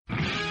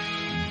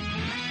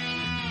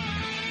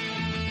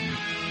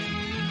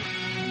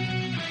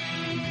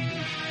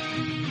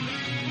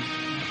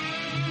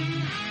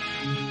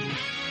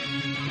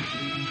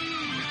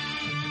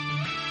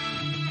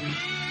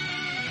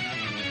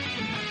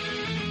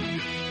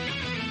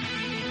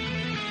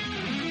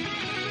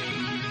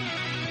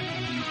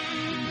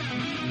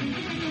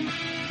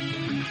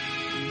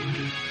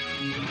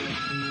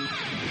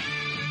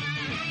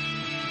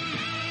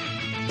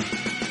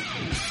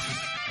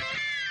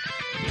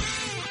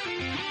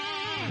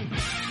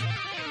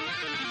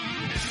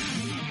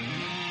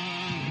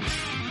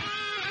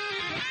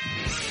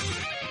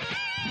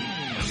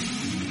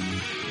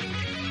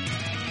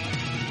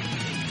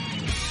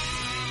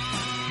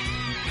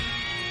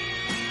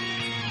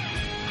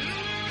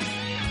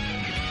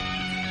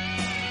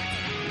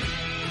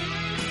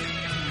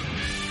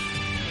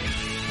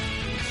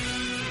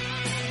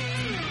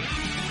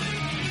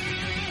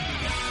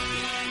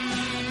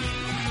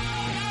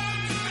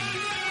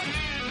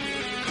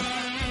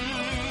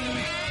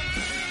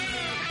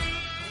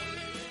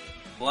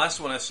The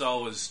last one I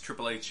saw was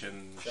Triple H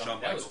and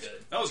Shawn Michaels.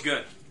 That was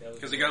good.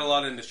 Because they got a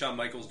lot into Shawn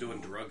Michaels doing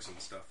drugs and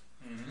stuff.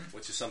 Mm-hmm.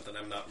 Which is something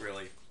I'm not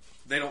really...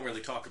 They don't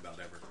really talk about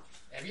ever.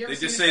 Have you ever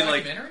seen his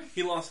documentary?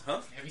 He lost...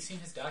 Huh? Have you seen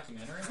his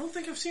documentary? I don't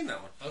think I've seen that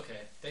one.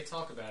 Okay. They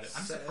talk about it.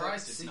 I'm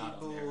surprised it's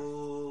not on there.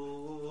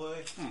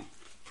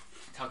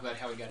 Talk about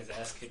how he got his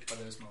ass kicked by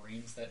those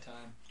Marines that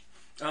time.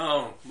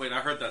 Oh, wait, I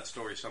heard that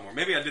story somewhere.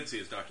 Maybe I did see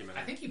his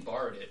documentary. I think he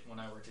borrowed it when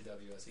I worked at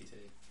WSET.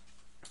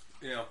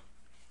 Yeah.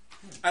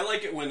 I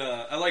like it when,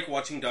 I like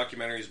watching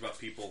documentaries about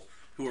people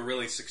who are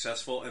really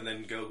successful and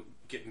then go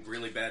getting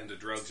really bad into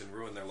drugs and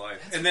ruin their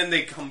life. And then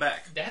they come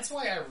back. That's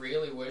why I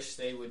really wish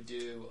they would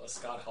do a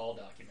Scott Hall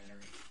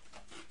documentary.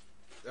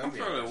 I'm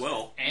sure they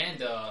will.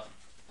 And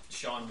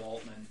Sean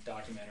Waltman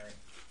documentary.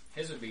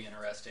 His would be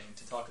interesting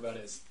to talk about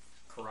his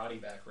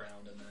karate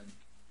background, and then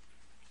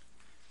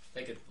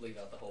they could leave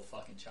out the whole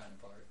fucking China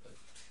part. But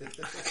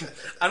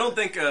I don't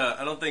think.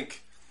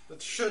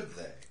 But should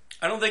they?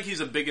 I don't think he's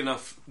a big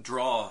enough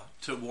draw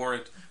to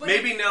warrant. But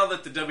maybe now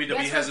that the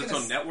WWE has its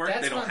own network,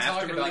 they don't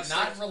have to release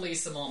not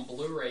release them on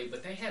Blu-ray,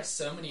 but they have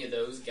so many of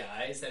those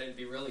guys that it'd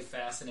be really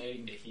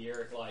fascinating to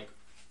hear.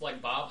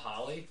 Like Bob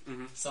Holly,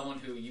 someone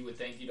who you would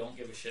think you don't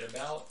give a shit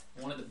about.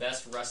 One of the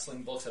best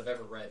wrestling books I've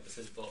ever read was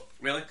his book.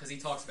 Really? Because he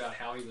talks about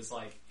how he was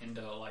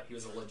he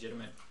was a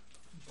legitimate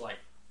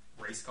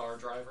race car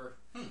driver.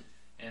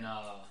 And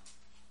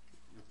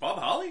Bob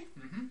Holly?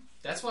 Mm-hmm.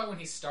 That's why when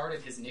he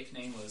started, his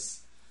nickname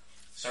was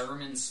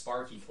Thurman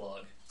Sparky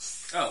Plug.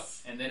 Oh.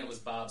 And then it was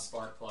Bob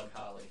Sparkplug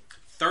Holly.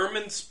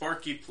 Thurman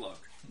Sparky Plug.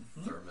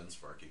 Mm-hmm. Thurman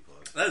Sparky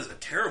Plug. That is a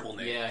terrible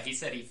name. Yeah, he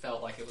said he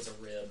felt like it was a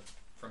rib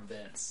from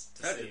Vince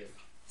to see it.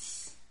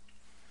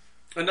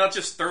 And not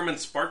just Thurman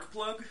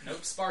Sparkplug?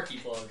 Nope, Sparky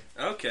Plug.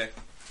 Okay.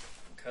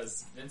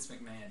 Because Vince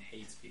McMahon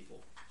hates people.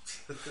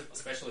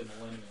 Especially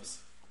millennials.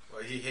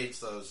 Well, he hates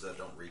those that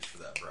don't reach for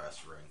that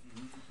brass ring.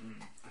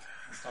 Mm-hmm.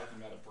 He's talking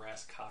about a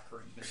brass cock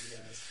ring that he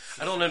has.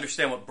 I don't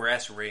understand what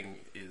brass ring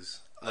is.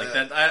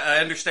 That. I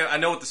understand. I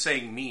know what the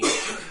saying means.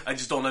 I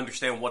just don't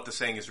understand what the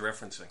saying is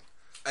referencing.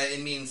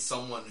 It means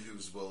someone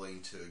who's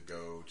willing to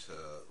go to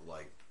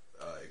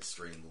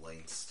extreme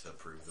lengths to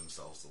prove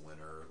themselves the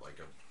winner.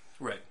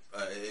 Right.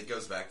 It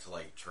goes back to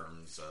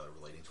terms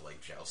relating to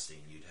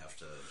jousting. You'd have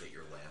to get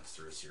your lance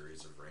through a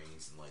series of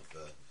rings, and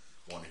the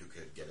one who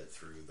could get it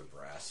through the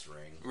brass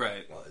ring,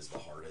 right, is the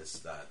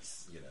hardest.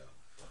 That's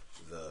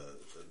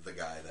the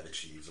guy that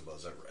achieves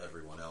above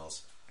everyone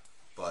else.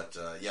 But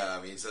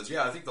he says,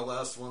 I think the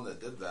last one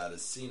that did that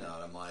is Cena.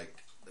 And I'm like,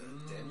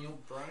 Daniel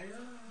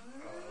Bryan,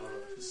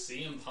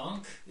 CM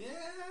Punk,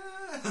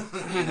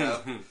 yeah.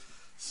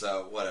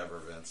 So whatever,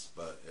 Vince.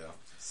 But yeah,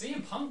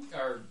 CM Punk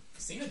or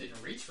Cena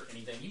didn't reach for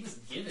anything. He was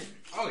given.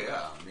 Oh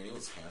yeah, he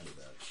was handed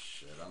that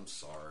shit. I'm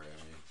sorry.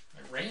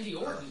 Randy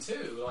Orton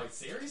too.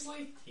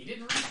 Seriously, he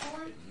didn't reach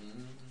for it.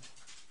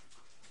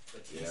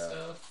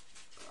 Batista,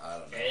 I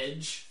don't know.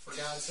 Edge, for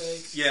God's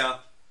sake. Yeah.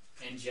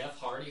 And Jeff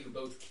Hardy, who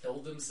both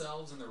killed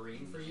themselves in the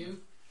ring for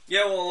you.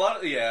 Yeah, well,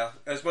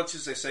 as much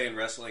as they say in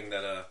wrestling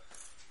that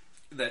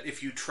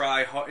if you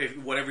try hard, if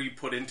whatever you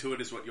put into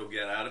it is what you'll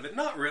get out of it.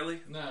 Not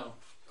really. No.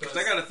 Because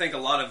I got to think a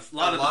lot of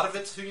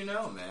it's who you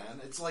know, man.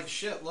 It's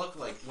shit. Look,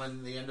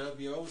 when the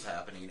NWO was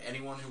happening,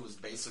 anyone who was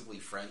basically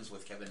friends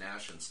with Kevin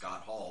Nash and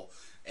Scott Hall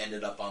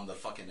ended up on the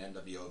fucking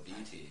NWO B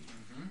team.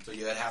 Mm-hmm. So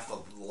you had half the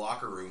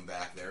locker room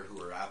back there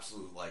who were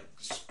absolute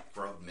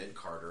scrub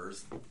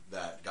mid-carders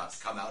that got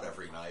to come out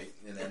every night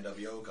in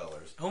NWO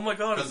colors. Oh my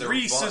god,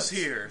 Reese is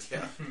here.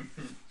 Yeah.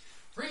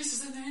 Reese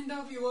is in the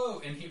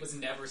NWO, and he was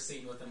never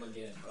seen with them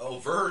again. Oh,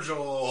 Virgil!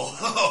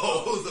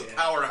 Oh, the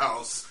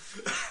powerhouse!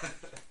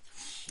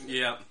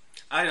 Yeah,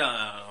 I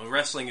don't know.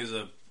 Wrestling is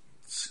a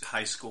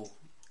high school.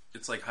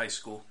 It's like high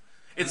school.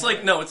 It's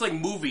it's like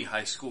movie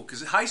high school,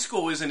 because high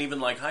school isn't even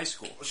like high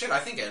school. Well, shit, I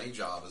think any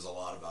job is a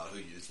lot about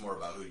it's more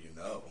about who you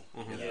know.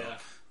 Mm-hmm. You know? Yeah.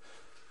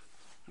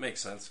 Makes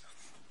sense.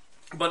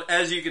 But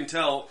as you can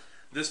tell,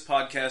 this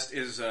podcast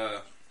is,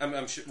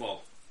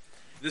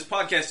 this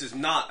podcast is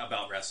not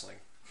about wrestling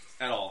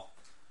at all.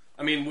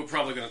 I mean, we're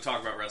probably going to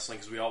talk about wrestling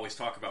because we always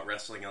talk about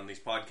wrestling on these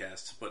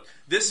podcasts. But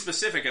this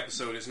specific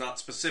episode is not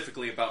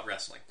specifically about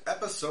wrestling.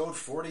 Episode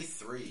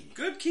 43.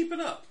 Good, keep it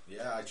up.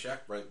 Yeah, I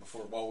checked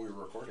while we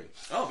were recording.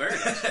 Oh, very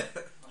nice.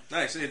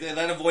 Nice.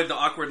 That avoid the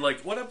awkward,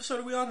 what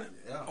episode are we on?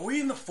 Yeah. Are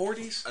we in the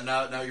 40s? And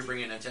now you're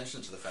bringing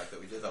attention to the fact that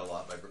we did that a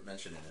lot by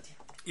mentioning it.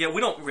 Yeah, we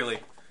don't really.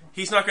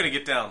 He's not going to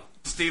get down.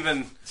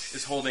 Steven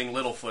is holding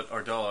Littlefoot,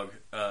 our dog,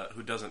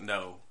 who doesn't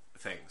know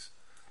things.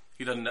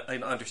 He doesn't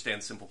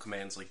understand simple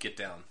commands like get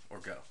down or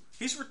go.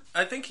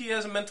 I think he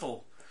has a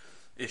mental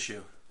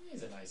issue.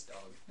 He's a nice dog.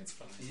 It's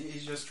fine.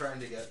 He's just trying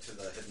to get to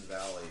the Hidden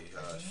Valley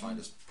to find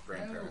his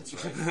grandparents,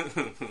 right?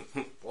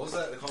 What was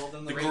that called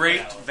in the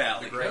Great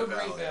Valley. The Great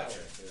Valley. Yeah.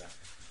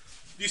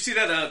 Do you see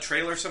that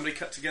trailer somebody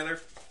cut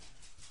together?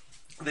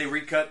 They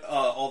recut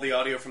all the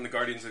audio from the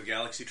Guardians of the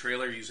Galaxy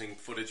trailer using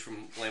footage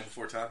from Land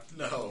Before Time.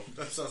 No,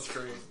 that sounds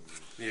crazy.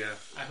 Yeah.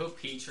 I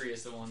hope Petrie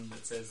is the one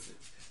that says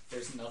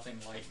there's nothing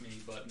like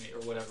me but me,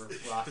 or whatever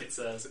Rocket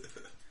says.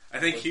 I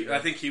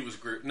think he was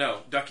Groot. No,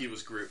 Ducky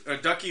was Groot.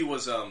 Ducky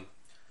was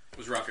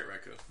Rocket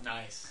Raccoon.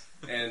 Nice.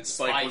 And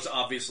Spike was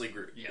obviously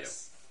Groot.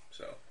 Yes.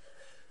 Yep. So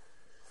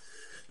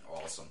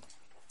awesome.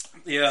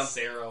 yeah,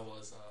 Sarah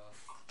was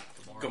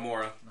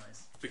Gamora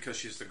Nice. because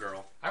she's the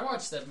girl. I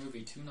watched that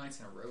movie 2 nights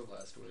in a row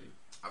last week.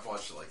 I've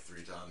watched it like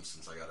 3 times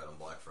since I got it on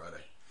Black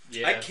Friday.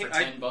 Yeah, for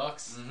 $10.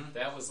 Mhm.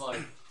 That was like,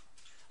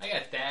 I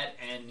got that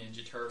and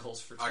Ninja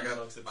Turtles for $10 I got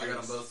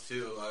apiece. them both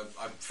too.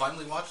 I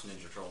finally watched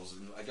Ninja Turtles,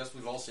 and I guess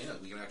we've all seen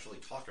it. We can actually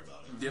talk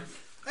about it. Yep.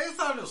 I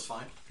thought it was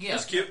fine. Yeah, It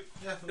was cute.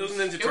 Yeah, It was a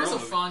Ninja it Turtle was a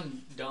movie.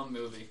 fun, dumb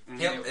movie.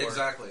 Yep, It worked.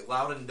 exactly.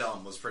 Loud and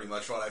dumb was pretty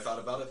much what I thought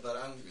about it,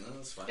 but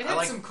it's fine. It I had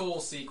like, some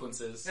cool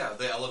sequences. yeah,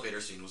 the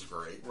elevator scene was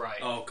great. Right.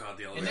 Oh god,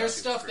 the elevator. And there's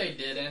scene stuff was they great.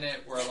 did in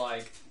it where,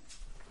 like,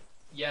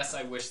 yes,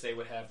 I wish they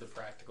would have the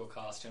practical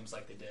costumes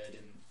like they did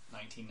in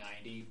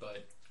 1990,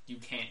 but you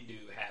can't do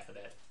half of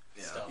that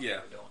stuff. Yeah.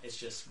 They don't. It's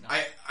just not.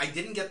 I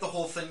didn't get the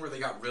whole thing where they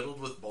got riddled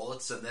with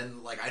bullets, and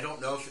then, like, I don't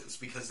know if it's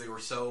because they were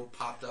so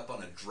popped up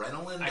on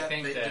adrenaline I that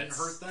think they didn't that's-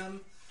 hurt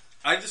them.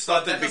 I just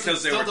thought that doesn't-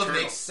 because they were still doesn't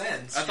make turtles.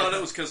 sense. I you thought know?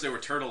 it was because they were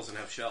turtles and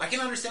have shells. I can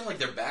understand, like,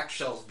 their back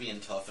shells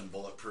being tough and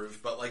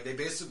bulletproof, but, like, they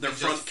basically Their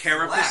just front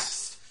carapace.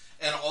 flexed,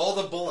 and all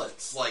the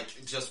bullets, like,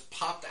 just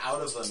popped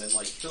out of them and,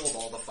 like, killed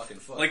all the fucking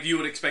foot. Like you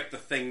would expect the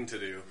Thing to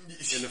do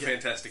in the Yeah.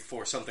 Fantastic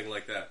Four, something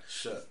like that.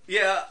 Shit.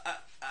 Yeah,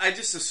 I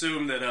just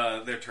assume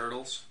that they're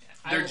turtles.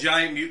 They're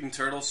giant mutant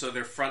turtles, so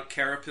their front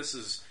carapace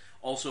is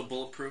also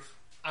bulletproof.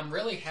 I'm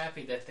really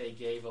happy that they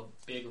gave a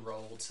big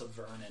role to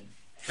Vernon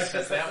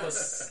because that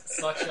was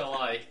such a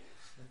like.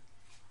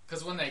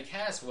 Because when they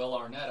cast Will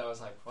Arnett, I was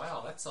like,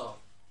 "Wow, that's a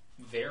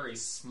very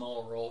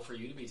small role for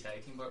you to be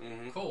taking, but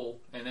cool."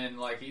 And then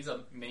like he's a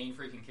main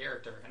freaking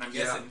character, and I'm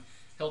guessing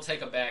he'll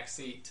take a back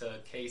seat to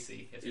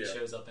Casey if he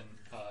shows up in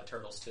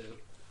Turtles 2.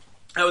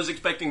 I was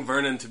expecting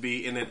Vernon to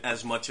be in it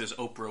as much as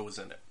Oprah was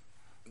in it.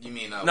 You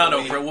mean... Not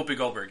Oprah, Whoopi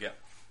Goldberg, yeah.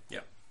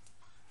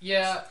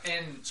 Yeah,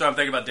 and So I'm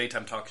thinking about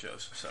daytime talk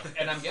shows. So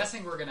I'm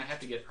guessing we're gonna have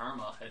to get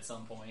Irma at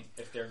some point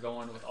if they're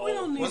going with all.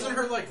 Wasn't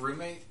her, like,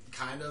 roommate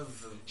kind of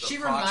the She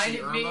proxy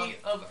reminded Irma? me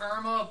of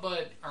Irma,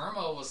 but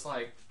Irma was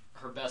like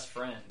her best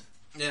friend.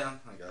 Yeah,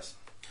 I guess.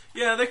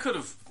 yeah, they could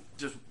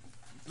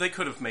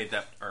have made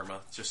that Irma.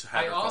 Just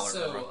have I her call her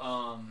also,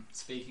 Irma.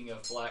 speaking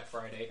of Black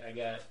Friday, I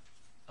got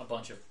a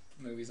bunch of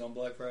movies on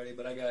Black Friday,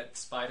 but I got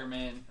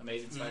Spider-Man,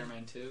 Amazing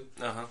Spider-Man 2.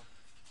 Uh-huh.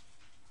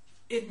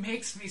 It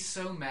makes me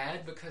so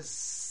mad because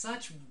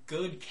such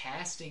good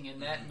casting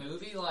in that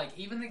movie. Like,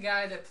 even the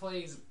guy that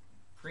plays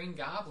Green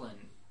Goblin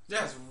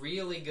is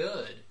really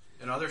good.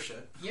 And other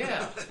shit.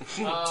 Yeah.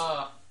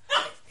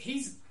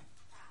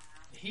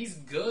 He's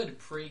good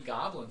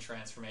pre-Goblin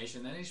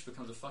transformation, then he just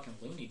becomes a fucking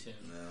Looney Tune.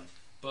 Yeah.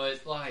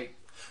 But, like,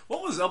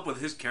 What was up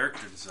with his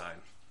character design?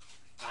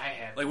 I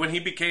have... Like when he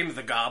became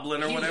the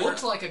Goblin or he whatever?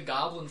 looked like a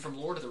goblin from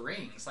Lord of the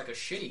Rings, like a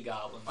shitty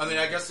goblin. I mean,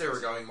 I guess they were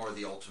going more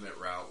the ultimate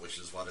route, which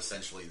is what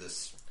essentially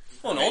this...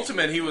 Well, in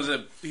Ultimate, he's Well,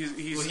 a he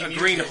Green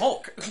mutated.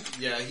 Hulk.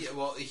 Yeah,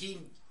 he...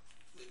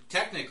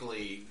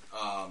 Technically,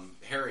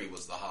 Harry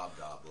was the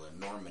Hobgoblin.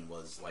 Norman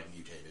was, like,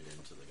 mutated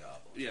into the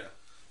Goblin. Yeah.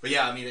 But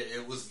yeah, I mean,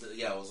 it was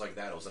like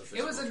that. It was a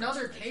physical It was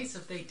another transformation. case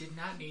if they did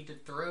not need to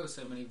throw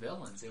so many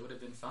villains. It would have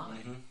been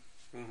fine.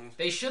 Mm-hmm.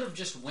 They should have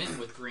just went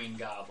with Green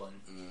Goblin.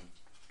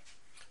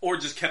 Or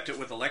just kept it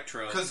with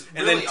Electro. Because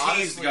and really, then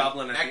teased honestly,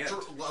 Goblin at the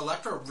end.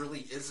 Electro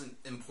really isn't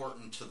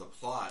important to the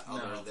plot,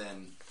 other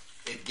than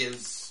it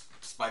gives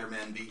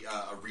Spider-Man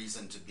a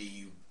reason to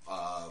be,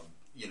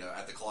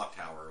 at the clock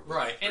tower. with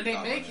Right, and they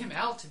Goblin make him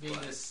out to be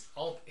this...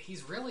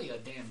 he's really a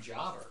damn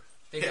jobber.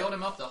 They build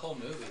him up the whole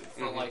movie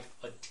for, like,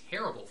 a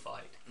terrible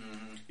fight.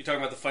 Mm-hmm. You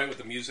talking about the fight with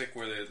the music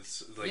where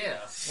it's like... Yeah,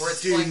 where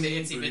it's playing the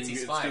Itsy Bitsy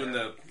It's Spider. doing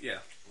the... Yeah.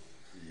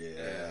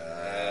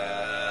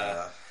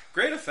 Yeah.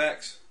 Great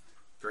effects.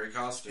 Great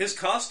costume. His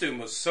costume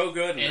was so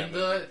good in And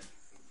that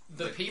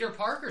the Peter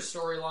Parker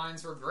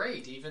storylines were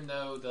great, even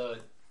though the...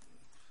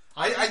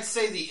 I'd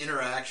say the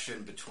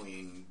interaction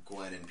between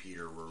Gwen and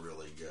Peter were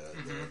really good.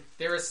 Mm-hmm.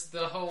 There's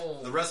the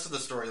whole... The rest of the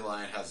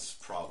storyline has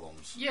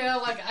problems. Yeah,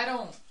 like, I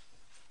don't...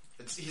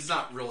 He's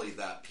not really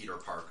that Peter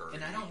Parker.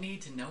 And I don't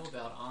need to know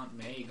about Aunt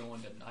May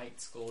going to night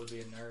school to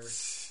be a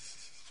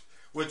nurse.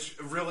 Which,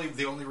 really,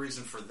 the only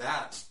reason for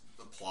that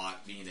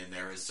plot being in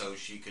there is so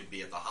she could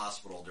be at the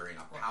hospital during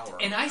a power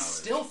And I outage.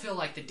 still feel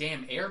like the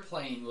damn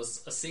airplane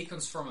was a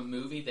sequence from a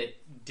movie that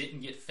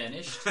didn't get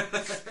finished. And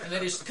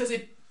that is because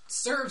it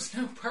serves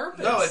no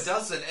purpose. No, it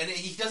doesn't. And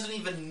he doesn't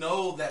even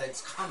know that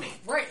it's coming.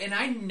 Right, and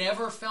I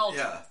never felt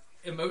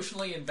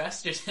emotionally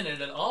invested in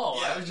it at all.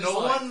 I Yeah, was just no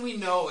like, one we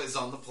know is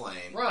on the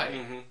plane. Right.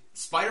 Mm-hmm.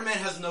 Spider-Man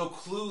has no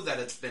clue that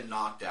it's been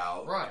knocked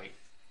out. Right.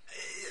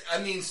 I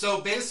mean,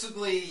 so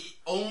basically,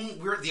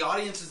 the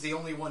audience is the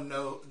only one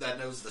that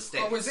knows the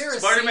stakes. Or was there a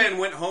Spider-Man scene,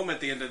 went home at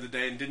the end of the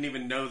day and didn't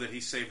even know that he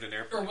saved an or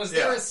airplane. was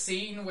there a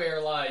scene where,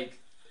 like,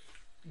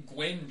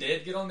 Gwen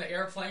did get on the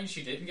airplane,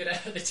 she didn't get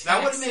out of the taxi?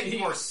 That would make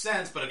more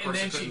sense, but of And course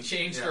then it she couldn't-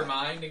 changed her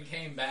mind and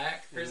came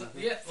back. There's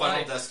Final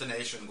like,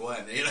 Destination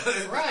Gwen.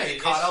 Right,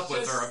 It caught it's up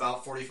with just- her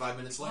about 45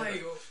 minutes later.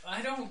 like,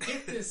 I don't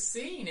get this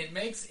scene.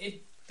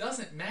 It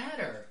doesn't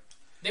matter.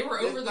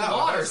 over the No, it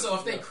water, doesn't, so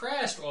if they yeah.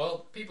 crashed,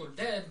 well, people are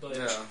dead, but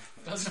Yeah.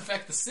 it doesn't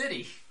affect the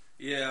city.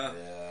 Yeah.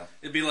 Yeah.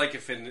 It'd be like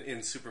if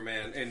in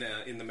Superman,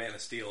 in the Man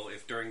of Steel,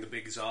 if during the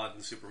big Zod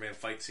and Superman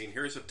fight scene,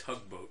 here's a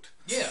tugboat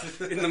Yeah.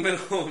 in the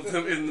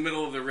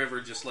middle of the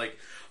river, just like,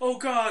 oh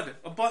god,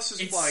 a bus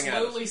is It's flying at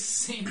us. slowly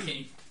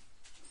sinking.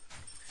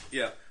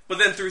 Yeah, but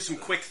then through some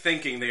quick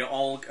thinking, they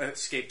all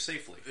escape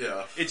safely.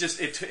 Yeah.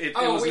 It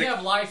Oh, was we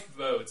have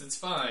lifeboats. It's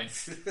fine.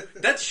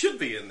 that should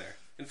be in there.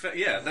 In fact,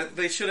 yeah,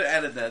 they should have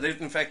added that.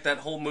 In fact, that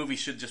whole movie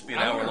should just be an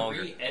I hour want to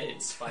longer.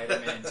 re-edit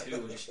Spider-Man 2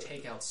 and just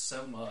take out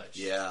so much.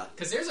 Yeah.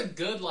 Because there's a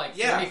good, like,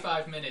 Yeah.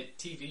 45-minute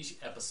TV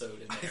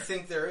episode in I there.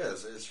 think there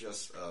is. It's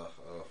just,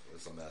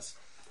 it's a mess.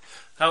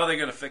 How are they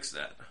going to fix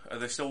that? Are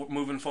they still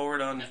moving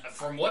forward on?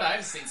 From what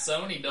I've seen,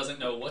 Sony doesn't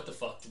know what the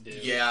fuck to do.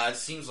 Yeah, it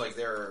seems like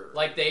they're...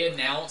 Like, they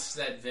announced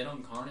that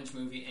Venom Carnage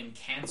movie and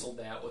canceled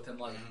that within,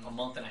 like, a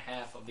month and a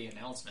half of the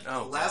announcement.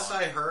 Oh, Last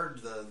I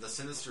heard, the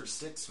Sinister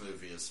Six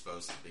movie is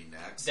supposed to be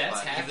next. That's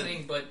but happening,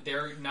 even- but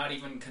they're not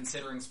even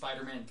considering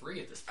Spider-Man 3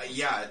 at this point.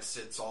 yeah,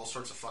 it's all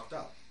sorts of fucked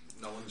up.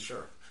 No one's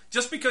sure.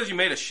 Just because you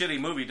made a shitty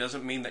movie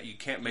doesn't mean that you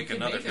can't make you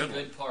can another make a good one.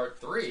 good part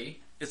 3.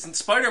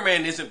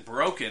 Spider-Man isn't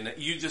broken.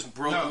 You just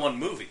broke No. one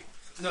movie.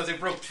 No, they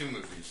broke 2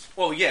 movies.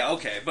 Well, yeah,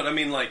 okay, but I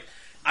mean, like,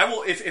 I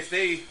will if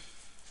they,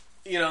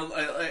 you know,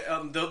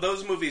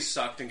 those movies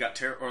sucked and got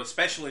terrible, or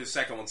especially the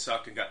second one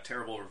sucked and got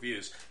terrible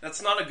reviews. That's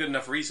not a good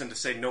enough reason to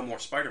say no more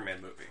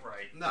Spider-Man movie.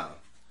 Right. No.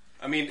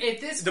 I mean, At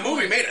this the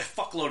movie point- made a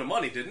fuckload of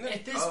money, didn't it?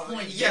 At this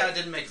point, yeah, it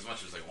didn't make as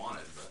much as they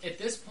wanted, but... At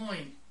this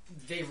point,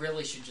 they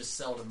really should just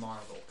sell to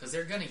Marvel because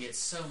they're going to get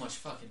so much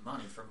fucking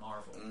money from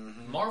Marvel.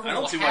 Marvel I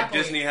don't will see why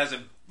happily, Disney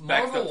hasn't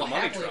backed Marvel up the will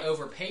money happily truck.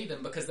 overpay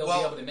them because they'll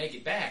Well, be able to make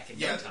it back in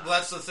Yeah, no time. well,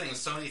 that's the thing.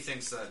 Sony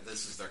thinks that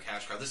this is their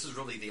cash cow. This is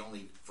really the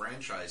only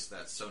franchise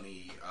that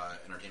Sony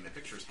Entertainment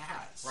Pictures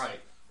has. Right.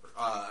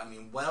 I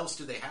mean, what else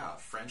do they have,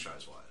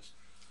 franchise-wise?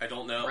 I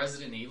don't know.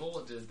 Resident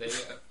Evil, did they?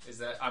 Is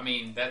that? I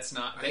mean, that's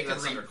not. I They think could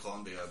that's under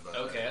Columbia. But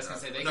Okay, I was gonna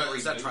say they no, could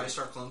is that reboot it.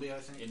 TriStar Columbia? I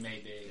think. It may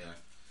be. Yeah.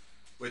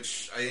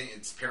 Which I think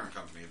it's parent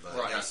company, but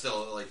Right. yeah,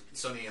 still like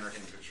Sony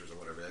Entertainment Pictures or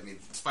whatever. I mean,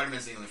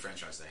 Spider-Man's the only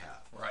franchise they have,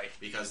 Right.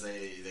 because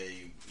they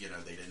they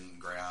didn't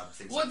grab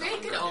things. Well, like they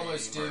the could Hunger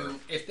almost Game or- do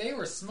if they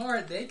were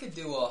smart. They could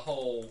do a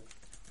whole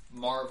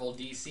Marvel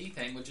DC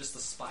thing with just the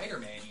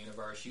Spider-Man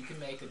universe. You can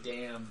make a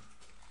damn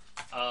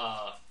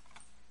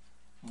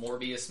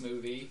Morbius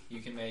movie. You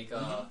can make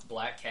a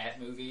Black Cat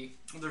movie.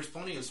 There's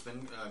plenty of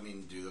spin. I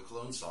mean, do the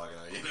Clone Saga.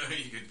 You know,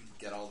 you could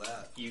get all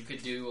that. You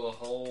could do a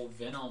whole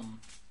Venom.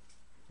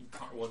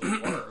 Well, they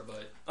were,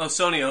 but Oh,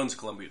 Sony owns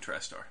Columbia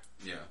TriStar,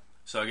 Yeah,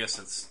 so I guess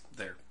it's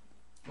their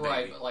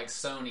right, baby. but like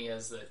Sony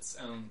as its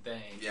own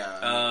thing. yeah.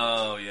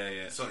 Oh,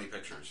 yeah. Sony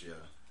Pictures. Yeah.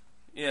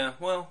 Yeah,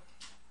 well,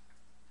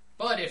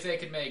 But if they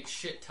could make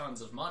shit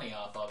tons of money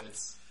off of it,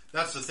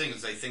 That's the thing,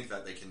 is they think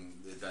that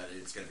that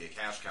it's going to be a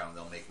cash cow and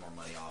they'll make more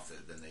money off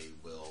it than they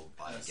will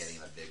by Yes. getting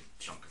a big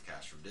chunk of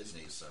cash from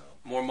Disney. So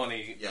more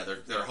money. yeah,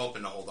 they're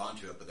hoping to hold on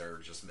to it, but they're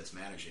just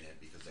mismanaging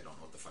it because they don't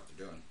know what the fuck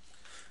they're doing.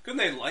 Couldn't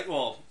they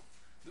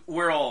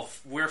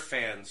we're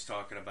fans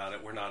talking about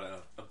it. We're not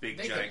a big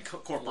They giant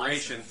could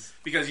corporation license.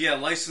 because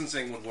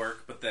licensing would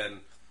work, but then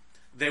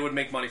they would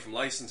make money from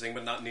licensing,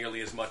 but not nearly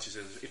as much as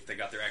if they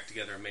got their act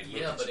together and made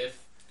movies. yeah. But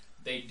if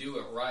they do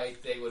it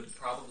right, they would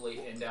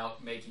probably end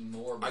up making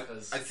more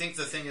because I think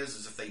the thing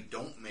is if they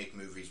don't make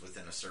movies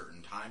within a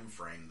certain time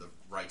frame, the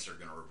rights are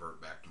going to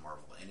revert back to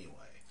Marvel anyway.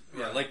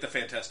 Yeah, like the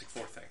Fantastic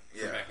Four thing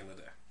from Yeah. back in the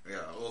day. Yeah,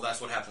 well,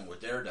 that's what happened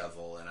with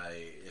Daredevil, and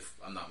if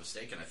I'm not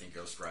mistaken, I think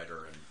Ghost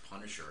Rider and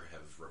Punisher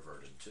have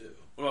reverted too.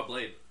 What about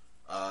Blade?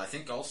 I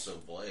think also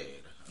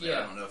Blade. I mean, Yeah.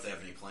 I don't know if they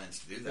have any plans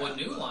to do that. Well,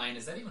 New but- Line,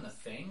 is that even a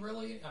thing,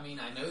 really? I mean,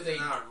 I know they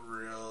Not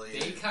really.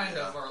 they kind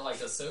yeah. of are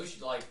like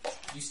associated. Like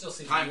you still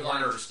see the Time New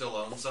Warner Line. still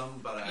owns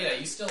them, but Yeah,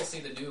 you still see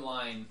the New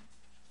Line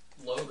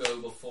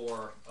logo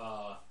before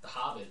the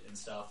Hobbit and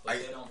stuff, but I-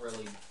 they don't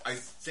really. I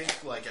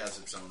think like as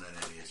its own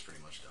entity, it's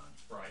pretty much done.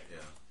 Right.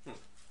 Yeah.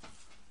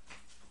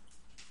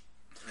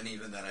 And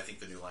even then, I think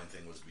the New Line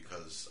thing was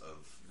because of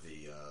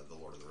the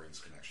Lord of the Rings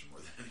connection more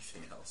than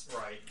anything else.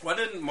 Right. Why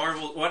didn't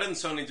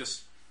Sony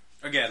just?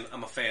 Again,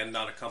 I'm a fan,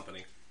 not a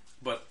company,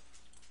 but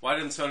why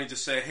didn't Sony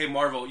just say, "Hey,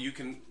 Marvel, you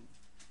can,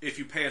 if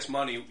you pay us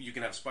money, you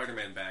can have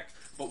Spider-Man back,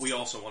 but we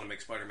also want to make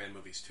Spider-Man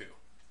movies too."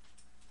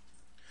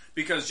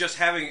 Because just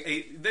having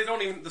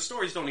the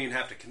stories don't even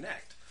have to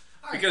connect.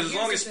 All right, Because as here's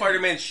long the as thing.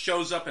 Spider-Man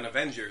shows up in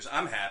Avengers,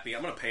 I'm happy.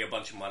 I'm going to pay a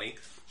bunch of money.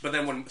 But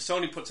then when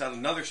Sony puts out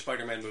another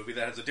Spider-Man movie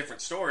that has a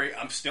different story,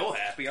 I'm still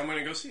happy. I'm going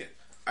to go see it.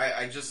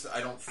 I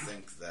don't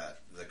think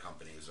that the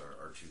companies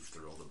are too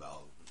thrilled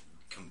about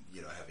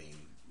having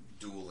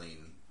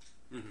dueling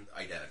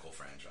identical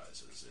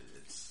franchises.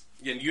 It's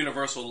And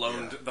Universal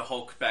loaned Yeah. the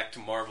Hulk back to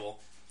Marvel,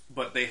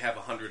 but they have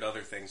 100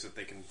 other things that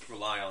they can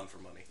rely on for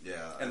money.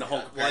 yeah, And the I-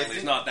 Hulk well, I apparently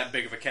is think not that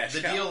big of a cash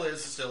the cow. deal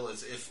is still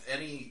if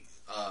any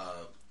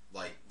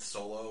like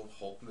solo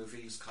Hulk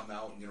movies come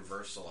out,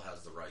 Universal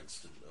has the rights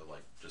to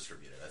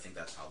distribute it. I think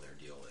that's how their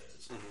deal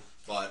is.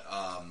 But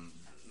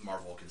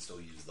Marvel can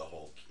still use the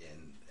Hulk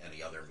in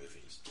any other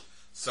movies.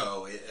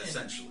 So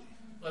essentially,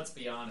 let's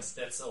be honest,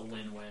 that's a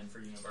win-win for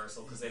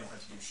Universal because they don't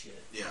have to do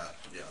shit, Yeah.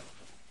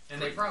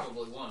 and they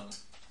probably won't.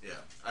 Yeah.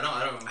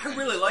 I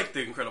really like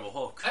the Incredible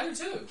Hulk. I do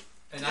too,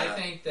 and I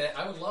think that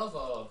I would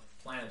love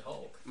Planet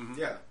Hulk. Mm-hmm.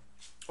 Yeah.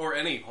 Or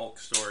any Hulk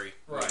story,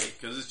 Right?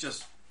 Because it's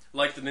just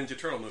like the Ninja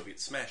Turtle movie;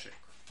 it's smashing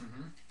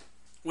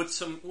with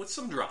some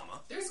drama,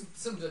 There's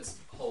some good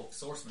Hulk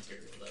source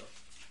material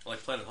though. like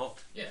Planet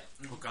Hulk. Yeah.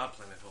 Oh God,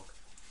 Planet Hulk.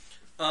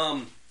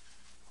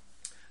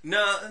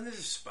 No, and this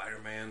is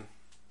Spider-Man.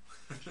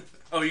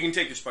 Oh, you can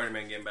take your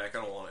Spider-Man game back.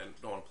 I don't want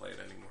to play it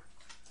anymore.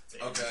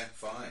 Okay,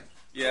 fine.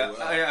 Yeah,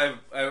 Oh,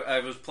 well. I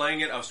was playing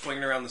it. I was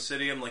swinging around the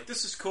city. I'm like,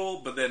 this is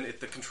cool, but then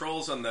the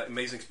controls on the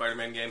Amazing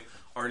Spider-Man game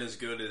aren't as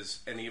good as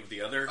any of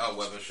the other. Oh,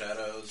 Web of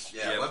Shadows.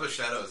 Yeah, Yep. Web of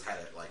Shadows had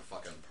it like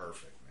fucking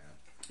perfect,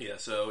 man. Yeah,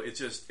 so it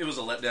was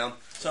a letdown.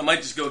 So I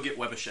might just go get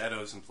Web of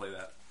Shadows and play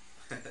that.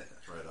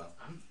 Right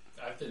on.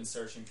 I've been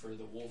searching for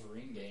the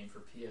Wolverine game for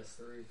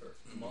PS3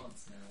 for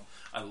months now.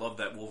 I love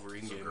that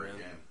Wolverine It's a game, great man.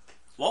 game.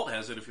 Walt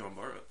has it if you want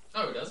to borrow it.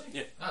 Oh, does he?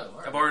 Yeah. Oh, all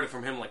right. I borrowed it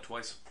from him like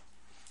twice.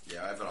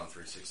 Yeah, I have it on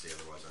 360.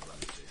 Otherwise, I'd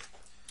let it see.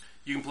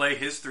 You can play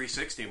his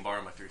 360 and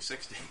borrow my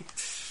 360.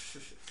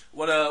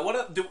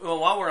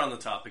 While we're on the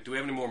topic, do we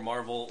have any more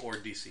Marvel or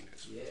DC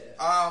news?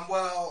 Yeah.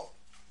 Well,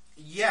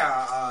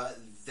 yeah.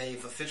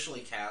 They've officially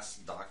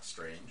cast Doc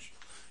Strange.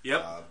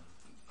 Yep.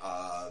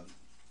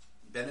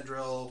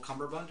 Benadryl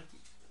Cumberbund.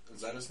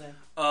 Is that his name?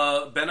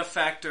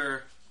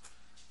 Benefactor,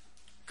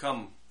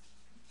 come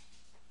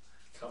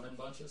Come in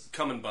bunches?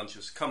 in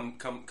bunches. Come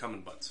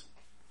in bunts.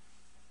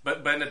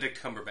 But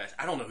Benedict Cumberbatch.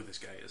 I don't know who this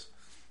guy is.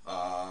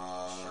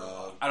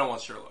 I don't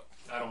watch Sherlock.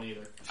 I don't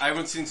either. I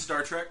haven't seen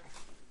Star Trek.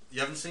 You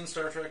haven't seen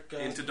Star Trek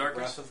Into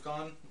Darkness? Wrath of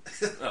Khan?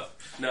 Oh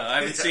no,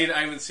 I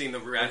haven't seen the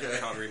Wrath of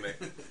Khan remake.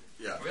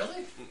 Yeah.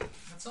 Really?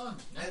 That's on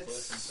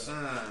Netflix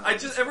and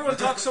stuff. Everyone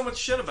talks so much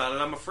shit about it.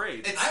 I'm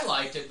afraid. I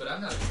liked it, but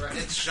I'm not a fan.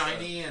 It's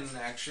shiny and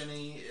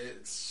actiony.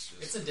 It's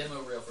It's a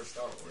demo reel for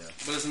Star Wars. Yeah.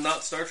 But is it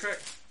not Star Trek?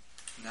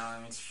 No, I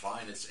mean it's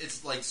fine.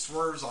 It's like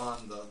swerves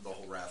on the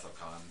whole Wrath of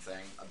Khan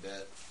thing a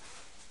bit.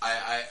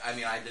 I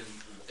mean I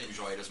didn't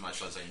enjoy it as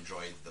much as I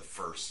enjoyed the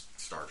first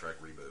Star Trek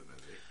reboot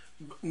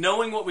movie.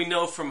 Knowing what we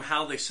know from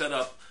how they set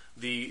up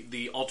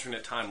the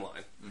alternate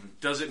timeline,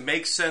 does it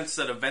make sense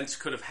that events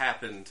could have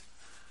happened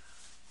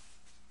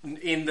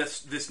in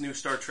this new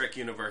Star Trek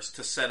universe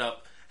to set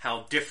up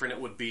how different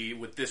it would be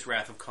with this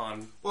Wrath of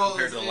Khan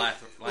compared to the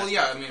last? Well,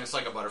 yeah, I mean it's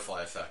like a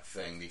butterfly effect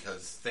thing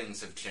because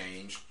things have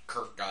changed.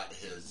 Kirk got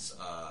his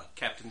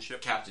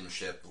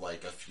captainship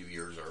like a few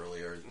years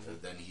earlier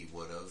than he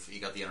would have. He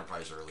got the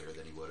Enterprise earlier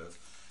than he would have.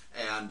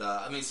 And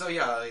I mean, so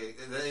yeah,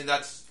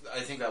 I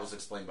think that was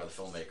explained by the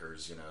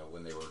filmmakers,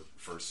 when they were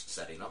first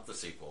setting up the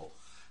sequel,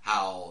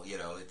 how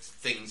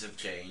things have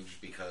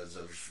changed because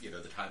of the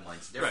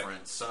timeline's different.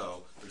 Right.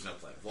 So there's no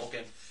planet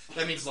Vulcan.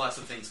 That means lots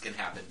of things can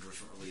happen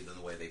differently than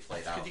the way they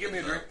played out. Could you give me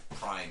in a drink? the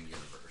Prime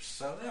universe.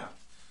 So yeah,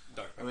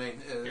 I mean,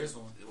 Here's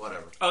one.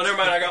 Whatever. Oh, never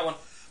mind. I got one.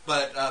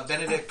 But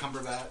Benedict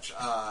Cumberbatch,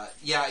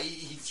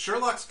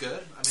 Sherlock's good.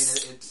 I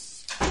mean,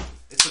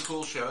 it's a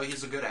cool show.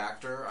 He's a good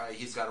actor.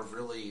 He's got a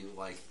really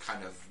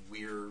kind of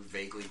weird,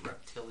 vaguely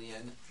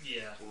reptilian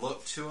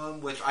look to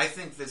him, which I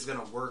think is going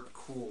to work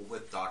cool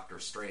with Doctor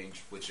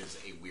Strange, which is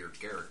a weird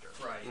character.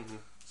 Right. Mm-hmm.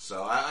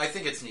 So I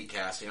think it's neat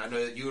casting. I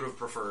know that you would have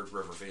preferred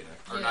River Phoenix,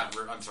 or not.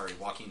 I'm sorry,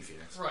 Joaquin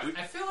Phoenix. Right.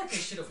 I feel like they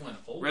should have went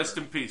older. Rest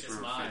in peace, is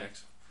River my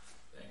Phoenix.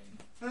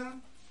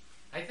 thing.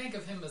 I think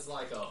of him as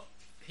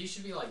he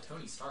should be like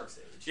Tony Stark's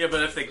age. Yeah,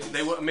 but if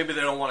maybe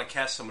they don't want to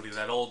cast somebody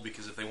that old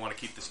because if they want to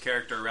keep this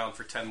character around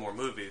for 10 more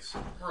movies,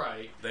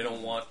 Right. they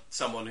don't want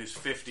someone who's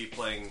 50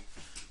 playing.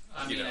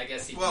 I mean, I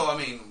guess he Well, I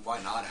mean,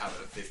 why not have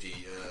a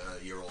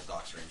 50-year-old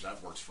Doc Strange?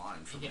 That works fine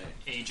for me. can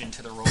age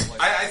into the role.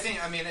 I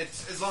think. I mean,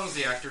 it's as long as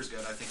the actor's good,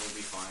 I think it'll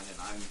be fine.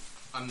 And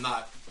I'm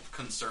not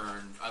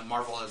concerned.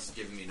 Marvel has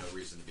given me no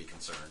reason to be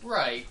concerned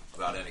right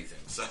about anything.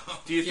 So,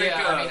 Do you think?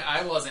 I mean,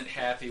 I wasn't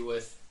happy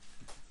with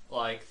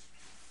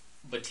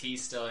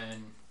Batista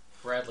and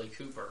Bradley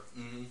Cooper,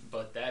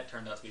 but that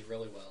turned out to be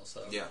really well.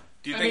 So yeah.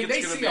 Do you I think mean, it's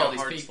they going to see be all a these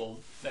hard? people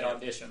that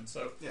audition.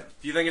 So Yeah.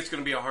 Do you think it's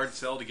going to be a hard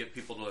sell to get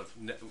people to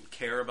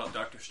care about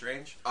Doctor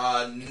Strange?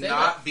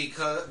 Not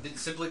because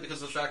simply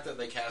because of the fact that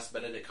they cast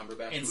Benedict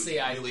Cumberbatch, And who's see,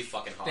 I really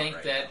fucking hot think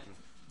right that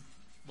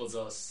now. was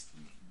us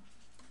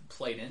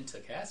played into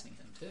casting him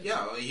too.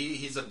 Yeah,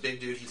 he's a big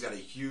dude. He's got a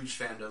huge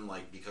fandom,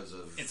 because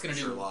of It's gonna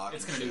Sherlock.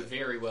 It's gonna do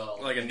very well.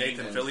 Like a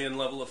Nathan And- Fillion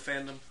level of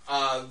fandom?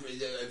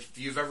 If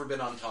you've ever been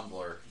on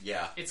Tumblr,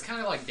 yeah, It's kind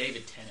of like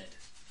David Tennant.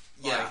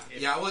 yeah.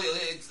 Well,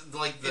 it's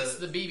like It's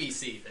the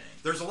BBC thing.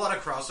 there's a lot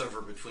of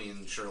crossover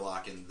between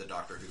Sherlock and the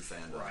Doctor Who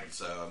fandom. Right.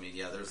 So I mean,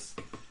 yeah, there's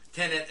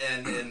Tennant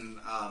and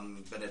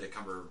Benedict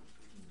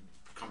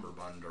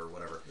Cumberbund or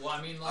whatever. Well,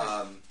 I mean,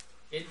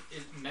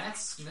 Matt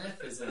Smith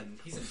he's in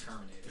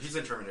Terminator. He's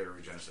in Terminator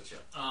Regenesis.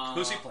 Yeah.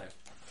 Who's he playing?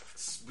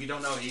 We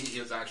don't know. He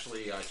is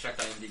actually. I checked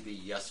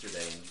IMDb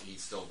yesterday, and he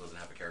still doesn't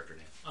have a character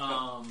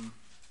name.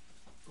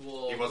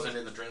 Well, He wasn't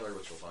in the trailer,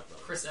 which we'll talk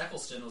about. Chris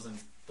Eccleston was in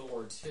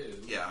Thor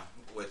 2. Yeah,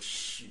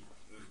 which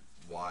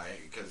why?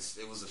 Because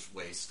it was a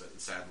waste,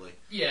 sadly.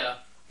 Yeah.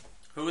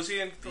 Who was he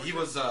in? He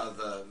was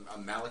the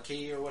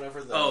Maliki or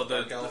whatever. The the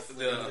dark elf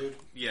dude.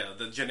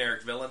 the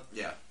generic villain.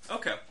 Yeah.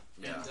 Okay.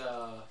 Yeah.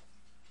 And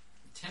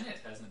Tenet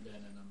hasn't been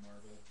in a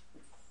Marvel.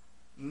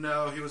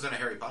 No, he was in a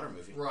Harry Potter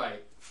movie.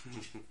 Right.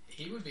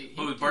 He would be.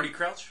 Was Barty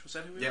Crouch? Was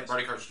that who he was?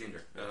 Barty Crouch Jr.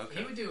 Oh, okay.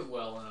 He would do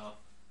well in a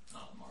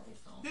Marvel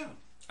film. Yeah.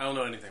 I don't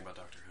know anything about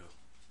Doctor Who.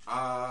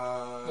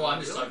 Well,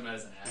 I'm just talking about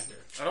as an actor.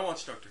 I don't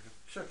watch Doctor Who.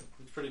 Sure,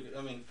 it's pretty good.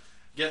 I mean,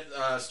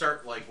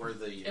 start like where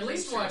the At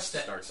least watch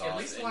that. starts At off,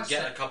 least and watch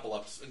get that. a couple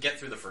ups. Get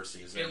through the first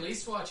season. At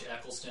least watch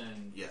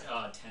Eccleston. Yeah.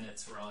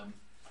 Tenet's run.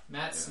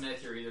 Matt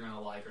Smith, you're either going to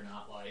like or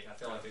not like. I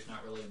feel like there's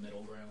not really a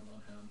middle ground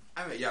on him.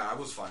 I mean, yeah, I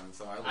was fine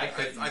with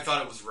it. I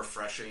thought it was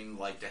refreshing,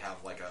 like to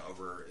have like a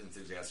over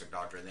enthusiastic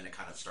doctor, and then it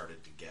kind of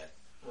started to get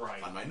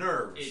Right. on my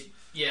nerves.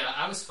 Yeah,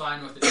 I was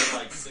fine with it for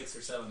like 6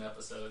 or 7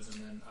 episodes,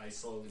 and then I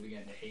slowly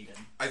began to hate him.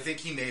 I think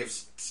he may have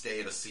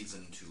stayed a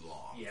season too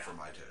long for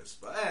my taste,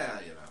 but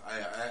you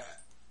know,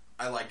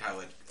 I liked how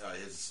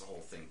his whole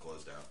thing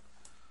closed out.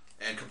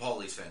 And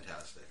Capaldi's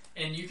fantastic.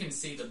 And you can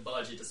see the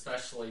budget,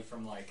 especially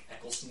from like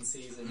Eccleston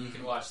season. You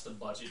can watch the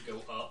budget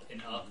go up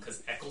and up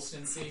because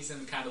Eccleston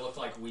season kind of looked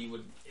like we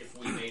would if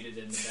we made it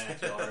in the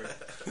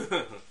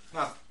backyard.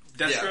 Not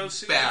Destro's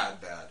season? bad.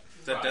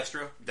 Is that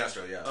Destro?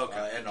 Destro, yeah.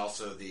 Okay. And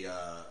also the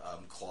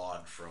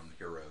Claude from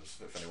Heroes,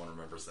 if anyone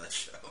remembers that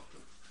show.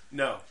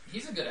 No.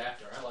 He's a good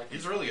actor. I like him.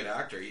 He's a really good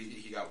actor.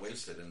 He got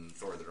wasted in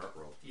Thor: The Dark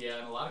World. Yeah,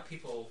 and a lot of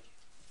people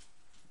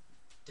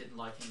didn't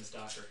like him as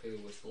Doctor Who,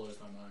 which blows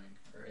my mind.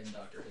 Or in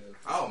Doctor Who.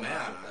 Oh, man.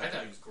 I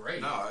thought he was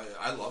great. No,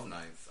 I love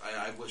Ninth.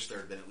 I wish there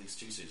had been at least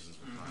 2 seasons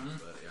with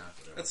Ninth, but yeah.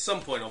 Whatever. At some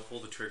point, I'll pull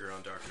the trigger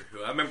on Doctor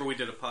Who. I remember we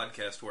did a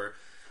podcast where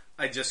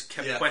I just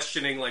kept Yeah.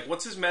 questioning, like,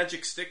 what's his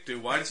magic stick do?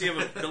 Why does he have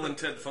a Bill and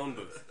Ted phone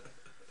booth?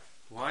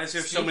 Why is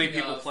there so many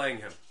Speaking people of- playing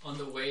him? On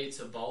the way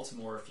to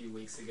Baltimore a few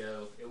weeks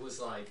ago, it was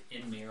like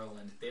in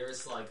Maryland.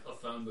 There's like a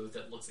phone booth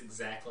that looks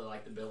exactly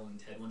like the Bill and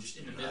Ted one, just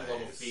in the middle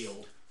of a Nice.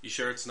 field. You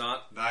sure it's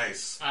not?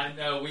 Nice. I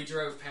know, we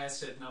drove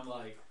past it and I'm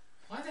like,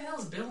 why the hell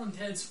is Bill and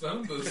Ted's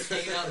phone booth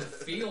hanging out in the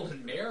field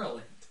in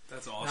Maryland?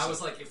 That's And awesome. I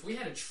was like, if we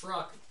had a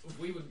truck,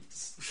 we would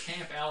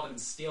camp out and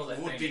steal that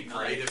It would thing be at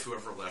great night. if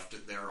whoever left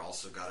it there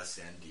also got a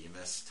San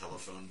Dimas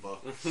telephone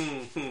book.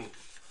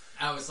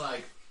 I was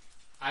like,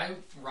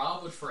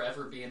 Rob would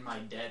forever be in my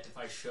debt if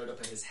I showed up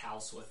at his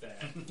house with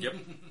that. Yep.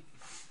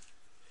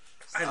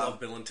 I love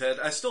Bill and Ted.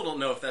 I still don't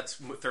know if that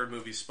third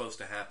movie's supposed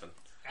to happen.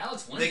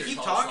 Alex Winter They keep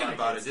talks talking like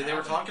about it's it. They were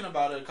happening. talking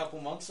about it a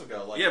couple months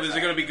ago. Like Yeah, but is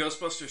it going to be happening.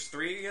 Ghostbusters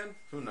 3 again?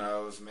 Who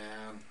knows,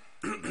 man?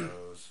 Who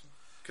knows?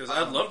 Because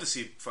I'd love to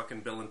see fucking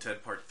Bill and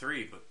Ted Part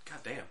 3, but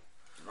goddamn.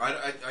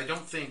 I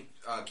don't think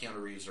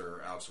Keanu Reeves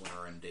or Alex Winter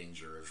are in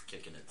danger of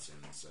kicking it soon.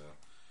 So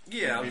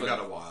Yeah, we've but got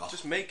a while.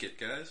 just make it,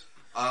 guys.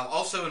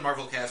 Also in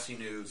Marvel casting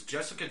news,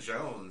 Jessica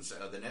Jones,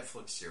 the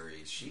Netflix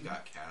series, she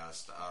got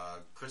cast.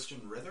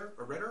 Christian Ritter?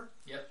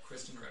 Yep,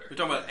 Kristen Ritter. You're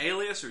talking about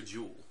Alias or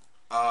Jewel?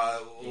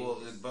 Well,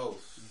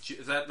 both.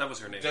 That was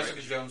her name, Jessica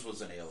right? Jones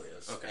was an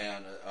alias, Okay.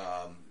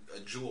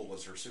 and Jewel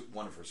was her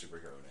one of her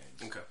superhero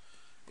names. Okay.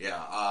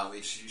 Yeah,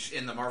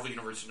 in the Marvel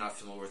universe, you're not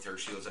familiar with her.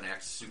 She was an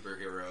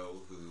ex-superhero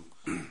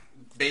who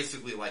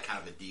basically like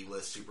kind of a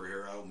D-list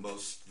superhero.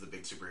 Most of the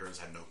big superheroes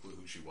had no clue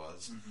who she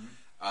was.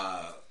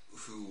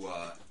 Who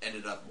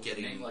ended up With a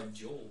getting name like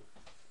Joel.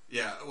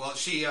 Yeah, well,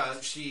 she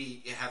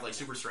had like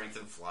super strength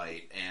and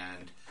flight,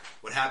 and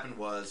what happened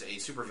was a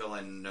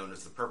supervillain known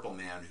as the Purple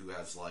Man, who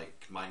has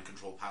like mind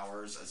control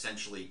powers,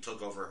 essentially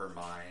took over her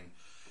mind,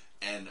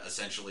 and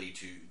essentially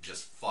to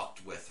just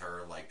fucked with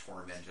her, like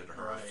tormented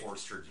her, Right.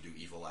 forced her to do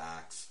evil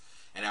acts,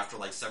 and after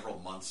like several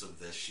months of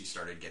this, she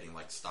started getting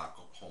like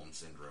Stockholm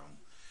syndrome.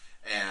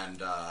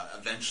 And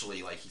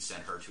eventually, like, he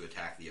sent her to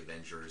attack the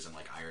Avengers, and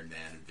like Iron Man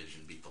and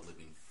Vision beat the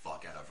living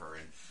fuck out of her.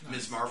 And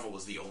Ms. Marvel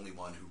was the only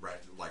one who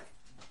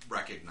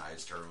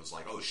recognized her and was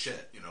like, "Oh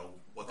shit, you know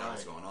what the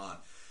hell's going on?"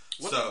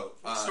 What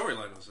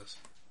storyline was this?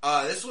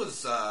 This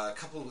was a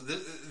couple.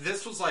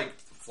 This was like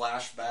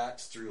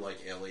flashbacks through like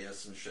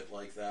Alias and shit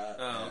like that.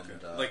 Oh,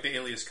 okay. And, Like the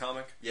Alias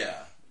comic? yeah.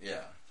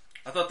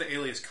 I thought the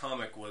Alias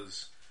comic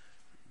was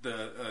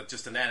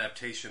just an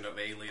adaptation of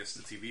Alias,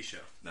 the TV show.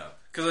 No.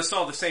 Because I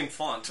saw the same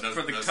font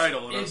for the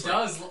title. And I It was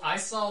does. I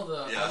saw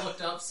Yeah. I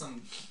looked up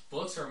some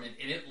books from it,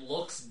 and it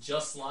looks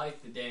just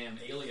like the damn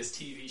Alias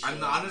TV show.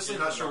 I'm honestly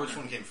not sure which Jennifer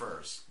one Garner. came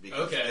first.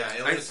 Okay. Yeah, I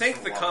Alias is think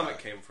from the a while comic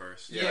back. came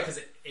first. Yeah, Yeah. because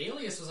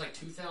Alias was like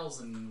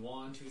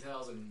 2001,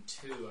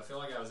 2002. I feel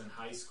like I was in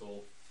high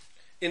school.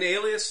 In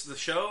Alias, the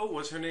show,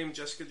 was her name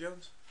Jessica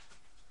Jones?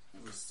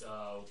 It was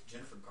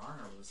Jennifer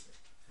Garner was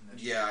in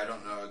the Yeah, I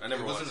don't know. I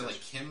never wasn't watched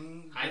like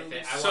Kim. I Jones?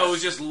 think- So it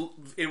was just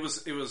it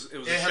was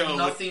a It had show.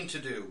 nothing to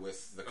do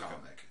with the Okay.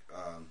 comic.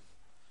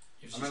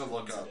 It was I'm just gonna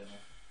look up. coincidental.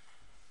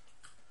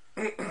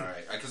 All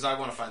right, because I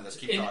want to find this.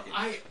 Keep And talking.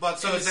 it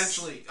was-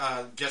 Essentially,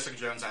 Jessica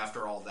Jones,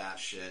 after all that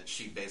shit,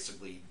 she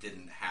basically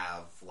didn't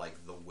have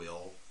like the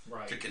will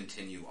Right. to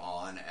continue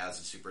on as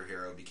a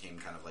superhero. Became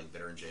kind of like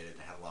bitter and jaded,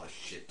 and had a lot of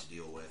shit to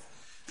deal with.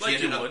 She Like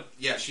ended you up, would.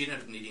 Yeah, she ended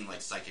up needing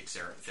like psychic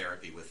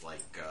therapy with like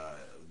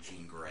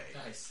Jean Grey.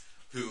 Nice.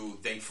 who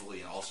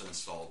thankfully also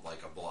installed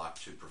like a block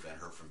to prevent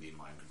her from being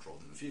mind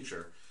controlled in the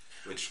future,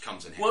 which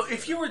comes in handy. Well,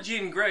 if you were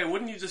Jean Grey,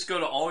 wouldn't you just go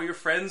to all your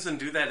friends and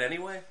do that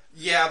anyway?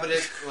 Yeah, but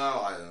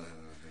I don't know.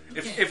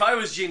 If I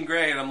was Jean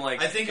Grey and I'm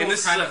like... I think it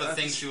was kind of a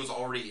thing she was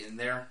already in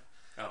there,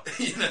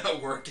 oh.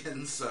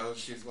 Working, so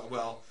she's,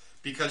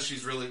 because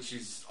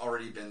she's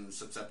already been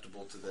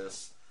susceptible to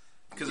this.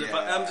 Because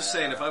I'm just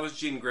saying, if I was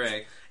Jean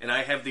Grey and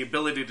I have the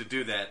ability to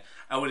do that,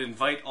 I would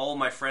invite all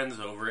my friends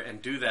over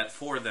and do that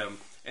for them,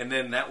 and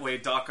then that way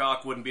Doc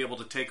Ock wouldn't be able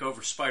to take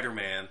over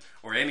Spider-Man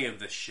or any of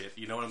this shit.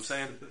 You know what I'm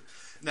saying?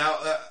 Now,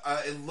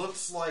 it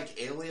looks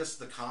like Alias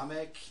the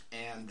comic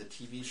and the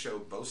TV show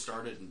both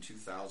started in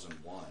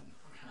 2001.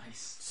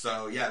 Nice.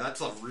 So, yeah,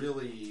 that's a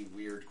really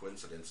weird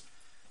coincidence.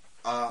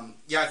 I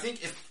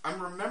think if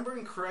I'm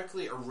remembering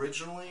correctly,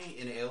 originally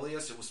in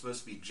Alias, it was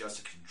supposed to be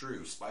Jessica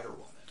Drew,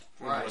 Spider-Woman.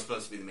 Right. Who was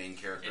supposed to be the main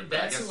character. And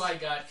that's who I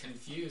got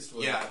confused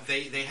with. Yeah,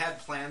 they had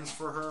plans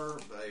for her.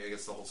 I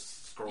guess the whole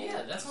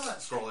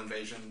scroll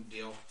invasion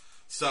deal.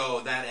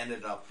 So that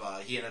ended up,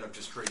 he ended up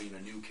just creating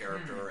a new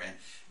character. And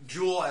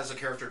Jewel as a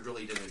character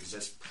really didn't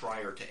exist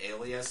prior to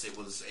Alias. It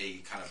was a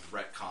kind of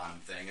retcon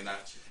thing. And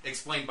that's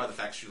explained by the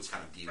fact she was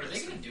kind of delisted. Are they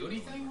going to do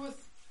anything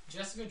with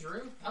Jessica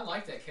Drew? I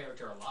like that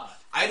character a lot.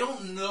 I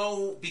don't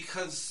know,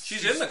 because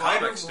she's in the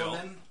comics still.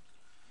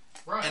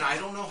 Right. And I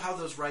don't know how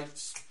those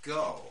rights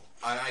go.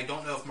 I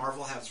don't know if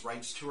Marvel has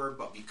rights to her,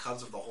 but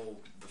because of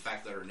the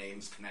fact that her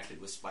name's connected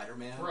with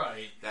Spider-Man,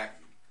 right,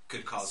 that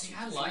could cause.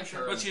 I like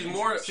her, but she's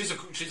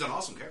an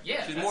awesome character.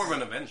 Yeah, she's more of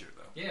an Avenger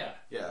though.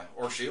 Yeah,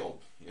 or Shield,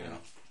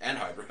 and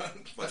Hydra.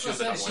 But she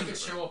could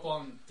show up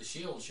on the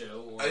Shield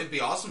show. Or... It'd be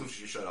awesome if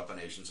she showed up on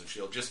Agents of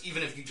Shield.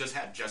 Even if you just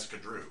had Jessica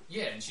Drew.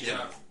 Yeah, and she's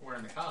not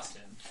wearing the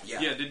costume.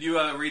 Yeah. Did you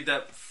read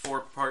that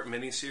 4-part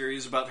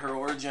miniseries about her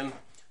origin?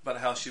 About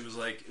how she was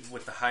like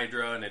with the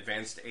Hydra and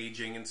advanced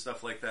aging and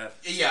stuff like that.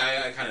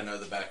 Yeah, I kind of know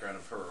the background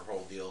of her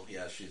whole deal.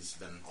 Yeah, she's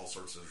been all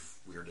sorts of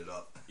weirded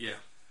up. Yeah,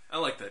 I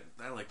like that.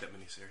 I like that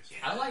miniseries. Yeah.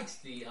 I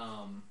liked the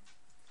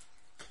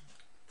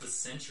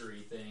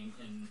Sentry thing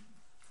in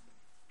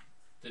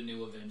the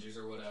New Avengers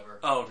or whatever.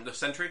 Oh, the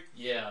Sentry?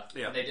 Yeah.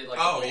 And they did like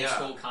an old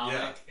school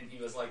comic, and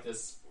he was like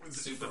this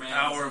Superman. The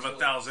power of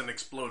 1,000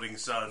 exploding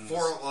suns.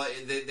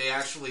 They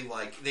actually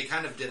they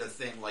kind of did a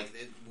thing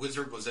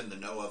Wizard was in the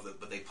know of it,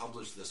 but they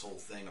published this whole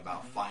thing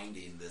about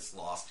finding this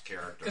lost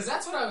character. Because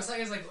that's what I was saying.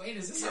 I was like, wait,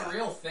 is this a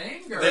real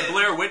thing? Or? They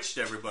Blair Witched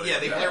everybody. Yeah,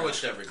 they Blair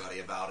Witched everybody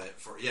about it.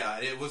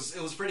 It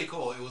was pretty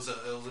cool. It was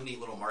a neat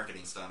little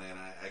marketing stunt, and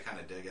I kind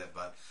of dig it.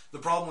 But the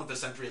problem with the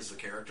Sentry as the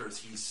character is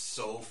he's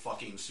so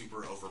fucking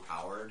super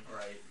overpowered,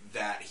 right?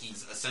 That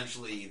he's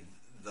essentially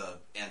the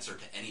answer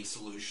to any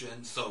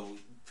solution. So.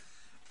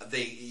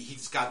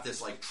 He's got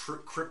this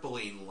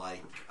crippling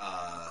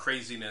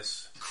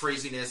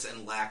craziness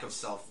and lack of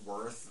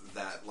self-worth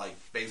that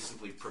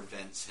basically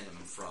prevents him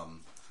from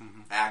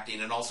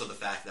acting, and also the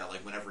fact that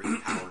whenever he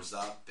powers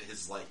up,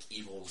 his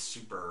evil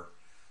super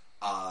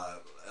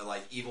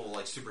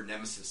super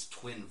nemesis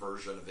twin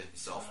version of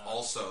himself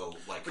also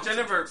which I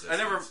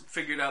never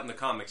figured out in the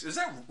comics.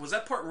 Was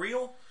that part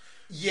real?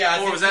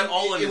 Yeah, or was that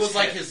all in it his was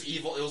head?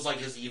 It was like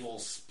his evil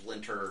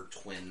splinter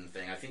twin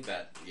thing. I think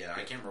that. Yeah,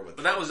 I can't remember what.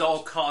 But that was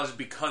all caused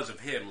because of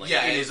him. In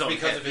his own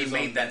because head. of his he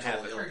made that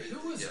happen.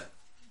 Who was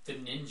the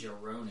Ninja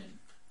Ronin?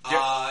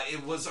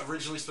 It was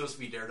originally supposed to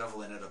be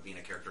Daredevil. Ended up being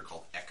a character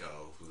called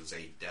Echo, who's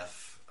a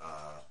deaf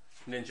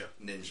ninja.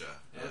 Yeah.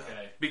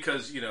 Okay.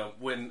 Because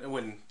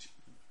when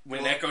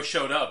Echo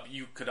showed up,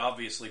 you could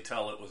obviously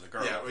tell it was a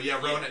girl.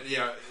 Yeah, Ronin.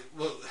 Yeah,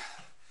 well.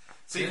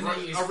 See,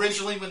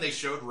 originally when they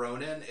showed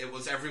Ronin, it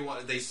was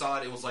everyone. They saw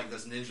it. It was like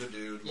this ninja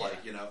dude,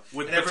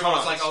 with and everyone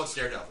was like, "Oh, it's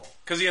Daredevil,"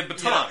 because he had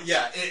batons.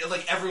 Yeah,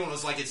 everyone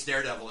was like, "It's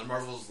Daredevil," and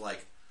Marvel was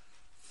like,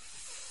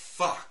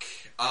 "Fuck."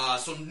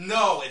 So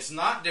no, it's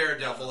not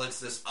Daredevil. It's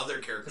this other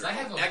character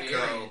called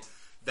Echo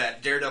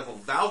that Daredevil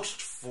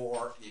vouched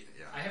for.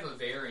 Yeah. I have a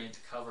variant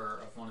cover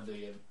of one of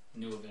the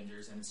New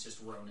Avengers, and it's just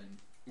Ronin.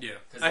 Yeah,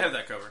 I have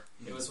that cover.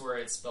 It was where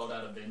it spelled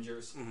out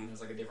Avengers. Mm-hmm. It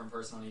was a different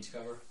person on each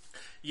cover.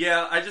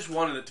 Yeah, I just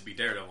wanted it to be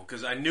Daredevil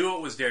because I knew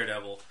it was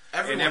Daredevil,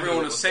 and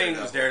everyone was saying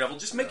it was Daredevil.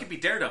 Just make it be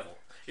Daredevil.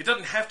 It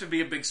doesn't have to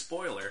be a big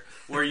spoiler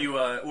where you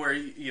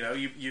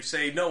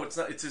say no, it's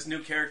not. It's this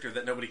new character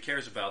that nobody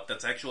cares about.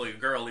 That's actually a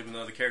girl, even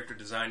though the character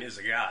design is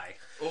a guy.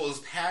 Well, it was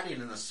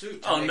padding in a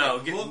suit.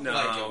 It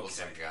was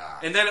a guy.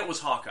 And then it was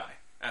Hawkeye.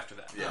 After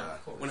that, yeah.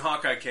 When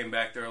Hawkeye came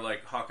back, they were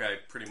like, Hawkeye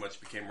pretty much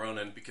became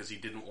Ronin because he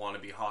didn't want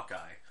to be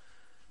Hawkeye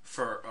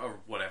for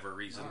whatever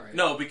reason. Right.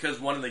 No, because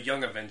one of the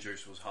Young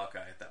Avengers was Hawkeye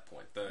at that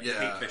point,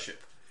 Kate Bishop.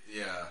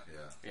 Yeah.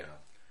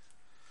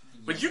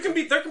 But there can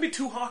be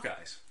two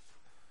Hawkeyes.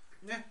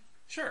 Yeah,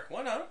 sure.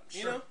 Why not? Sure.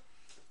 You know,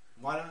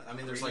 why not? I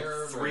mean, there's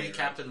three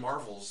Captain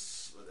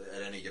Marvels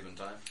at any given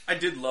time. I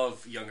did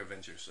love Young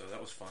Avengers, so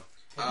that was fun.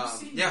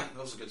 Have you seen that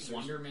was a good series.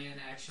 Wonder Man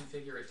action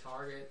figure at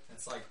Target.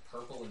 That's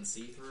purple and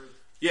see-through.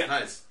 Yeah,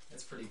 nice.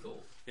 That's pretty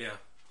cool. Yeah,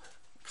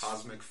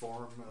 cosmic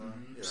form.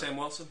 Sam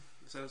Wilson,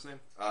 is that his name?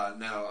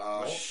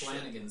 No. Walt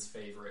Flanagan's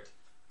favorite.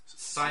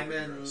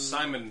 Simon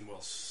Wilson.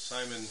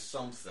 Simon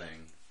something.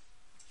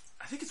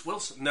 I think it's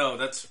Wilson. No,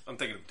 I'm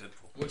thinking of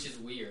Deadpool. Which is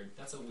weird.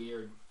 That's a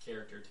weird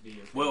character to be.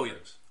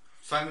 Williams.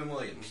 Simon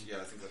Williams. Yeah,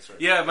 I think that's right.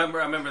 Yeah, I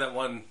remember that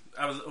one.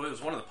 It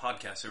was one of the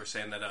podcasts. They were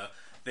saying that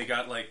they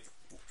got like,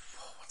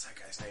 what's that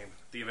guy's name?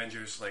 The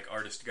Avengers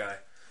artist guy.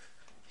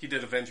 He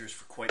did Avengers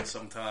for quite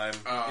some time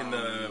in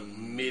the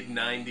mid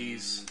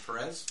 '90s.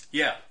 Perez.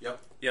 Yeah.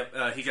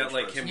 Yep. He got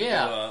like him to do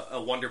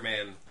a Wonder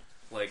Man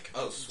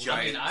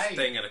giant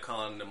thing at a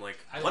con. And I'm like,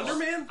 Wonder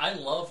Man? I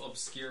love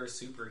obscure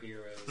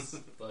superheroes,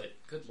 but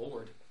good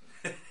lord.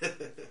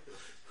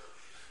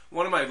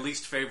 One of my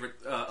least favorite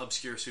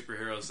obscure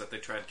superheroes that they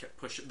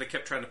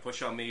kept trying to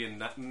push on me in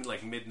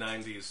like mid to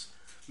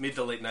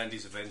late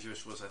 '90s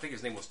Avengers was, I think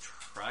his name was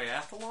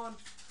Triathlon.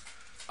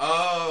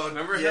 Oh,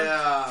 remember him?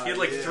 Yeah, he had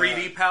like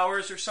 3D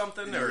powers or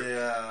something. Or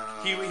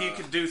yeah, he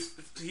could do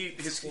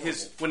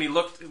his when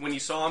you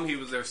saw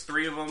him, there's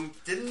 3 of them.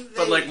 Didn't they?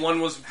 But like one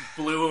was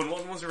blue and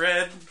one was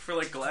red for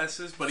like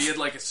glasses. But he had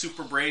like a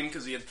super brain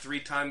because he had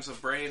 3 times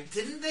of brain.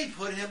 Didn't they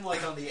put him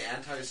like on the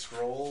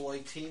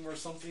Anti-Skrull team or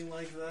something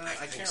like that?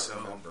 I can't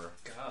remember.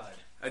 God,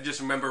 I just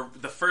remember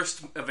the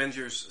first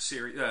Avengers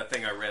series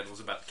thing I read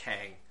was about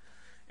Kang,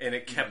 and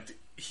it kept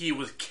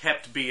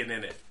being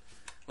in it.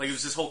 Like, it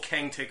was this whole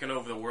Kang taking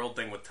over the world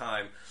thing with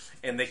time.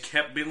 And they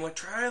kept being like,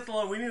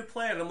 Triathlon, we need a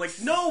plan. And I'm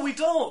like, no, we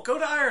don't. Go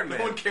to Iron Man.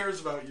 No one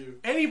cares about you.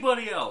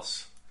 Anybody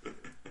else.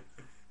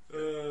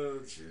 Oh,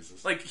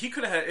 Jesus. Like, he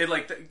could have had...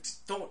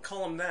 don't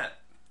call him that.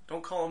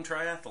 Don't call him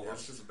Triathlon.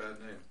 That's just a bad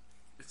name.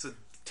 It's a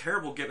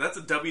terrible gimmick. That's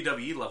a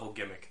WWE level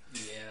gimmick.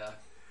 Yeah.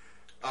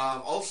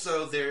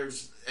 Also, it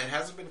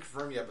hasn't been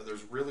confirmed yet, but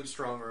there's really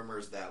strong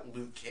rumors that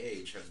Luke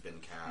Cage has been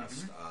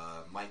cast.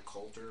 Mm-hmm. Mike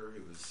Coulter,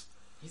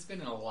 he's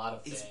been in a lot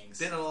of things. He's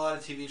been in a lot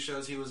of TV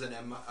shows. He was in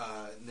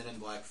Men in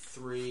Black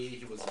 3.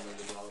 He was in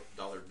 $1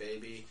 Million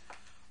Baby.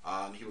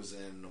 He was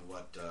in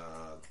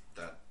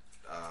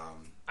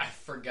I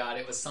forgot.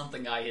 It was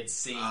something I had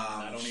seen.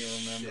 I don't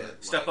even remember.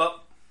 Step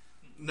Up?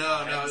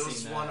 No, it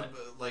was one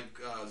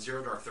of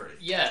Zero Dark 30.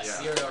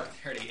 Yes, Zero Dark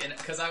 30. And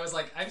because I was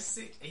like,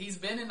 he's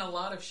been in a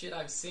lot of shit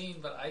I've seen,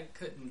 but I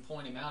couldn't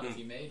point him out if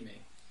he made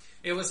me.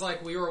 It was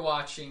like we were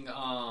watching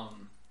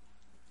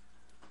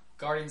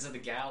Guardians of the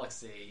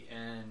Galaxy,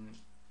 and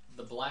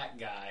the black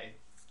guy,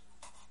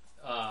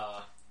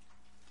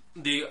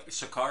 the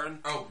Sakaran?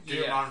 Oh,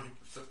 yeah.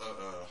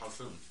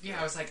 Hasoon.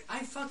 Yeah, I was like, I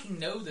fucking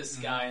know this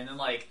guy, and then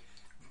like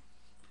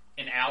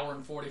an hour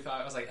and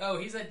 45, I was like, oh,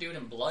 he's that dude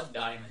in Blood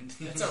Diamond.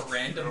 That's a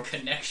random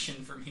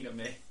connection for me to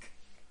make.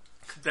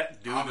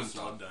 That dude in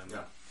Blood Diamond.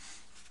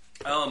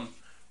 Yeah.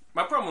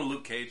 My problem with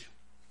Luke Cage,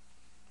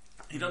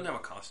 he doesn't have a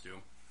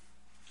costume.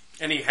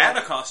 And he had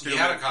a costume.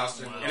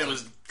 And it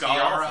was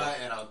tiara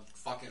and a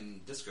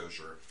fucking disco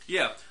shirt.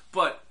 Yeah,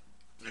 but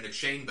and a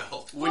chain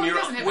belt.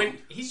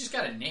 He's just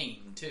got a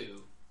name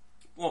too.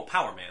 Well,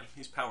 Power Man.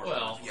 He's Power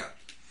Man. Yeah.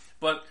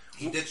 But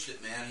he ditched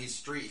it, man. He's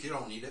street. He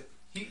don't need it.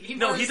 He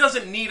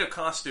doesn't need a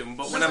costume.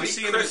 But when I'm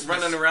seeing him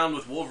running around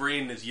with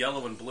Wolverine as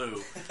yellow and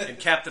blue, and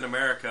Captain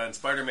America and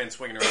Spider-Man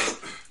swinging around,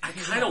 I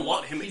kind of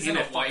want him in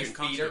a fucking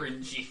costume.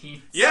 And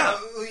jeans. Yeah,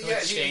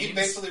 he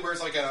basically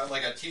wears like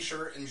a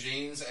t-shirt and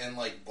jeans and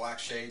like black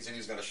shades, and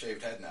he's got a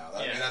shaved head now.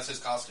 I mean, that's his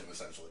costume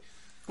essentially.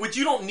 Which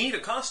you don't need a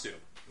costume.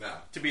 No.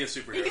 To be a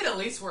superhero. He could at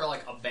least wear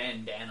like a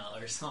bandana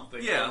or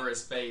something over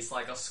his face,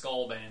 like a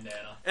skull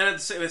bandana. And at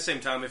the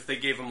same time, if they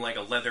gave him like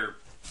a leather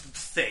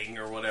thing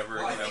or whatever.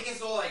 Well, I think his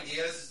whole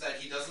idea is that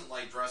he doesn't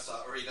like dress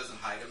up or he doesn't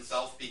hide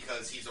himself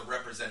because he's a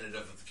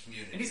representative of the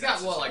community. And he's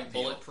got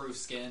bulletproof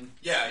skin.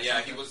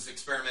 Yeah, he was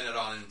experimented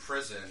on in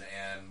prison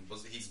and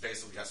he's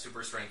basically got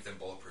super strength and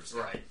bulletproof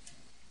skin. Right.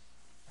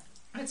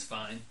 That's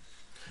fine.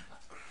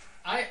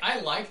 I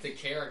like the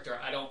character.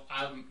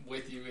 I'm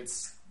with you.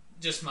 It's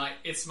just my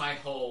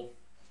whole.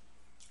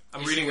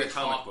 I'm reading the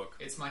comic book.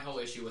 It's my whole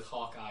issue with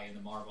Hawkeye in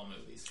the Marvel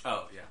movies.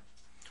 Oh yeah.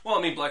 Well,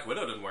 I mean, Black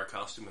Widow didn't wear a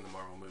costume in the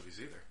Marvel movies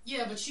either.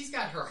 Yeah, but she's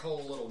got her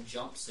whole little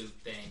jumpsuit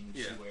thing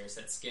she Yeah. wears,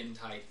 that skin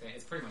tight thing.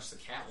 It's pretty much the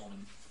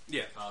Catwoman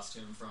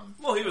costume from.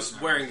 Well, he was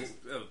wearing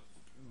a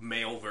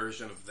male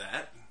version of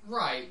that.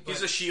 Right.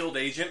 He's a S.H.I.E.L.D.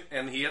 agent,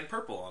 and he had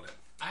purple on it.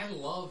 I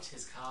loved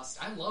his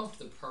costume. I loved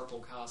the purple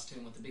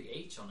costume with the big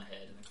H on the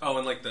head.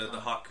 And like the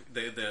hawk,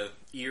 the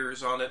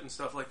ears on it and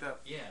stuff like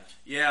that. Yeah.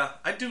 Yeah,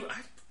 I do. I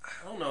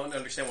don't know. I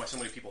understand why so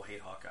many people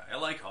hate Hawkeye. I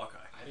like Hawkeye.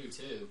 I do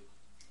too.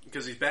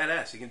 Because he's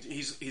badass.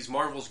 He's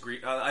Marvel's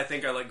Green. I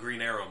think I like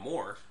Green Arrow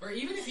more. Or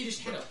even if he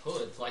just had a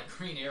hood like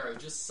Green Arrow,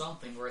 just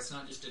something where it's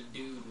not just a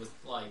dude with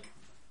like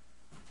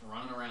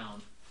running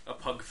around. A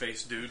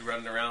pug-faced dude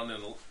running around in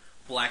a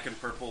black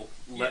and purple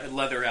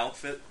leather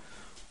outfit.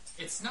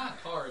 It's not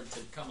hard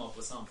to come up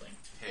with something.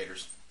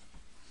 Haters.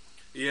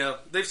 Yeah,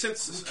 they've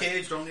since... Luke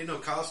Cage don't need no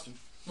costume.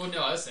 Well,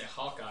 no, I would say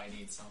Hawkeye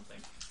needs something.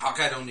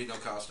 Hawkeye don't need no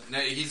costume. No,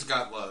 he's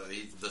got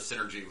the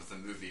synergy with the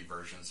movie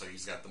version, so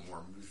he's got the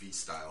more movie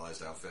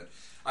stylized outfit.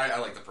 I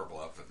like the purple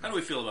outfit. How do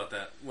we feel about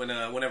that?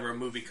 Whenever a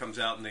movie comes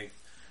out and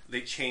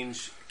they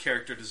change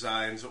character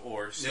designs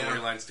or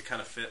storylines to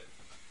kind of fit?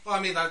 Well,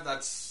 I mean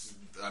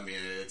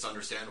it's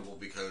understandable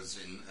because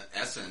in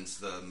essence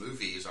the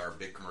movies are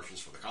big commercials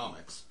for the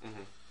comics.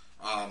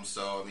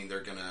 So I mean,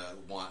 they're gonna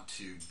want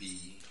to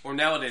be. Or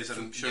nowadays,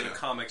 I'm sure You the know.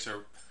 comics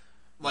are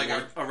Like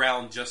more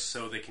around just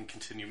so they can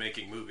continue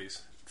making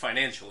movies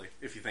financially.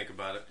 If you think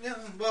about it, Yeah,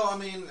 well, I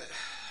mean,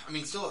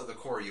 still at the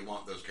core, you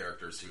want those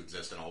characters to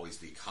exist and always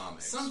be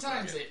comics.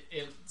 Sometimes right?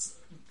 it's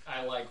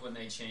I like when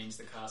they change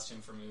the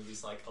costume for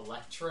movies like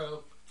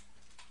Electro.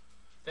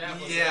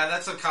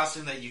 That's a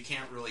costume that you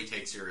can't really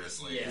take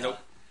seriously. Yeah. Nope.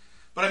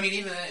 But I mean,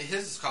 even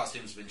his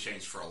costume's been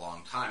changed for a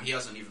long time. He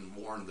hasn't even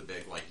worn the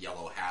big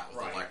yellow hat with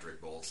Right. electric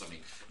bolts. I mean,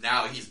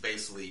 now he's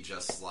basically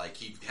just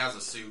he has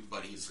a suit,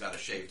 but he's got a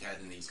shaved head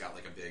and he's got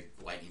a big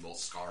lightning bolt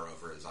scar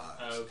over his eyes.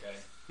 Oh,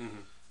 okay.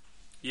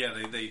 yeah,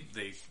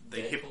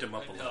 they hipped him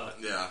up a little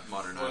bit. Yeah, What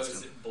modernized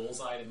is him. it?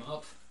 Bullseyed him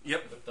up.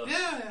 Yep. With the,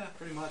 Yeah,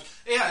 pretty much.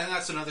 Yeah, and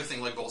that's another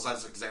thing.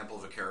 Bullseye's an example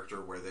of a character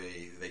where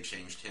they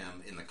changed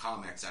him in the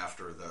comics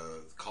after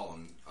the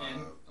Colin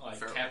and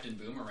Farrell. Captain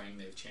Boomerang,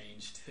 they've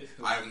changed too.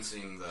 I haven't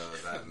seen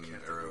that in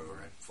Arrow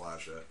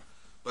Flash yet.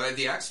 But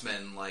the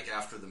X-Men,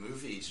 after the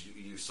movies,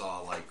 you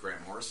saw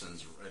Grant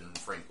Morrison's and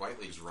Frank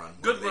Whiteley's run.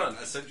 Good run.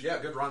 Yeah,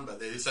 good run.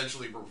 But they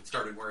essentially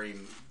started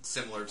wearing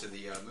similar to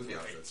the movie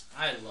outfits.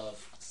 I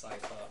love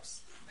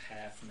Cyclops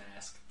half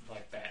mask,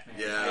 like Batman.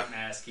 Yeah. Half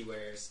mask he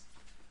wears.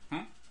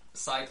 Hmm?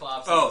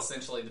 Cyclops Oh. is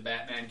essentially the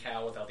Batman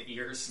cowl without the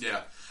ears.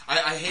 Yeah,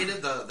 I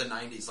hated the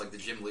 '90s, the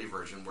Jim Lee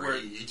version, where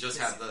he just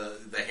had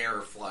the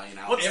hair flying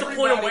out. What's the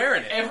point of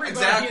wearing it? Everybody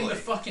Exactly. in the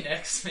fucking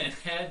X-Men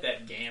had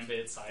that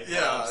Gambit Cyclops.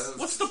 Yeah, it was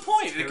What's the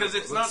point? Because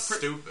it's not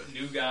stupid.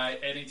 New guy.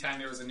 Anytime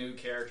there was a new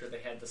character, they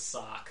had the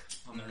sock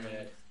on their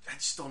head. I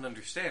just don't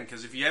understand.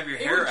 Because if you have your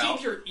It hair would out,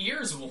 keep your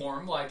ears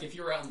warm, like if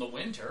you were out in the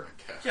winter.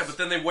 yeah, but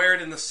then they wear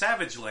it in the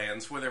Savage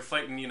Lands where they're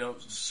fighting,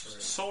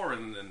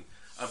 Soren and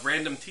a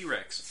random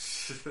T-Rex.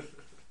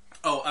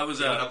 Oh, I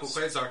was Up with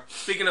Quasar.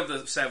 speaking of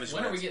the Savage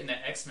When Lands. are we getting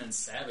the X-Men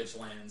Savage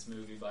Lands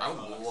movie by I would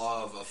Fox?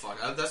 love a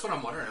fuck. That's what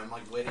I'm wondering. I'm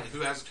waiting.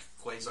 Who has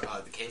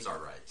Quasar, the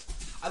Kazar rights?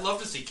 I'd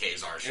love to see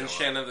Kazar show and up.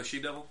 Shanna the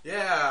She-Devil?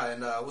 Yeah,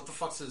 and what the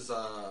fuck's his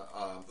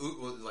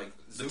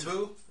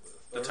Zubu?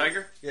 The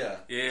tiger? Yeah.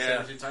 Yeah.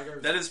 Saber-tooth tiger?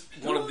 That is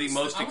one of the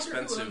most I wonder who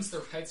owns expensive.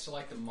 the rights to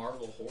the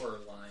Marvel horror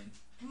line.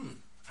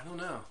 I don't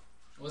know.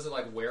 Was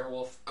it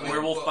Werewolf?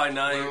 Werewolf by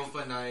Night, Werewolf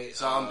by Night.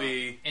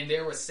 Zombie, And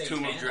there was Satana.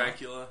 Tomb of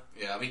Dracula.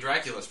 Yeah,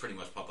 Dracula's pretty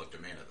much public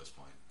domain at this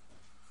point.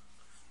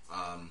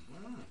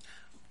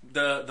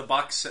 The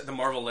box set, the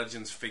Marvel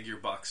Legends figure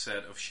box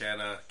set of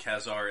Shanna,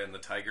 Kazar, and the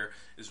Tiger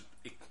is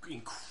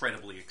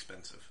incredibly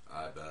expensive.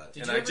 I bet.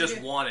 Did And you I ever just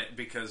get- want it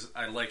because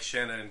I like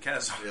Shanna and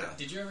Kazar. Yeah.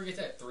 Did you ever get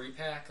that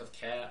 3-pack of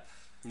Cap,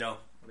 No,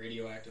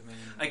 Radioactive Man?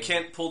 I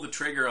can't pull the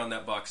trigger on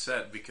that box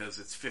set because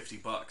it's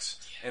 $50,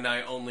 and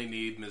I only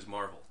need Ms.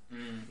 Marvel.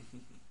 And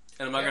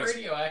I'm not That gonna.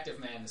 Radioactive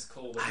Man is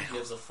cool, but who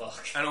gives a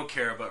fuck? I don't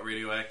care about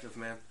Radioactive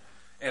Man,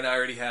 and I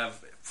already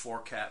have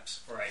 4 caps.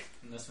 Right,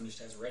 and this one just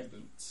has red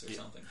boots or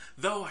something.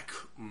 Though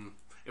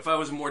if I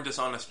was a more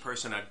dishonest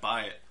person, I'd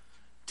buy it,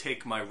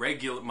 take my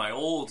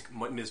old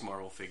Ms.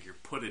 Marvel figure,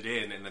 put it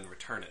in, and then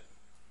return it.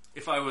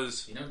 If I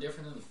was, You know,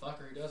 different than the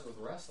fucker who does with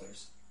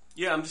wrestlers.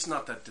 yeah, I'm just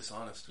not that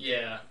dishonest.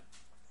 Yeah,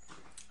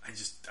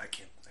 I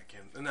can't.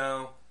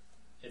 No,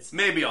 it's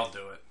maybe I'll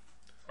do it.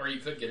 or you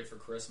could get it for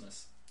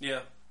Christmas.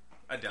 Yeah,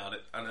 I doubt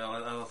it. I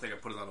don't think I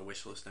put it on a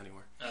wish list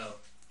anywhere. Oh,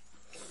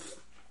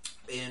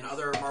 In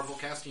other Marvel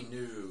casting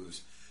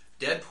news,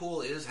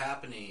 Deadpool is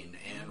happening,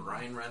 and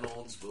Ryan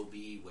Reynolds will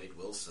be Wade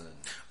Wilson.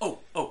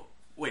 Oh,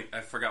 wait,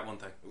 I forgot one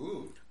thing.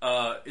 Ooh.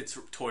 It's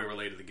toy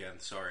related again.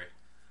 Sorry,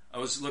 I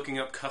was looking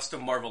up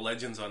custom Marvel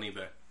Legends on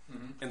eBay,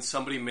 and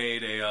somebody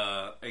made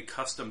a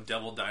custom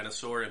Devil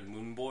Dinosaur and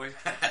Moon Boy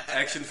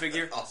action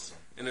figure, Awesome.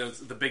 and it was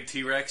the big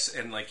T-Rex,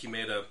 and he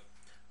made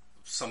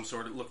some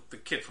sort of the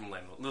kid from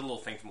Land, the little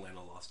thing from Land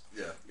of the Lost.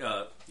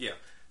 Yeah. Yeah,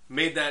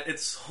 made that.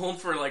 It's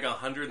sold for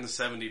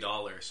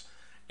 $170,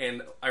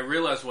 and I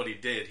realized what he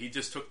did. He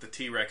just took the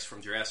T-Rex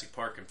from Jurassic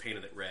Park and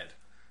painted it red.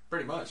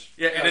 Pretty much.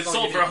 Yeah, and it that's all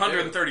sold you for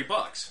need to do.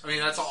 $130. I mean,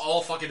 that's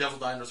all fucking Devil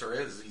Dinosaur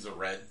is. He's a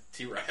red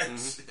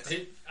T-Rex.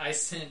 I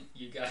sent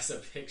you guys a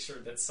picture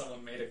that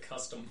someone made a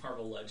custom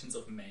Marvel Legends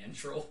of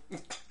Mandrill.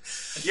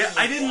 Yeah,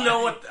 I didn't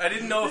know if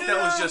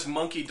that was just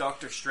Monkey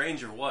Doctor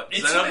Strange or what. 'Cause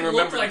It's I what don't it remember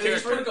looked the like. They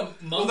just character. took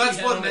a monkey Well, that's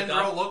head what on the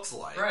Mandrill looks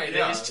like. Right,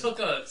 Yeah. they just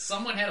took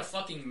someone had a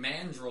fucking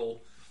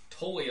mandrill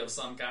toy of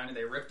some kind and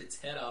they ripped its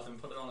head off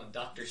and put it on a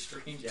Doctor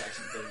Strange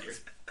action figure.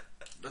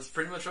 That's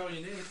pretty much all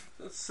you need.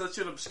 That's such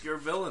an obscure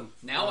villain.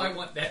 Now I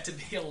want that to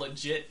be a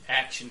legit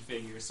action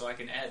figure so I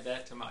can add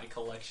that to my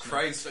collection.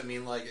 Christ, I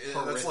mean, that's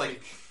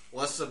Horrific.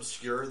 less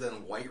obscure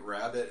than White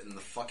Rabbit and the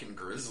fucking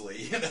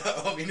Grizzly. You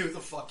know, I mean, who the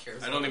fuck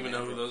cares? I don't even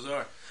know who those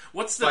are.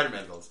 What's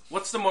Spider-Man villains.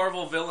 What's the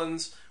Marvel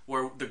villains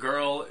where the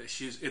girl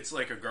it's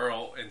like a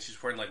girl and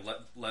she's wearing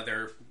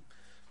leather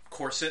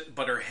corset,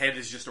 but her head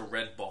is just a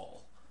red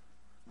ball,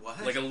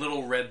 What? like a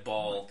little red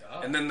ball, Oh my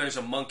God. and then there's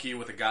a monkey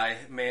with a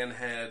man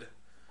head.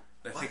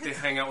 I think they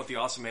hang out with the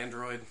awesome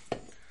android.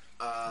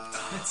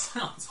 That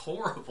sounds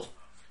horrible.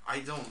 I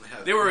don't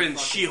have. They were any in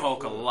fucking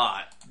She-Hulk a clue.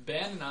 lot.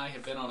 Ben and I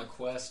have been on a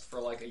quest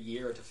for like a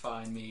year to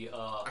find me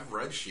I've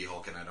read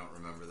She-Hulk and I don't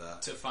remember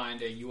that. to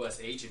find a U.S.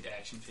 Agent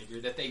action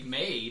figure that they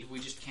made. We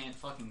just can't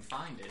fucking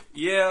find it.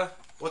 Yeah.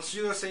 What's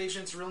U.S.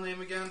 Agent's real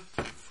name again?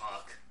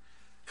 Fuck.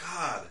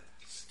 God.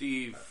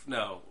 Steve.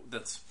 No,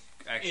 that's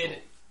actual.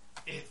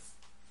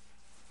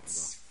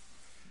 It's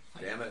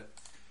Damn it.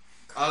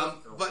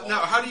 But no,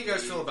 how do you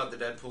guys feel about the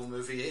Deadpool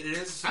movie? It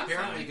is I'm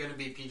apparently fine. going to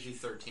be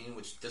PG-13,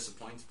 which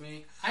disappoints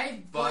me.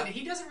 But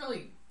he doesn't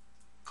really.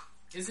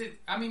 Is it?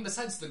 I mean,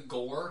 besides the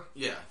gore,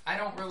 Yeah. I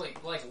don't really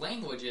like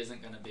language.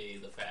 Isn't going to be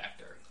the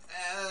factor.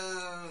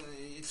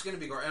 It's going to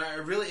be gore. And I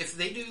really, if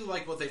they do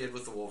like what they did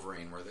with the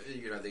Wolverine, where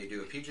they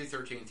do a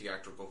PG-13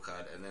 theatrical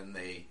cut, and then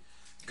they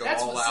go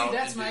all out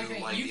That's and my do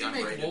thing. like You the can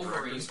make unrated Wolverine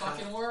director's cut.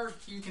 fucking work.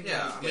 You can.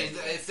 Yeah, I make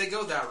mean, if they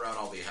go that route,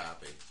 I'll be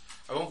happy.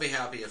 I won't be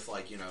happy if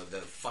the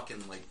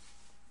fucking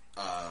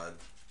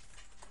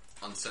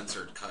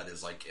uncensored cut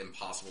is like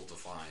impossible to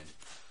find,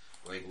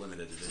 like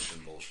limited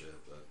edition bullshit.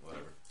 But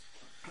whatever.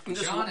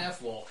 John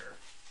F. Walker.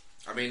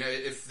 I mean,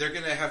 if they're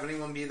gonna have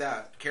anyone be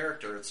that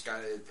character, it's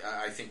got.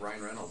 I think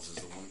Ryan Reynolds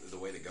is the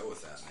way to go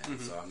with that, man.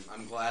 So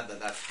I'm glad that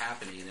that's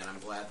happening, and I'm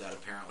glad that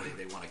apparently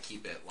they want to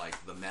keep it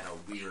like the meta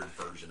weird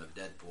version of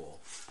Deadpool.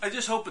 I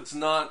just hope it's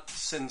not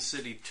Sin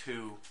City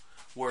 2,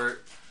 where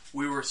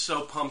we were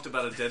so pumped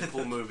about a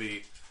Deadpool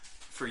movie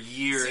for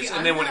years, See,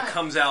 and then when it not-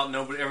 comes out,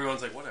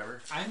 everyone's like,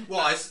 whatever.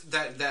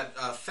 That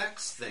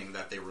effects thing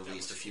that they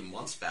released a few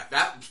months back,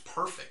 that was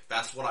perfect.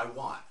 That's what I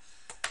want.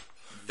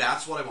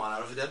 That's what I want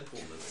out of a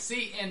Deadpool movie.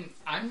 See, and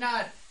I'm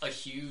not a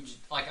huge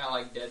I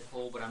like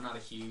Deadpool, but I'm not a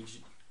huge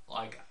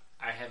I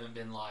haven't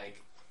been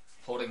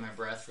holding my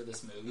breath for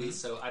this movie,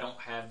 so I don't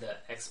have the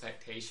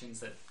expectations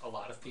that a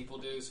lot of people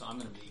do. So I'm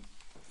going to be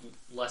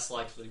less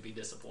likely to be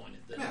disappointed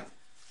than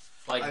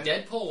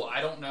Deadpool. I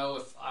don't know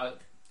if I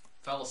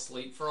fell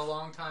asleep for a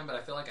long time, but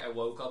I feel like I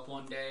woke up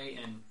one day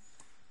and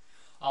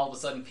all of a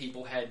sudden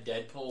people had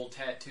Deadpool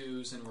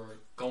tattoos and were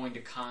going to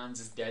cons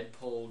as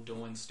Deadpool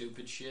doing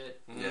stupid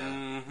shit. Yeah.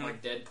 Mm-hmm.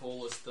 Like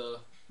Deadpool is the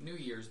New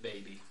Year's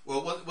baby.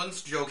 Well,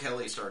 once Joe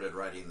Kelly started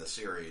writing the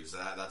series,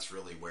 that's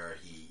really where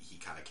he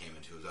kind of came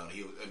into his own.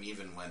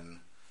 Even when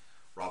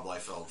Rob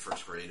Liefeld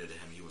first created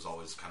him, he was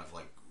always kind of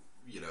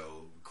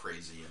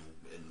crazy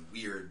and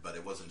weird, but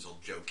it wasn't until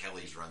Joe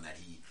Kelly's run that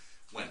he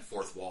went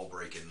fourth wall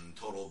breaking,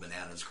 total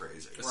bananas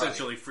crazy.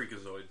 Essentially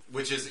Freakazoid.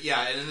 Which is,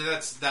 and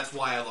that's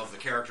why I love the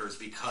character, is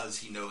because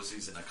he knows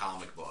he's in a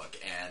comic book,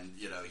 and,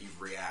 he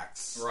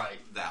reacts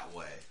that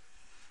way.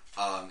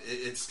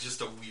 It's just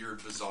a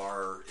weird,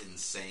 bizarre,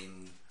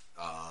 insane,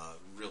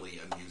 really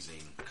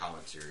amusing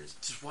comic series.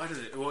 Just why did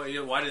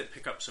it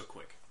pick up so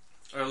quick?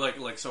 Or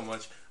like so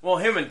much? Well,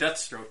 him and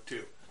Deathstroke,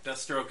 too.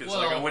 Deathstroke is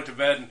I went to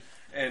bed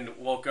and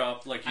woke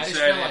up, like you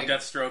said, and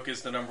Deathstroke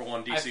is the number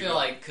one DC. I feel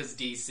because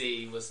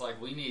DC was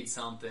we need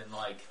something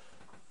like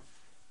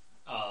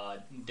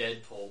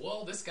Deadpool.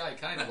 Well, this guy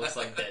kind of looks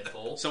like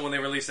Deadpool. So when they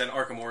released that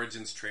Arkham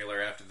Origins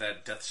trailer after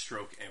that,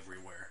 Deathstroke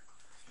everywhere.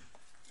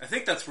 I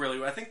think that's really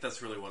what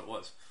it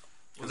was.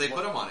 Well, they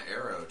put him on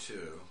Arrow,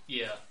 too.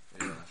 Yeah.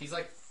 He's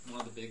one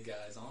of the big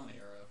guys on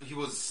Arrow. He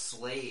was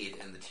Slade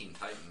in the Teen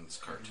Titans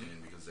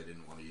cartoon because they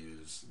didn't want to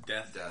use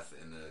Death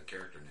in the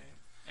character name.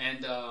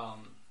 And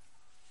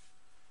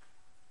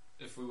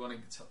if we want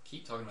to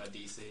keep talking about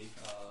DC,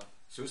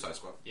 Suicide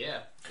Squad.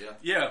 Yeah.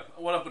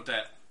 What up with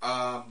that?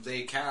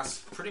 They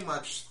cast pretty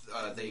much.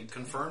 They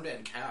confirmed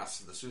and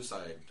cast the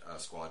Suicide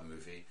Squad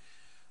movie,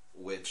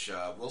 which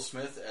Will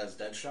Smith as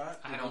Deadshot.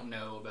 I don't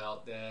know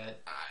about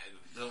that.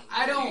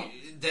 I don't.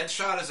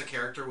 Deadshot is a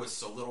character with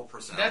so little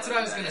personality. That's what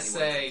I was going to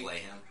say. Can play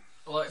him.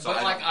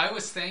 I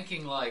was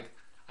thinking I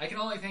can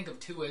only think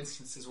of two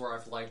instances where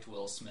I've liked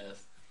Will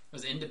Smith. It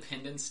was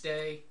Independence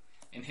Day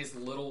and his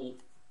little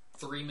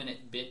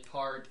 3-minute bit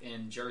part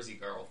in Jersey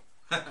Girl.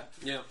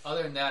 Yeah.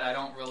 Other than that, I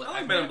don't really. I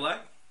like Men in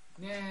Black.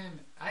 Yeah,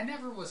 I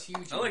never was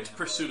huge. I liked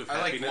Pursuit of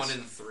I like Happiness. 1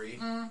 and 3.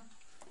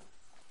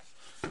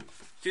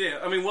 Yeah,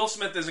 I mean, Will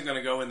Smith isn't going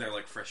to go in there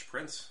like Fresh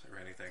Prince or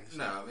anything. So.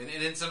 No, and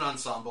it's an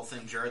ensemble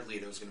thing. Jared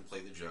Leto's going to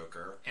play the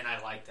Joker. And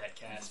I like that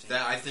casting.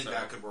 I think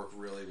that could work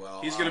really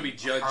well. He's going to be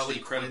judged Harley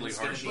incredibly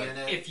Quinn's harshly. gonna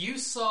be in it. If you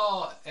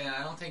saw, and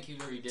I don't think you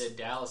already did,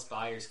 Dallas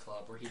Buyers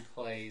Club, where he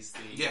plays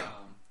the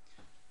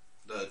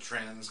the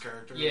trans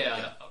character.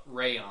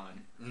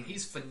 Rayon. Mm-hmm.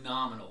 He's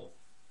phenomenal,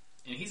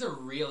 and he's a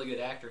really good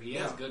actor. He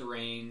has good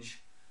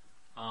range.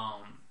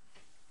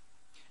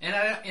 And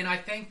I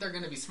think they're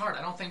going to be smart.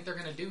 I don't think they're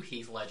going to do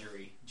Heath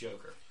Ledger-y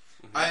Joker.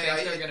 I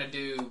think they're going to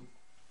do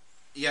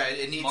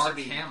it needs Mark to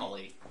be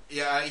Hamill-y.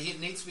 Yeah, he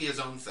needs to be his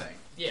own thing.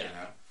 Yeah.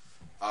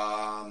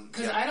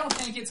 Because I don't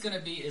think it's going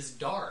to be as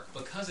dark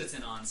because it's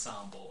an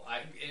ensemble.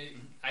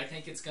 I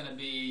think it's going to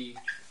be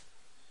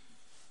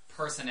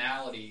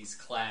personalities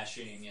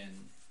clashing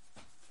and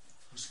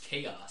just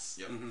chaos.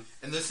 Yep. Mm-hmm.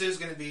 And this is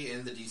going to be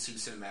in the DC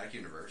Cinematic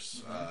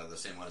Universe, the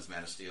same one as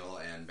Man of Steel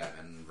and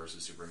Batman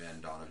vs.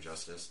 Superman, Dawn of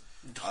Justice.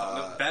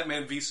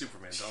 Batman v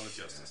Superman, Dawn of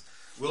Justice.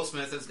 Yeah. Will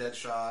Smith is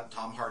Deadshot.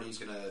 Tom Hardy's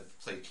going to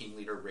play team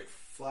leader Rick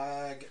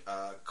Flag.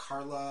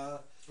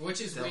 Carla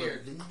Which is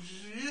weird.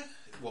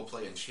 Will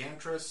play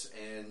Enchantress,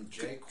 and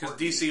Jay Because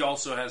Courtney DC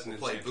also has an will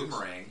play Enchantress.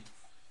 Boomerang.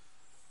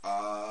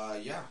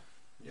 Yeah.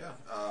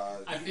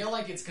 I feel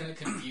like it's going to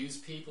confuse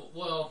people.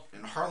 Well,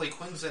 and Harley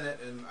Quinn's in it,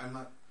 and I'm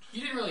not.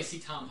 you didn't really see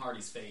Tom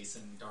Hardy's face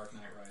in Dark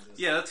Knight Rises.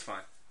 Yeah, that's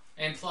fine.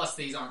 And plus,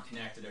 these aren't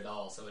connected at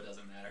all, so it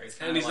doesn't matter. It's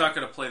And he's not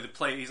going to play.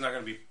 He's not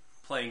going to be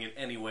playing it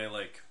anyway.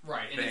 Like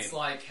right. And Bane. it's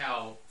like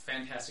how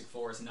Fantastic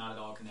Four is not at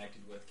all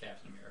connected with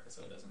Captain America,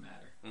 so it doesn't matter.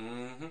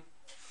 Mm-hmm.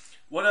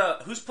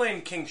 What? Who's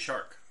playing King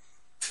Shark?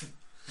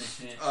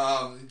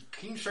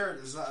 King Shark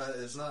is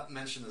not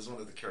mentioned as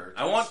one of the characters.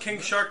 I want King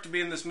Shark to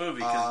be in this movie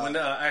because when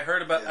I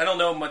heard about, I don't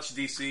know much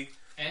DC.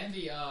 And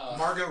the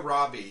Margot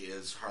Robbie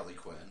is Harley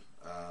Quinn,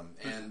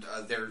 and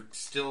they're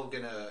still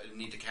gonna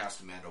need to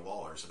cast Amanda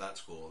Waller, so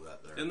that's cool.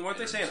 That they're And weren't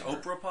they saying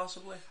introducing her. Oprah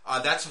possibly?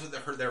 That's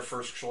their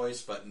first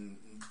choice, but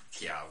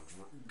yeah,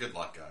 good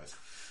luck, guys.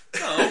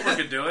 No, Oprah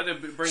could do it.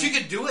 It'd bring... She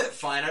could do it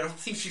fine. I don't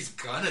think she's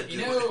gonna do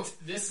You know, it.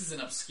 this is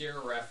an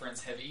obscure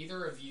reference. Have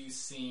either of you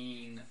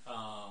seen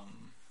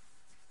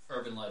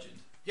Urban Legend?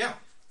 Yeah.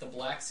 The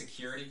black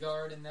security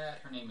guard in that,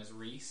 her name is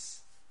Reese.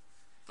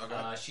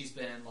 Okay. She's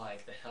been in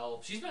like The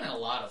Help. She's been in a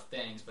lot of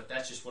things, but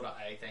that's just what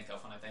I think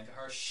of when I think of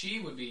her. She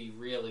would be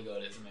really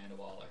good as Amanda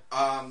Waller.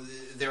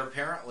 They're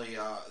apparently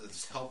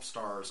Help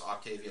stars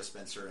Octavia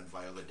Spencer and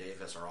Viola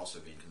Davis are also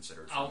being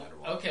considered for Amanda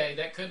Waller. Okay,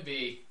 that could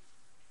be.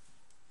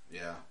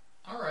 Yeah.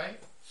 All right.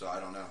 So I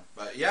don't know,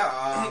 but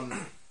yeah.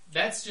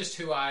 That's just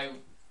who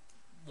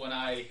when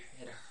I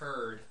had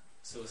heard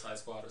Suicide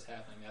Squad was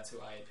happening, that's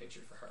who I had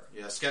pictured for her.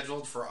 Yeah,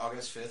 scheduled for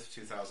August 5th,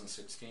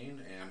 2016,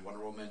 and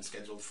Wonder Woman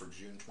scheduled for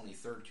June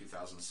 23rd,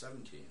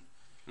 2017.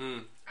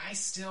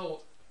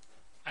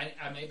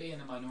 I may be in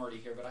the minority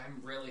here, but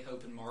I'm really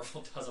hoping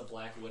Marvel does a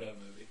Black Widow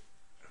movie.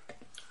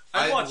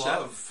 I'd watch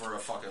love that. for a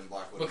fucking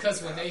Black Widow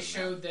Because movie when they to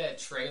happen, showed that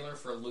trailer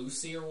for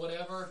Lucy or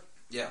whatever,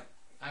 yeah.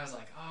 I was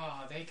like,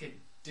 oh, they could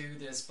do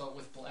this, but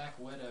with Black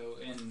Widow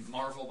and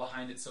Marvel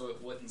behind it so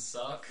it wouldn't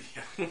suck.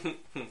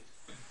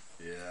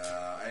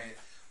 Yeah,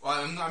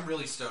 I'm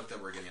really stoked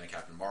that we're getting a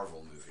Captain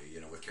Marvel movie,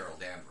 with Carol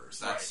Danvers.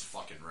 That's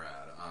fucking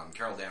rad.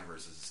 Carol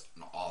Danvers is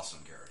an awesome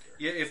character.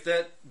 Yeah, if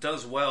that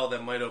does well,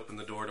 that might open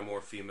the door to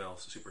more female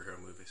superhero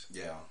movies.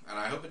 Yeah, and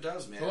I hope it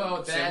does, man.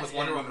 Well, Same with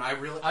Wonder Woman. I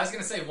was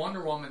going to say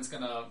Wonder Woman's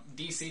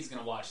DC's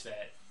going to watch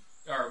that,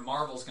 or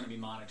Marvel's going to be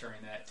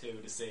monitoring that too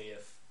to see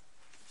if.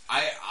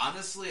 I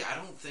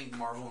don't think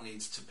Marvel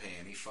needs to pay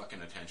any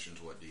fucking attention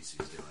to what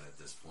DC's doing at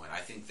this point. I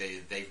think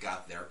they've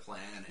got their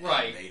plan,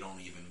 and they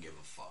don't even give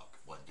a fuck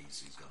what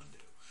DC's going to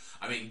do.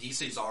 I mean,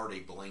 DC's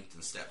already blinked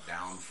and stepped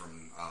down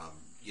from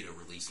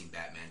releasing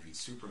Batman v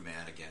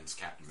Superman against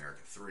Captain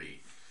America 3.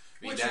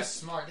 Which was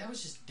smart. That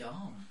was just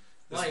dumb.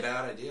 That's a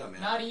bad idea, man.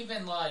 Not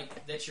even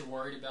like that you're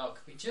worried about.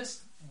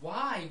 Just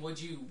why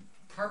would you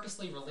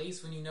purposely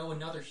release when you know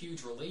another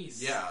huge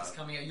release is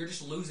coming out? You're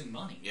just losing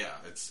money. Yeah,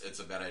 it's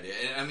a bad idea.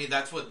 And I mean,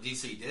 that's what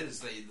DC did. Is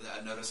they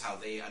notice how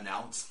they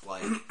announced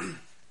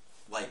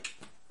like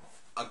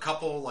a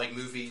couple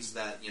movies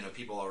that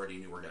people already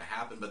knew were going to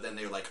happen, but then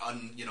they're like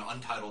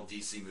untitled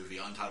DC movie,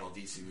 untitled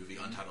DC movie,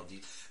 untitled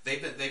DC.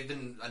 They've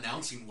been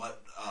announcing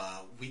what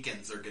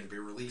weekends they're going to be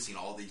releasing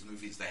all these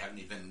movies they haven't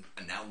even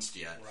announced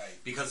yet,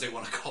 right? Because they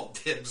want to call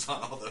dibs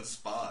on all those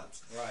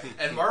spots, right?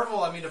 And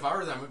Marvel, I mean, if I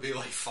were them, I would be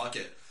like, fuck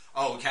it.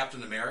 Oh,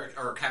 Captain America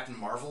or Captain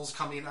Marvel's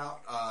coming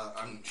out.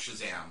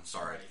 Shazam.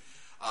 Sorry,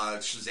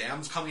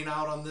 Shazam's coming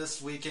out on this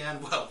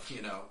weekend. Well,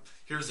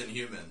 here's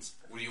Inhumans.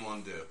 What do you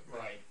want to do?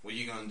 Right. What are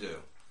you going to do?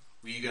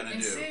 What are you going to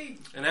do? See,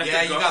 you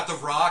got The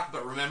Rock,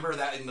 but remember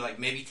that in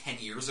maybe 10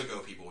 years ago,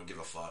 people would give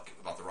a fuck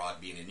about The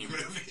Rock being in your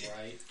movie.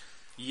 Right.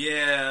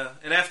 Yeah,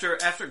 and after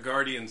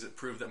Guardians, it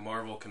proved that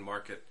Marvel can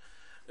market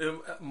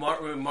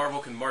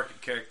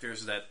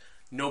characters that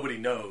nobody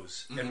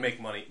knows and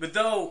make money. But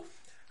though,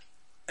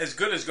 as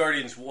good as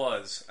Guardians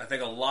was, I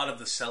think a lot of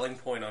the selling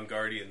point on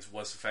Guardians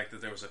was the fact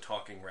that there was a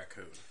talking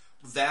raccoon.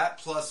 That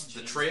plus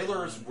the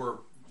trailers were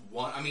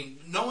one. I mean,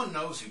 no one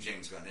knows who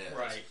James Gunn is.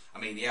 Right. I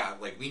mean, yeah,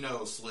 we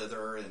know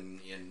Slither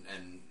and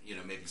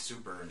maybe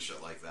Super and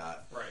shit like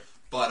that. Right.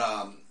 But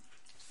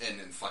and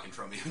then fucking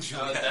Romeo and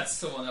Juliet. That's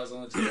the one that was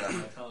on the tip of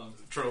my tongue.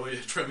 Romeo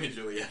and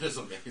Juliet is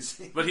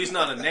amazing. But he's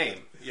not a name.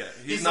 Yeah,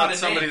 he's not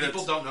somebody that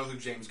people don't know who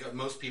James Gunn.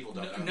 Most people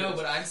don't know. No,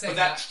 but I'm saying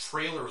that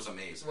trailer was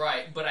amazing.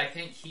 Right, but I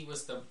think he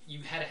was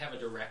you had to have a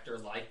director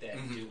like that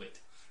do it.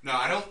 No,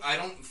 I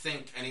don't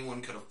think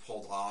anyone could have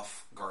pulled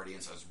off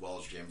Guardians as well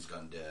as James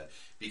Gunn did,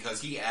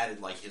 because he added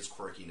his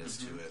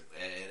quirkiness to it.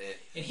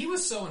 And he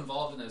was so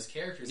involved in those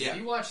characters. Yeah. Have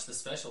you watched the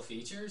special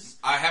features?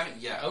 I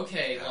haven't yet.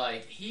 Okay,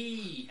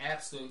 he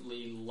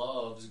absolutely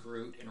loves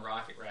Groot and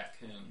Rocket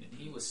Raccoon, and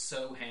he was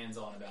so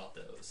hands-on about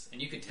those.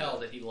 And you could tell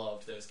that he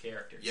loved those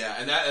characters. Yeah,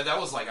 and that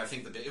was I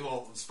think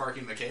Sparky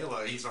and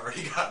Michaela, he's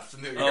already got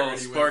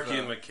familiarity with... Oh, Sparky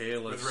and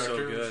Michaela is so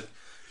good.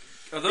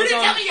 Are those you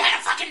didn't tell me you had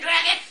a fucking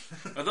dragon!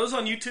 Are those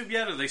on YouTube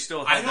yet, or are they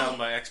still I held don't- down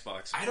by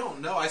Xbox? I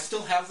don't know. I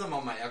still have them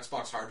on my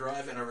Xbox hard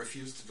drive, and I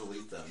refuse to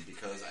delete them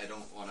because I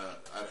don't want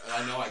to.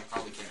 I know I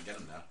probably can't get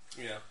them now.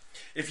 Yeah.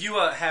 If you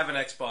have an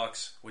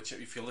Xbox, which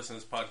if you listen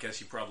to this podcast,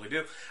 you probably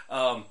do.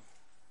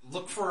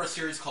 Look for a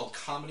series called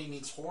Comedy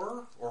Meets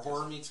Horror, or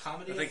Horror Meets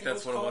Comedy. I think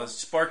that's what it was.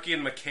 Sparky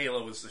and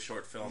Michaela was the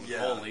short film.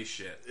 Yeah. Holy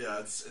shit. Yeah,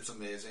 it's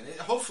amazing.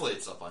 Hopefully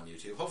it's up on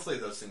YouTube. Hopefully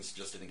those things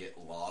just didn't get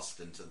lost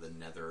into the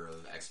nether of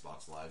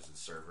Xbox Lives and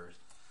servers.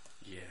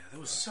 Yeah, that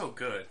was so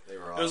good. They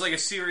were It was awesome. like a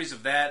series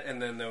of that,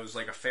 and then there was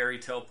like a Fairy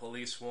Tale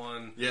Police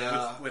one.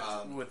 Yeah,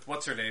 With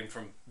what's her name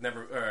from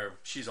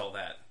She's All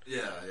That.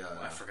 Yeah.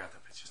 I forgot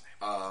that bitch's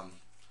name.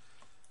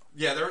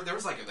 Yeah, there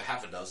was like a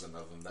half a dozen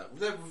of them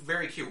that were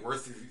very cute,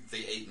 worth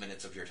the 8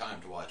 minutes of your time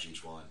to watch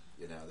each one.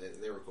 You know,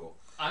 they were cool.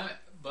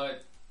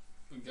 But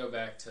we go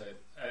back to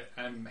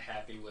I'm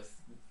happy with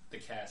the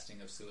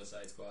casting of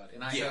Suicide Squad,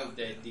 and I hope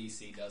that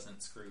DC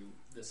doesn't screw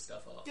this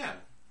stuff up. Yeah,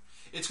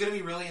 it's going to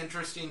be really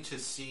interesting to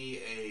see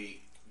a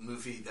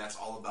movie that's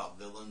all about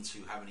villains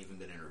who haven't even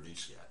been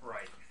introduced yet.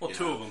 Right. Well, You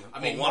two know? of them. I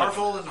mean, Well, one of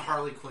Marvel them. and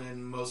Harley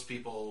Quinn. Most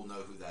people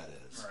know who that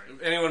is. Right.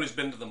 Anyone who's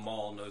been to the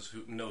mall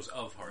knows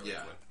of Harley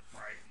Yeah. Quinn.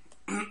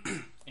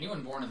 Right.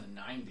 Anyone born in the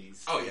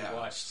 90s. Oh, yeah.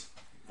 Watched.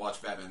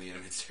 Watch Batman the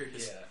Animated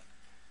Series.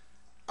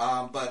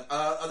 Yeah. But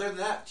other than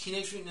that,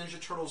 Teenage Mutant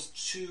Ninja Turtles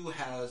 2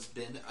 has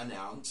been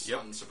announced,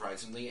 Yep.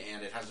 unsurprisingly,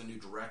 and it has a new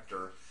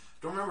director.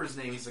 Don't remember his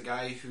name. He's the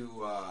guy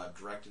who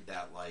directed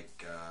that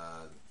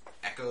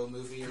Echo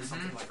movie or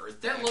something like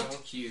Earth. That Echo.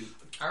 looked cute.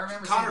 I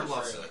remember Connor seeing the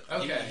loves trailer.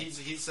 it. Okay.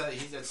 He's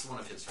that's one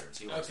of his favorites.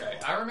 He likes Okay, it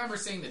a lot. I remember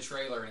seeing the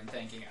trailer and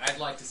thinking, I'd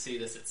like to see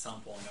this at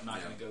some point. I'm not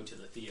Yeah. going to go to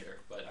the theater,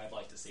 but I'd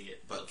like to see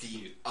it. But Looks the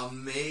cute.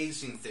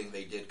 amazing thing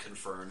they did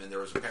confirm, and there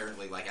was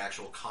apparently like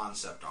actual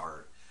concept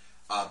art.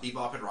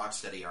 Bebop and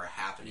Rocksteady are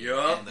happening,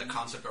 Yup. and the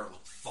concept art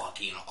looked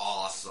fucking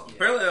awesome.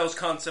 Apparently, that was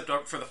concept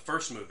art for the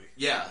first movie.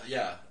 Yeah,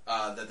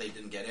 that they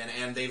didn't get in,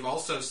 and they've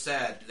also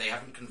said they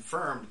haven't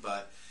confirmed,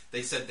 but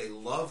they said they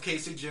love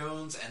Casey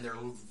Jones, and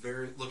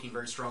they're looking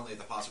very strongly at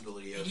the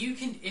possibility of. You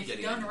can, if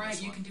getting done into right,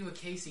 this you one. can do a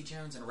Casey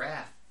Jones and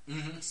Raph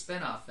Mhm.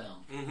 spin-off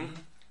film. Mm-hmm.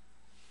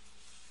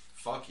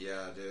 Fuck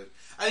yeah, dude.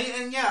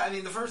 I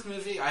mean, the first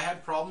movie, I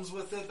had problems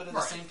with it, but at the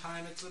Right. same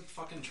time, it's a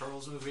fucking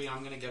Turtles movie.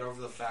 I'm gonna get over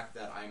the fact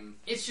that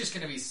It's just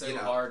going to be so You know,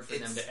 hard for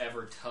them it's- to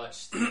ever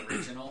touch the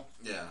original.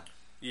 yeah.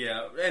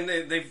 Yeah, and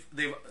they've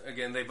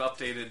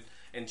updated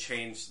and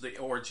changed the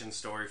origin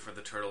story for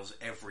the Turtles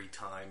every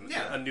time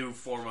Yeah. a new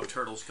form of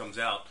Turtles comes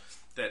out.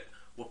 That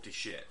whooped his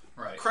shit.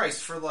 Right.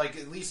 Christ, for like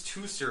at least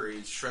 2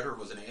 series, Shredder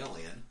was an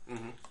alien.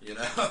 Mm-hmm. You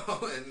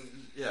know,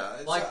 and yeah,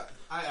 it's, Like-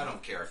 I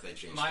don't care if they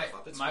change My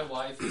stuff up. It's my fine.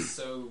 wife is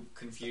so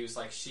confused.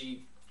 Like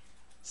she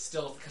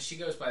still, because she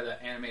goes by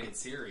the animated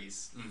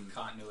series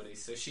continuity,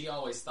 so she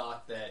always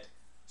thought that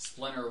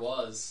Splinter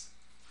was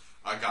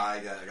A guy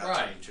got Right.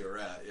 turned into a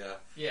rat. Yeah.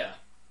 yeah.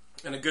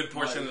 And a good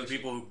portion of the Right.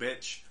 people who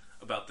bitch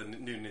about the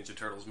new Ninja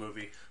Turtles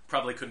movie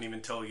probably couldn't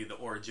even tell you the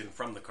origin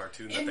from the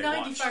cartoon that And they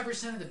 95%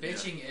 watched. of the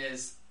bitching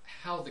is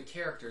how the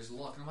characters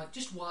look. And I'm like,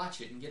 just watch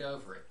it and get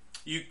over it.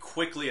 You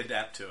quickly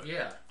adapt to it.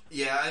 Yeah.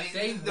 Yeah, I mean,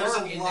 They there's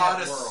work a in lot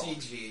that of world.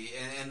 CG,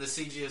 and the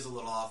CG is a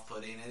little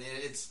off-putting, and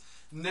it's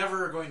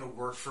never going to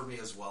work for me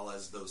as well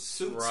as those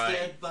suits Right.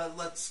 did. But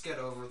let's get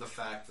over the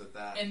fact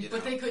that And you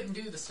but know, they couldn't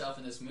do the stuff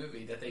in this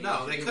movie that they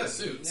no, used they to do couldn't. with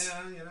suits.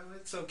 Yeah, you know,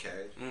 it's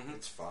okay. Mhm.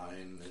 It's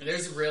fine. And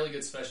there's really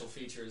good special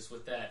features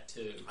with that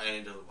too. I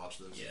need to watch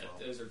those Yeah, as well.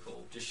 those are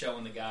cool. Just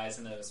showing the guys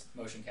in those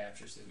motion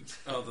capture suits.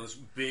 Oh, those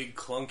big,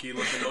 clunky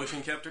looking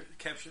ocean capture.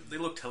 They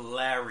looked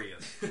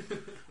hilarious.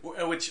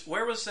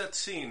 Where was that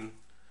scene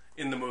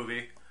in the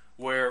movie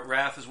where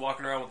Raph is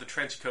walking around with the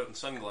trench coat and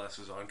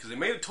sunglasses on? Because they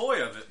made a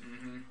toy of it.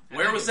 Mm-hmm.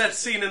 Where was that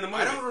scene in the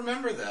movie? I don't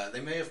remember that. They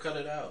may have cut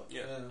it out.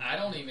 Yeah. I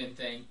don't even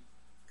think.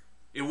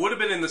 It would have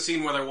been in the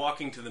scene where they're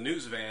walking to the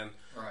news van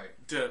Right.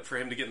 for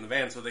him to get in the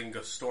van so they can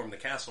go storm the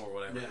castle or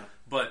whatever. Yeah.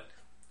 But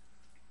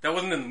that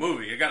wasn't in the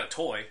movie. It got a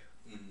toy.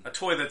 Mm-hmm. A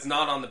toy that's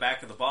not on the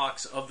back of the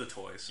box of the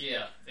toys.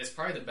 Yeah, it's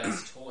probably the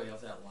best toy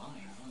of that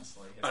line.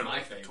 Honestly, I it's don't my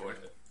like the favorite.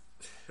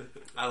 toy.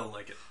 I don't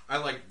like it. I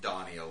like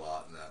Donnie a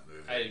lot in that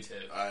movie. I do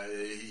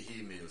too.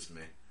 He amused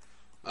me.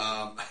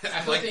 I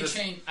hope like they this-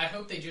 change. I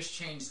hope they just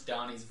changed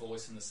Donnie's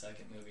voice in the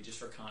second movie, just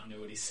for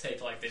continuity's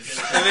sake, like they did.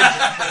 And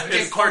then in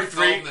Get part Corey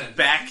 3, Feldman.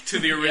 back to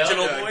the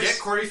original Yeah, voice. get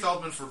Corey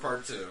Feldman for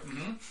part 2.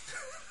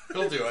 Mm-hmm.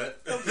 He'll do it.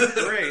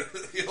 Great.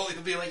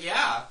 he'll be like,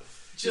 yeah.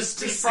 just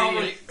to He's see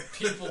probably- if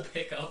people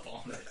pick up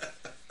on it.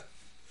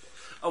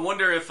 I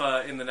wonder if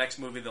in the next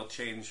movie they'll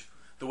change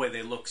the way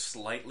they look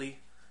slightly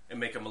and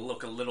make them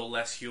look a little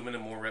less human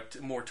and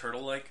more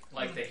turtle-like.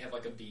 Like they have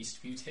like a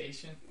beast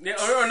mutation. Yeah,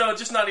 or no,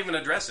 just not even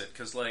address it,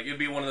 because like it'd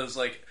be one of those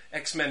like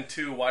X-Men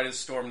 2. Why does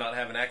Storm not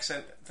have an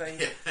accent thing?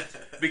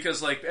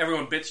 Because like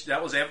everyone bitched.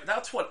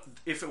 That's what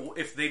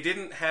if they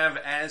didn't have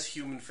as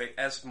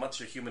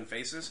much of human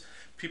faces,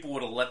 people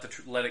would have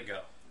let it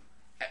go.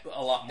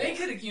 a lot more. They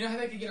could, you know how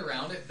they could get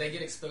around it? They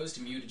get exposed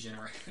to mutagen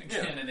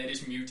again, and they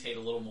just mutate a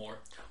little more.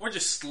 Or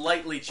just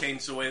slightly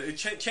change the way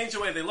change the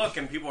way they look,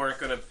 and people aren't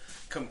going to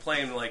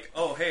complain like,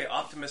 "Oh, hey,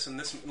 Optimus in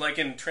this." Like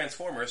in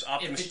Transformers,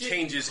 Optimus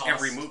changes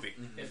every movie.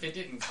 If it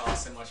didn't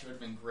cost so much, it would have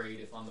been great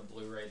if on the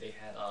Blu-ray they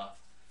had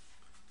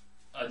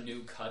a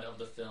new cut of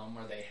the film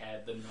where they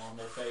had the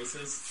normal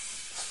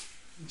faces,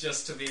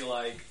 just to be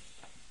like,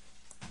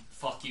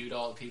 "Fuck you" to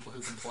all the people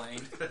who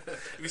complained.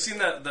 Have you seen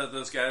that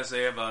those guys?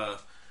 They have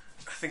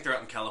I think they're out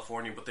in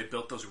California, but they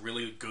built those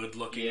really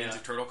good-looking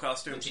Ninja Turtle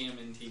costumes. The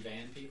TMNT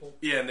van people.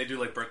 Yeah, and they do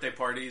like birthday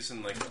parties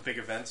and like big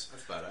events.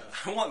 That's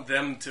badass. I want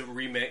them to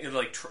remake,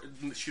 like,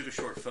 shoot a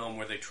short film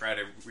where they try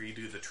to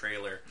redo the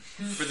trailer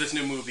for this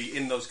new movie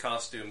in those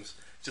costumes,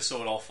 just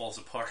so it all falls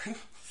apart.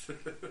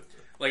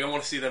 Like, I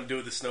want to see them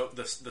do the snow,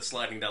 the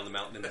sliding down the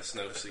mountain in the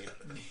snow scene.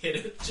 They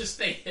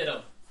hit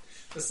them.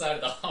 The side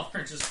of the Hummer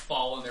and just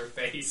fall on their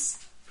face.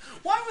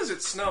 Why was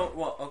it snow?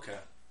 Well, okay.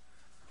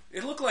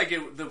 It looked like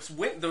it.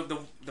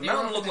 The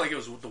mountain looked like it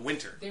was the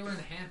winter. They were in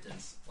the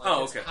Hamptons. Like,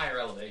 okay. It's higher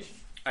elevation.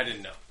 I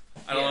didn't know.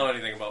 I don't know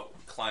anything about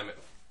climate.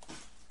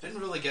 Didn't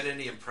really get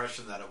any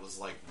impression that it was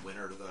like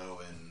winter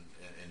though in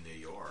New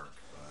York.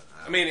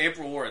 But I mean,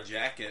 April wore a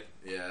jacket.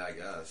 Yeah, I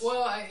guess.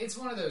 Well, it's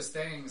one of those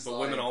things. But like,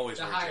 women always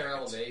the wear higher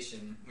jackets.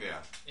 Elevation. Yeah,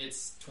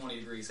 it's 20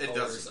 degrees it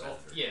colder. doesn't So, matter.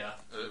 yeah,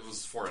 it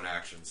was for an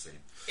action scene.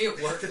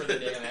 it worked for the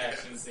damn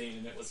action scene,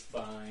 and it was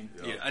fine.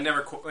 Yeah,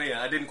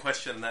 I didn't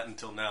question that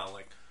until now.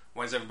 Like,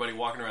 why is everybody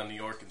walking around New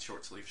York in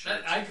short sleeve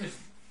shirts?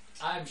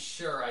 I'm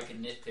sure I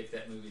could nitpick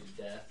that movie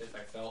to death if I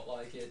felt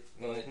like it,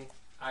 but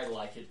I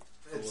like it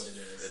for what it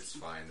is. It's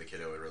fine. The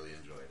kiddo really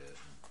enjoyed it.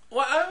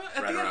 Well,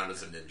 Ran around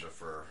as a ninja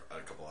for a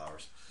couple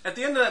hours. At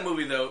the end of that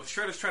movie, though,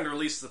 Shredder's trying to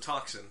release the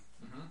toxin,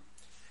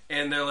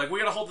 and they're like, "We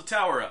got to hold the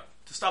tower up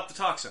to stop the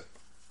toxin."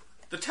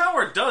 The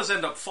tower does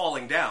end up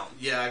falling down.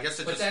 Yeah, I guess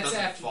it But just that's doesn't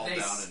after fall down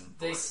and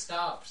they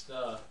stopped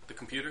the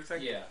computer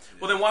thing. Yeah,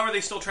 Well, then why were they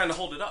still trying to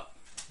hold it up?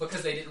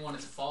 because they didn't want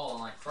it to fall and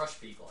like crush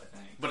people. I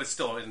think. But it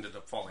still ended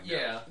up falling down.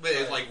 Yeah, But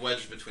it like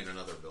wedged between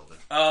another building.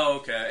 Oh,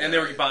 okay. And they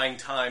were Yeah. buying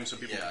time so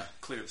people Yeah.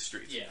 could clear the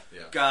streets. yeah.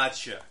 Yeah.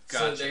 Gotcha.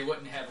 So they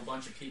wouldn't have a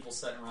bunch of people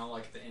sitting around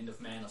like at the end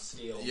of Man of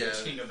Steel, Yeah.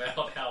 bitching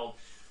about how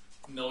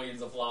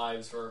millions of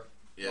lives were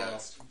Yeah.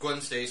 lost. Gwen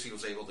Stacy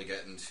was able to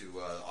get into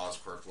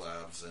Oscorp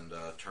Labs and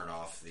turn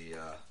off the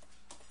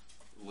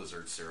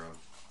lizard serum.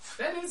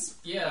 That is,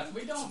 yeah.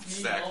 We don't need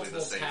Exactly the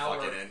multiple same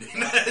power. fucking ending.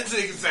 It's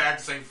the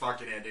exact same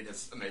fucking ending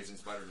as Amazing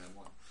Spider-Man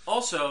 1.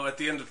 Also, at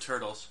the end of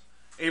Turtles,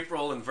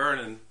 April and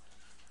Vernon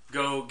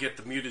go get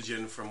the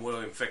mutagen from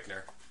William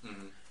Fichtner.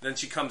 Mm-hmm. Then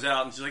she comes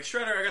out and she's like,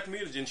 "Shredder, I got the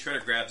mutagen."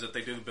 Shredder grabs it.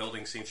 They do the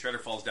building scene.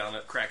 Shredder falls down,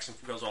 it cracks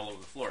and goes all over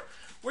the floor.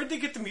 Where'd they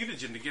get the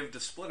mutagen to give to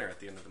Splinter at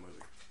the end of the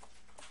movie?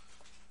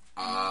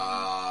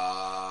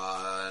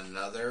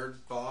 Another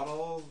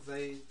bottle?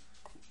 I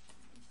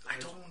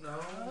don't know.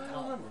 I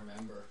don't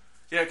remember.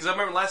 Yeah, because I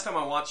remember last time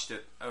I watched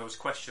it, I was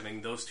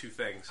questioning those two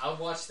things. I'll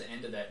watch the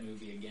end of that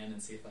movie again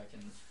and see if I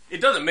can.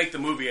 It doesn't make the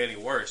movie any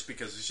worse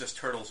because it's just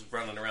turtles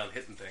running around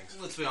hitting things.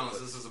 Let's be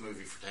honest, this is a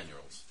movie for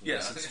 10-year-olds.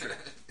 Yes, it's true.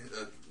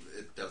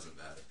 It doesn't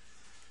matter.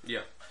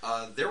 Yeah.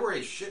 There were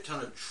a shit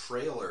ton of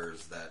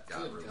trailers that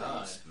got Good released,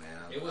 God. man.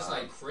 It was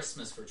like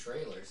Christmas for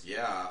trailers.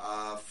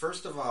 Yeah,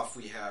 first of all,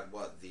 we had,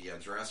 the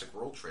Jurassic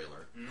World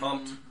trailer.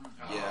 Pumped.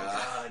 Oh Yeah.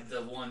 God,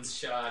 the one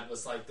shot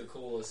was like the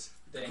coolest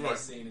thing I've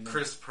seen. In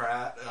Chris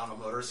Pratt on a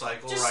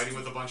motorcycle Just- riding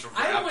with a bunch of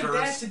I want that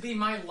raptors. to be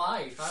my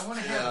life. I want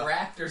to have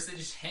raptors that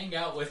just hang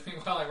out with me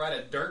while I ride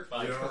a dirt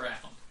bike around.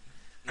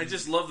 I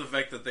just love the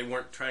fact that they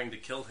weren't trying to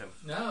kill him.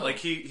 No. Like,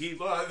 he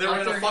They're Like in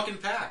a they're- fucking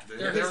pack, dude.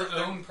 They're his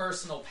own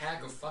personal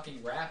pack of fucking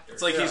raptors.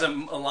 it's like he's a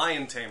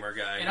lion tamer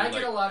guy. And I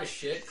get a lot of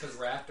shit because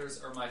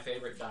raptors are my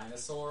favorite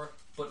dinosaur,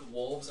 but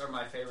wolves are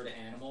my favorite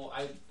animal.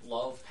 I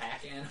love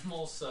pack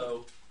animals,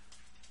 so...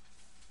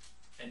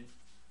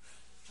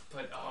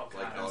 But, oh god,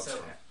 Like dogs, huh?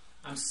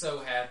 I'm so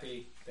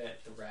happy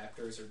that the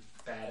raptors are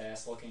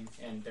badass looking,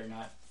 and they're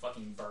not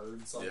fucking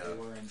birds like they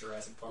were in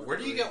Jurassic Park. Where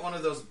do you 3. get one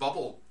of those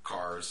bubble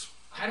cars?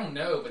 I don't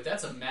know, but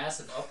that's a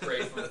massive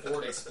upgrade from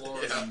Ford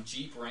Explorers Yeah. and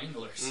Jeep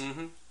Wranglers.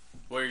 Mm-hmm.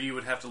 Where you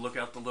would have to look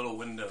out the little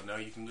window. Now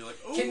you can be like,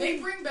 oh. Can they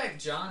bring back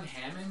John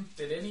Hammond?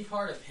 Did any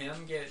part of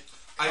him get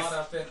caught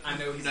up in? I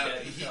know he's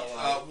dead. He fell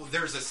out. Well,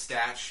 there's a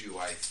statue,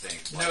 I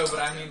think. No, but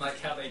I mean, like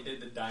how they did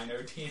the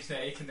dino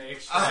DNA. Can they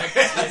extract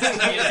his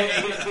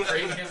DNA and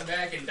bring him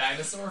back in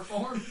dinosaur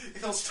form?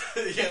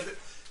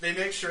 They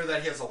make sure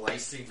that he has a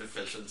lysine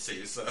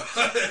deficiency, so...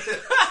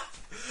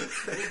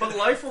 But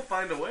life will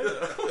find a way,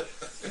 though.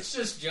 It's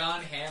just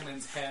John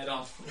Hammond's head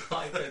on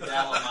like the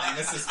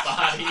Dallaminos's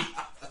body.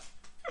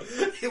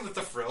 With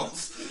the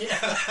frills. Yeah.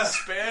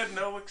 Spared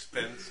no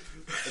expense.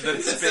 And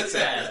then spits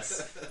at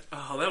Ass.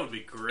 Oh, that would be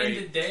And great.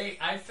 today,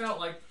 I felt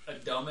like a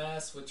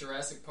dumbass with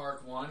Jurassic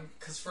Park 1,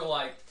 because for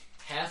like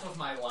half of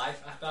my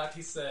life, I thought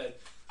he said,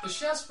 "The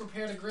chefs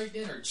prepared a great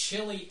dinner.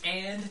 Chili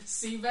and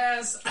sea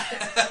bass."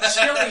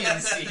 Chili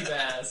and sea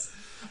bass.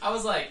 I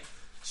was like,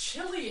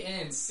 Chili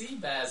and sea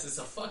bass is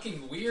a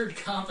fucking weird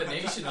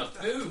combination of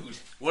food.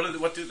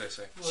 What do they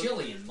say?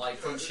 Chilean, like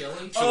from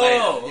Chile.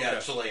 Oh, yeah, okay.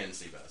 Chilean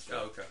sea bass. Yeah.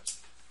 Oh, okay.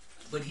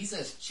 But he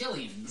says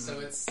Chilean, so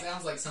it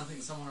sounds like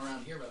something someone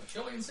around here about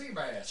Chilean sea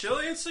bass.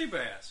 Chili and sea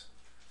bass.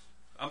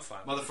 I'm fine.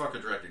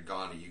 Motherfucker directed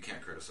Gandhi. You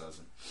can't criticize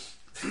him.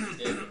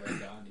 He did direct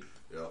Gandhi.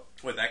 Yep.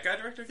 Wait, that guy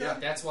directed Yeah.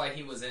 that? That's why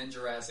he was in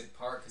Jurassic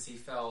Park, because he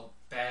felt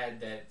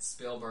bad that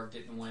Spielberg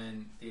didn't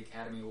win the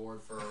Academy Award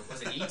for,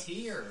 was it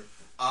E.T. or?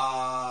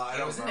 I It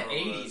don't was in the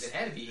remember what 80s. It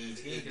had to be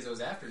E.T. because it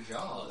was after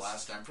Jaws. The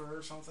Last Emperor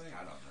or something? I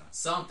don't know.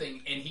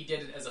 Something, and he did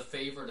it as a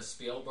favor to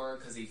Spielberg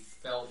because he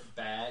felt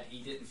bad.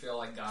 He didn't feel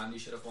like Gandhi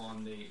should have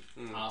won the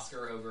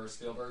Oscar over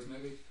Spielberg's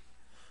movie.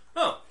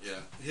 Oh. Yeah.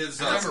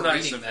 His I remember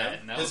nice reading of that, him.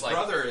 and I his was like,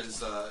 brother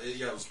is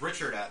it was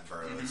Richard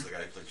Attenborough. That's the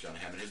guy who plays John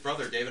Hammond. His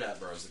brother David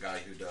Attenborough is the guy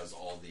who does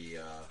all the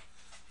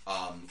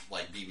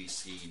like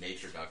BBC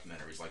nature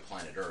documentaries, like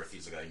Planet Earth.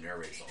 He's the guy who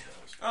narrates all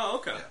those. Oh,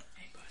 okay.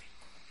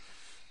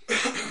 Yeah.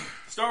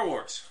 Star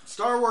Wars.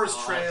 Star Wars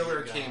Oh,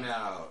 trailer dear came God.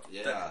 out.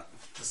 Yeah.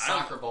 the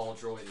soccer ball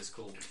droid is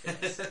cool.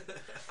 Yes.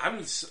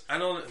 I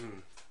don't.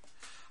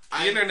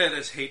 The internet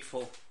is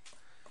hateful,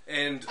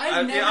 and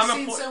I've never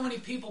I'm seen so many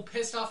people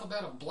pissed off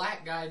about a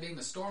black guy being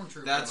a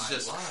stormtrooper. That's in my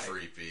just life.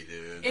 creepy,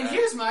 dude. And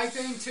here's my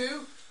thing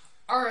too.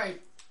 All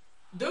right,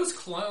 those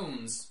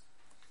clones,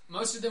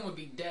 most of them would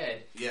be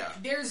dead. Yeah.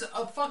 There's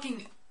a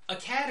fucking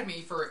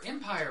academy for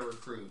Empire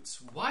recruits.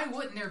 Why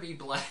wouldn't there be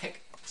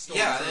black stormtroopers?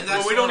 Yeah, and Well,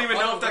 that's we don't what even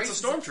know other if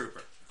that's a races-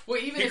 stormtrooper. Well,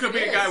 even He if could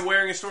it be a guy is.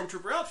 wearing a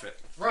stormtrooper outfit.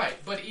 Right,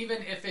 but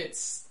even if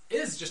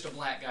is just a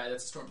black guy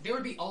that's a storm, there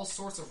would be all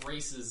sorts of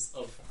races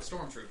of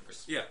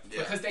stormtroopers. Yeah. Yeah.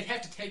 Because they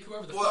have to take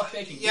whoever the Well, fuck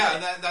they can yeah,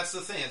 get. and that's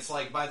the thing. It's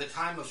like by the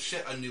time of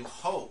A New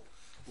Hope,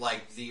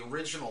 like the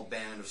original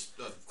band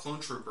of clone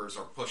troopers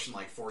are pushing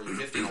like 40,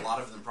 50, and a lot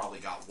of them probably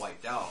got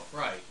wiped out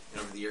Right.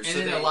 over the years. And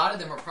so then a lot of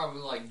them are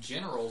probably like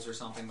generals or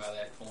something by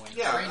that point.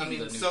 yeah, training I mean,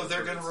 the new so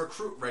they're going to recruits.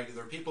 recruit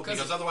regular people 'Cause-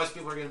 because otherwise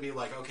people are going to be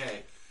like,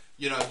 okay,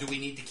 you know, do we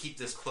need to keep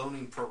this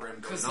cloning program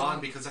going 'Cause on on-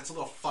 because that's a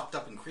little fucked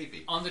up and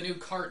creepy. On the new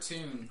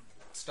cartoon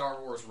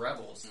Star Wars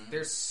Rebels, Mm-hmm.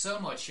 there's so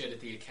much shit at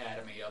the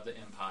Academy of the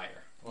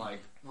Empire, like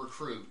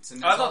recruits.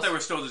 And I there's thought also- they were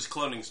still just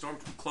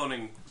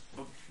cloning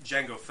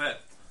Jango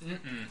Fett.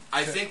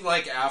 I think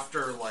like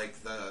after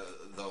like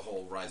the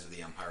whole Rise of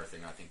the Empire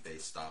thing, I think they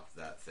stopped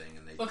that thing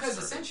and they because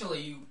started-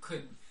 essentially you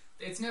could.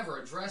 It's never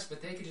addressed,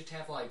 but they could just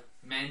have like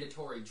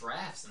mandatory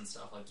drafts and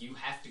stuff. Like you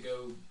have to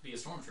go be a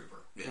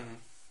stormtrooper. yeah.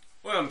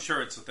 Well, I'm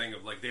sure it's a thing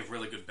of like they have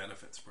really good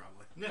benefits,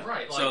 probably. Yeah.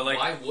 Right? Like, So, like-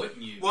 why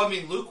wouldn't you? Well, I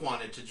mean, Luke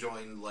wanted to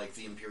join like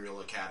the Imperial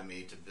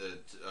Academy to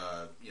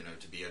you know,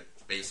 to be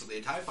basically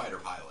a TIE fighter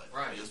pilot.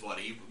 Right. Is what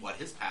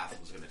his path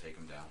was going to take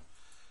him down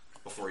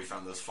before he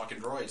found those fucking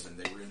droids and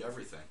they ruined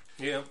everything.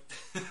 Yeah.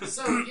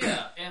 So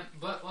yeah,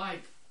 but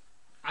like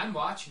I'm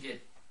watching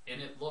it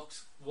and it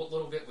looks what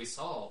little bit we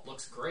saw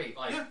looks great.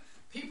 Like Yeah.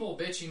 people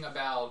bitching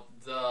about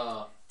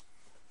the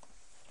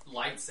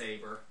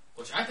lightsaber,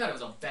 which I thought it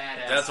was a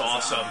badass. That's design.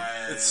 awesome.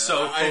 It's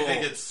so I cool.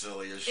 think it's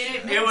silly as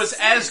shit. And It was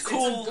makes as sense.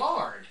 cool- It's a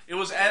guard. It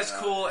was as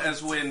cool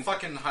as when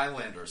fucking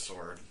Highlander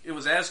sword. it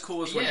was as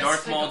cool as when Yeah, Darth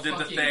it's like Maul a did the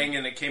fucking- thing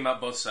and it came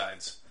out both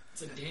sides.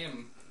 It's a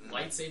damn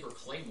lightsaber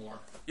claymore.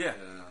 Yeah,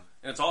 Yeah.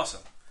 and it's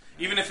awesome.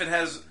 Even if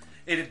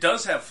it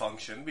does have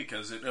function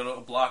because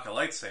it'll block a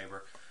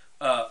lightsaber,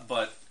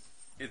 but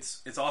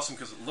it's awesome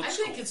because it looks I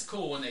think cool. it's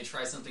cool when they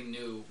try something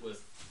new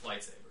with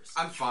lightsabers.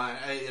 I'm fine.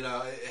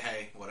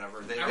 Hey, whatever.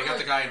 They I got really-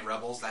 the guy in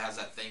Rebels that has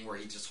that thing where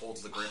he just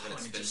holds the grip and it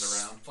And it spins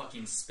just around.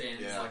 fucking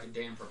spins Yeah. like a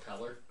damn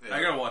propeller. Yeah.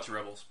 I gotta watch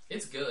Rebels.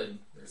 It's good.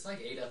 There's like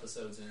 8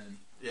 episodes in.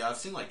 Yeah, I've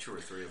seen like 2 or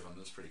 3 of them.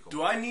 That's pretty cool.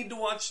 Do I need to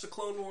watch the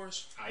Clone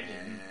Wars? I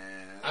didn't.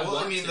 I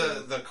want mean to.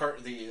 the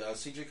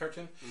CG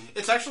cartoon.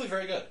 It's actually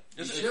very good.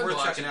 Is It's it? Should worth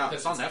watch checking it out.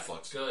 because It's on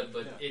Netflix. Good,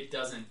 but Yeah. it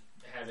doesn't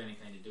have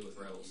anything to do with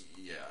Rebels.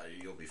 Yeah,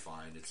 you'll be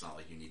fine. It's not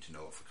like you need to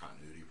know it for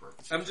continuity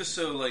purposes. I'm just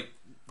so like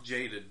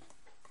jaded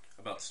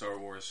about Star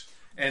Wars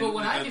and But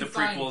when I the can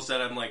find- prequels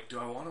that I'm like, do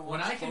I want to watch?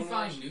 When I can Clone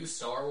find Wars? new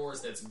Star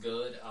Wars that's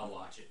good, I'll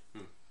watch it.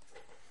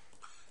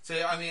 So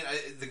I mean,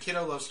 the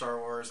kiddo loves Star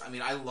Wars. I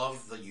mean, I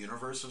love the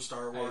universe of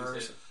Star I do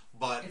Wars, too.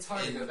 but It's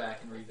hard to go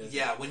back and revisit.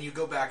 Yeah, when you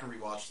go back and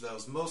rewatch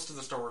those, most of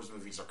the Star Wars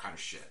movies are kind of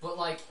shit. But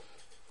like,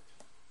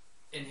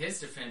 in his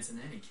defense and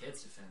any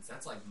kid's defense,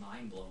 that's like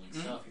mind-blowing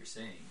stuff you're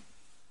seeing.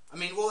 I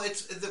mean, well,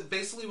 it's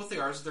basically what they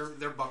are is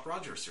they're Buck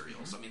Rogers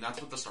serials. I mean,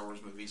 that's what the Star Wars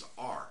movies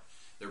are.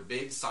 They're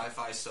big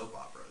sci-fi soap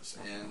operas,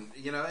 and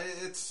you know,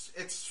 it's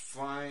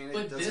fine. It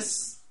But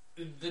doesn't-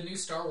 the new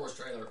Star Wars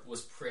trailer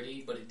was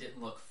pretty, but it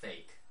didn't look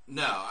fake.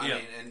 no, I Yeah.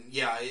 mean, and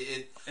yeah,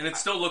 it and it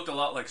still looked a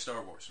lot like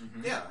Star Wars.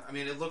 yeah, I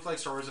mean, it looked like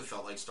Star Wars. It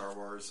felt like Star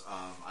Wars.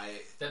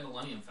 That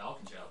Millennium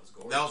Falcon shot was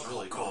gorgeous. That was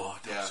really cool. God,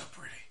 that yeah, was so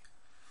pretty.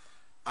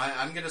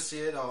 I'm gonna see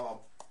it.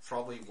 I'll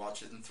probably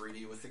watch it in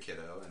 3D with the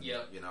kiddo, and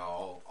Yep. you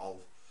know,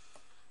 I'll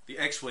The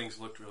X-wings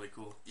looked really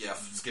cool.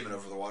 skimming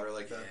over the water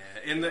like that.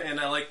 Yeah, and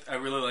I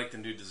really like the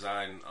new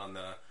design on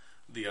the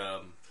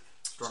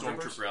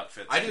Stormtrooper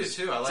outfits. I do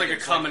too. I It's like a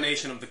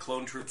combination of the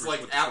clone troopers. It's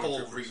like with the Apple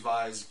Stormtroopers.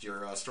 revised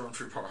your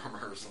Stormtrooper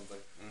armor or something.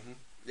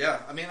 Yeah,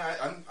 I mean,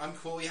 I'm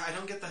cool. Yeah, I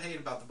don't get the hate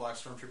about the Black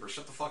Stormtrooper.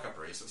 Shut the fuck up,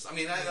 racist. I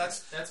mean,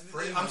 that's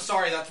pretty I'm much...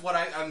 sorry, that's what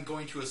I'm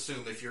going to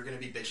assume. If you're going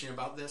to be bitching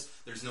about this,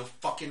 there's no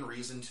fucking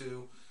reason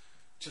to.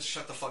 Just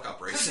shut the fuck up,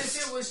 racist. Because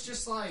if it was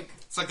just like...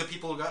 It's like the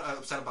people who got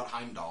upset about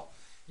Heimdall.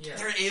 Yeah.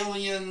 They're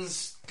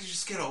aliens.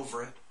 Just get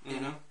over it, you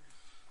know?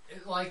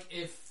 Like,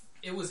 if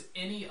it was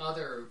any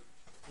other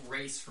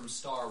race from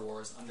Star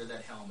Wars under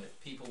that helmet,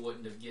 people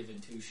wouldn't have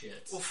given two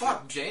shits. Well,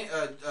 fuck.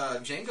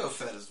 Jango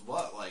Fett is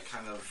what? Like,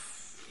 kind of...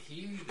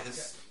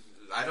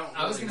 I don't really know.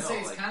 I was going to say,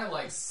 it's kind of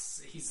like...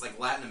 He's like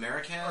Latin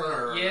American?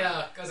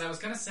 Yeah, because I was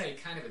going to say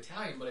kind of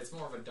Italian, but it's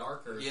more of a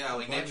darker... Yeah,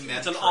 like maybe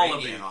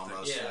Mediterranean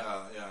almost.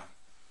 Yeah.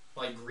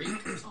 Like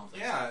Greek or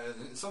something. Yeah,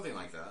 something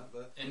like that.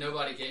 But and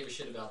nobody gave a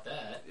shit about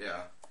that.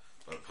 Yeah.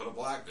 But put a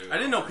black dude. I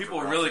didn't know people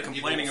were really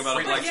complaining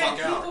about a black dude.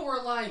 Yeah, people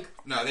were like...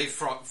 No, they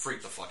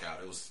freaked the fuck out.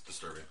 It was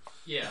disturbing.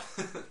 Yeah.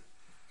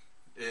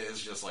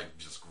 It's just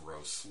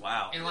gross.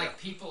 Wow. And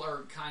people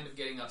are kind of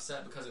getting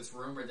upset because it's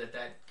rumored that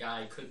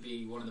guy could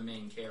be one of the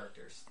main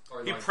characters.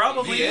 Or he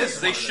probably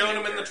is. They showed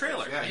him in the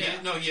trailer. Yeah.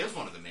 He is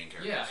one of the main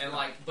characters. Yeah, and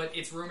but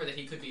it's rumored that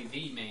he could be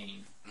the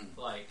main.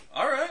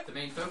 All right. The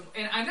main folk.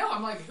 And I know,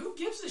 I'm like, who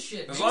gives a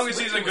shit? As long as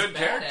he's a good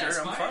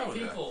character, I'm fine with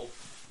people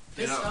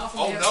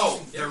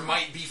that. There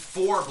might be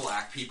 4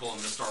 black people in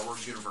the Star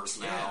Wars universe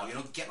now.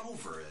 Yeah. Get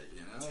over it.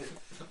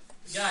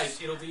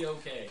 Guys, it'll be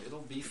okay.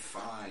 It'll be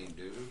fine,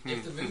 dude.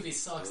 If the movie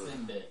sucks,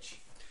 then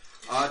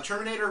bitch.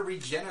 Terminator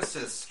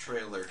Regenesis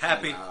trailer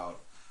Happy. came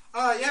out.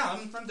 Yeah,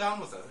 I'm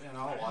down with it.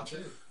 I'll watch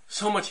it.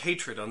 So much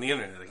hatred on the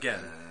internet again.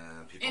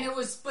 And it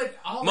was, but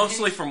all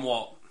mostly from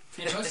Walt.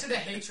 And most of the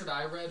hatred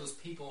I read was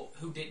people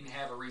who didn't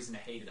have a reason to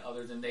hate it,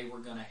 other than they were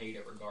going to hate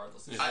it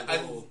regardless.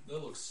 That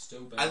looks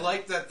stupid. I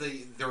like that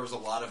there was a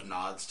lot of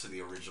nods to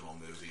the original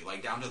movie,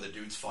 like down to the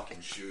dude's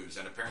fucking shoes,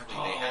 and apparently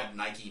they had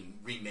Nike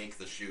remake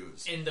the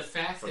shoes. And the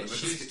fact that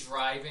she's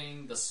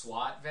driving the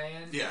SWAT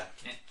van,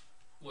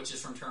 which is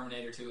from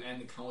Terminator 2,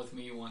 and the Come With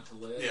Me You Want to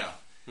Live,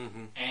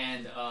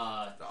 and the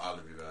Odd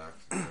to Be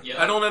Back.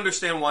 I don't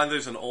understand why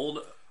there's an old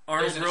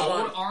Arnold. There's an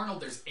old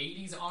Arnold, there's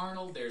 80s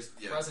Arnold, there's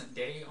present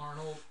day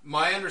Arnold.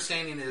 My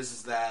understanding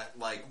is that,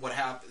 what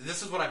happened...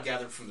 This is what I've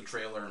gathered from the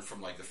trailer and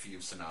from, the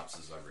few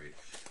synopses I read.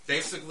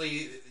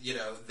 Basically,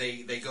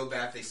 they go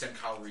back, they send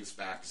Kyle Reese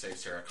back to save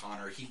Sarah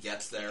Connor. He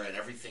gets there, and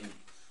everything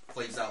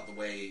plays out the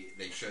way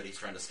they should. He's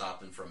trying to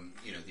stop him from,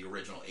 the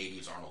original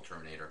 80s Arnold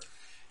Terminator.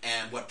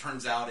 And what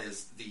turns out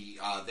is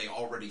they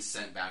already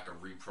sent back a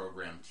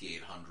reprogrammed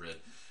T-800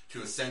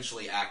 to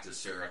essentially act as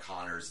Sarah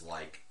Connor's,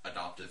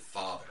 adoptive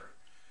father.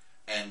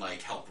 And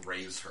help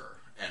raise her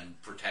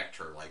and protect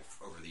her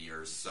over the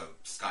years, so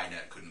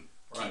Skynet couldn't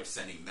keep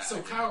sending that.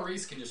 So Kyle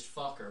Reese can just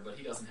fuck her, but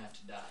he doesn't have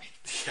to die.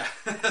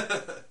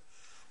 Yeah.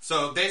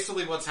 So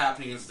basically, what's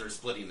happening is they're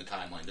splitting the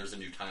timeline. There's a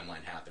new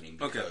timeline happening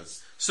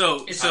because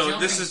so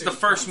this is the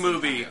first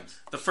movie,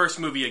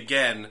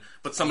 again,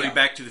 but somebody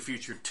Back to the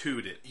Future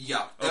 2'd it.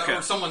 Yeah. Okay.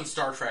 Or someone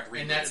Star Trek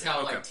rebooted. And that's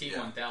how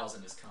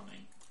T-1000 is coming.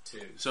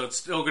 Too. So it's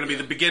still going to be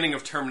the beginning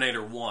of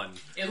Terminator 1.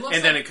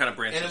 And then it kind of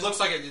branches. And it looks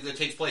like it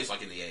takes place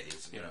in the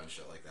 80s, and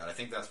shit like that. I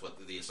think that's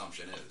what the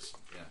assumption is.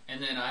 Yeah.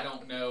 And then I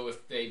don't know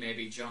if they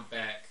maybe jump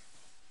back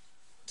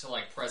to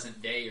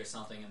present day or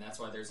something, and that's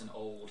why there's an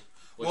old.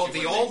 Well,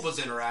 the old was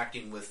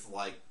interacting with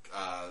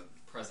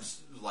present,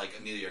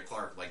 Amelia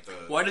Clark, the.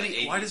 Why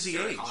does he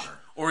age? Connor.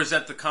 Or is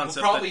that the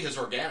concept? Well, probably his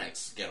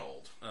organics get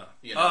old.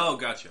 Oh,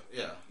 gotcha.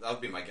 Yeah, that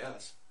would be my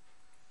guess.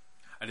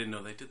 I didn't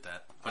know they did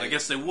that. But I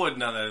guess they would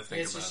now that I think about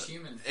it. It's just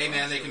human. Hey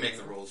man, they can make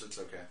the rules. It's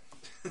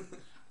okay.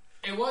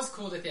 It was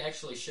cool that they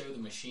actually show the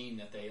machine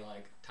that they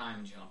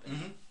time jump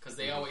in, because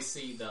they always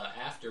see the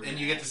after. And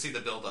you get to see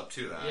the build up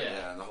to that,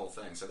 and the whole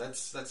thing. So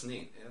that's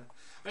neat. Yeah,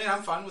 I mean,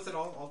 I'm fine with it.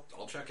 I'll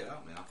check it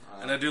out, man.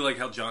 And I do like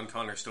how John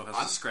Connor still has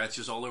the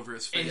scratches all over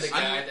his face. And the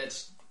guy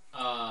that's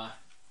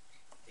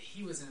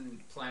he was in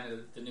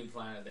the new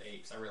Planet of the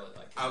Apes. I really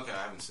like him. Okay,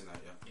 I haven't seen that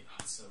yet. Yeah,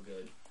 it's so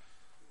good.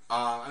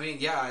 I mean,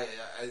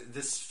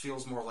 this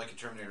feels more like a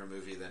Terminator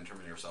movie than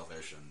Terminator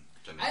Salvation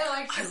to me. I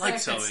like the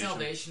fact that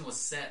Salvation was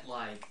set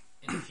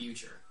in the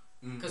future,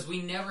 because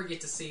we never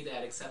get to see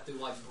that except through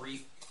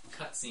brief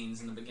cutscenes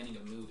in the beginning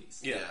of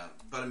movies. Yeah,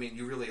 but I mean,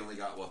 you really only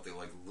got the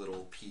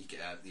little peek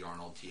at the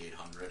Arnold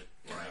T-800.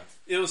 Right.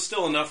 It was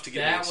still enough to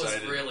get me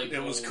excited. That was really cool.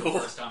 It was cool. The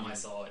first time I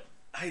saw it.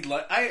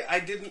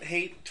 I didn't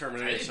hate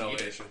Terminator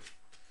Salvation.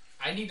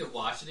 I need to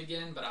watch it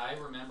again, but I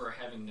remember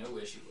having no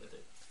issue with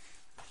it.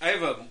 I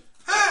have a.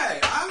 Hey,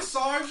 I'm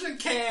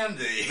Sergeant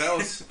Candy.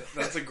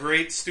 That's a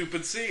great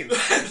stupid scene.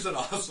 That's an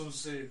awesome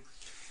scene.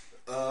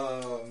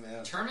 Oh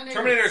man,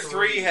 Terminator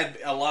 3 had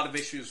a lot of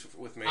issues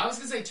with me. I was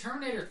gonna say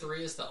Terminator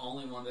 3 is the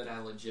only one that I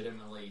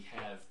legitimately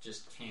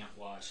can't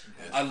watch.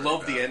 I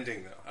love the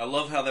ending though. I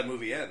love how that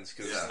movie ends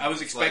because I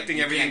was expecting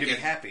everything to be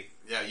happy.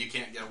 Yeah, you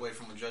can't get away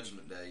from a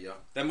Judgment Day. Yeah,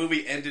 that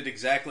movie ended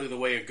exactly the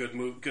way a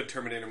good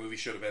Terminator movie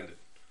should have ended.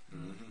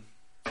 Mm-hmm.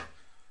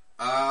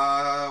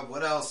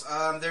 What else?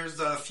 There's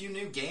a few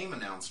new game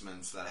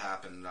announcements that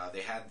happened.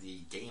 They had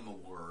the Game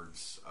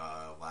Awards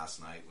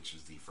last night, which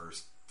is the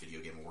first video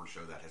game award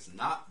show that has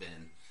not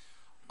been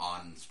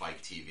on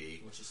Spike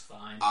TV. Which is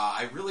fine.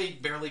 I really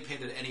barely paid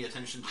any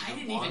attention to I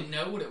didn't even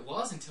know what it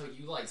was until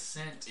you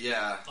sent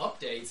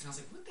updates, and I was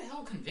like, "What the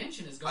hell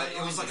convention is going on?"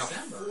 It was in like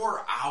December? a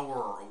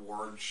 4-hour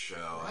award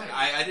show.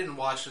 Right. I didn't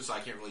watch it, so I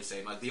can't really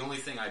say much. The only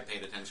thing I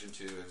paid attention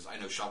to is I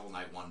know Shovel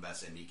Knight won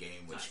Best Indie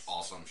Game, which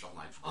awesome. Shovel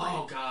Knight's great.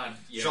 Oh god,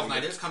 yeah, Shovel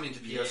Knight is coming to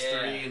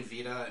PS3 and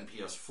Vita and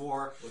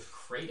PS4 with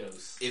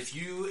Kratos. If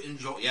you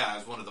enjoy,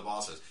 as one of the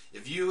bosses.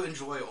 If you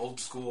enjoy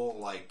old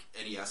school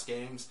NES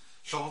games,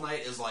 Shovel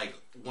Knight is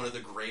one of the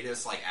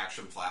greatest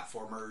action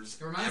platformers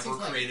ever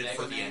created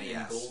for the NES.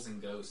 And Ghouls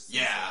and Ghosts.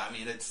 Yeah, I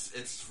mean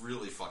it's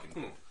really fucking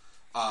cool.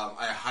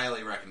 I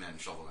highly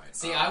recommend Shovel Knight.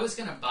 See, I was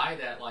gonna buy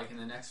that in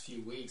the next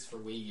few weeks for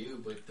Wii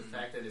U, but the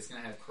fact that it's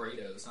gonna have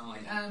Kratos, I'm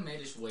like, I may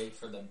just wait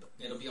for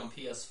it'll be on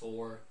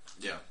PS4.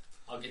 Yeah,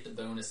 I'll get the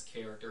bonus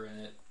character in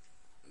it.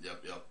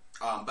 Yep.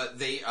 But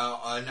they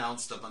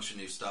announced a bunch of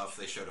new stuff.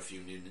 They showed a few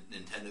new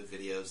Nintendo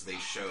videos. They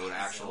showed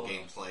actual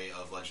gameplay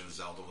of Legend of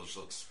Zelda, which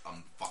looks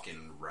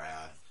fucking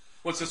rad.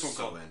 What's this one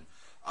called?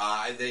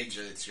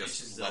 It's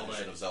just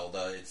Legend of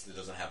Zelda. It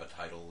doesn't have a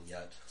title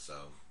yet, so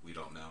we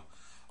don't know.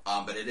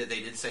 But they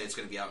did say it's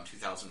going to be out in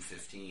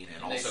 2015,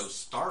 and also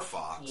Star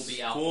Fox will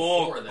be out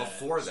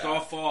before that.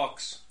 Star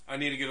Fox. I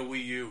need to get a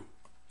Wii U.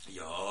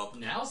 Yup.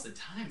 Now's the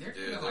time. They're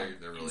doing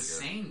they're really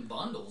insane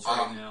bundles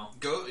right now.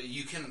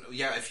 You can,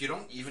 if you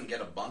don't even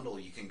get a bundle,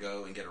 you can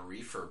go and get a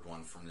refurb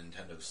one from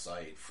Nintendo's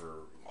site for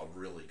a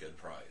really good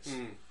price.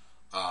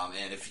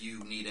 And if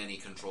you need any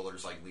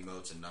controllers like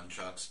Wiimotes and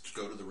nunchucks, just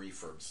go to the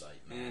refurb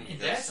site, man. And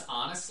that's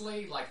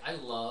honestly, I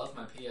love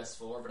my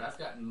PS4, but I've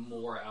gotten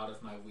more out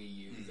of my Wii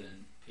U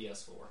than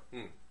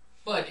PS4.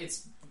 But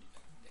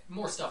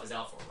more stuff is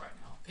out for it right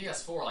now.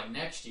 PS4,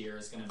 next year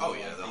is going to be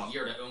the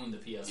year to own the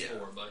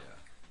PS4, but...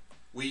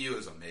 Wii U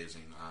is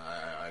amazing.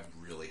 I'm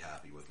really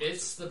happy with it.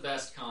 It's the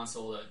best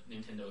console that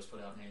Nintendo has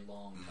put out in a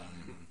long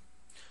time.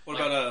 What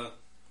about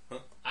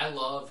I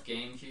love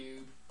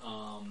GameCube,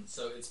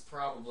 so it's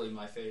probably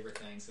my favorite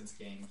thing since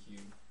GameCube.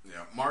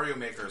 Yeah, Mario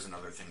Maker is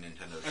another thing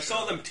Nintendo showed. I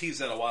saw them tease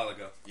that a while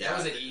ago. Yeah, that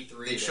was at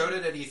E3. They showed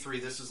it at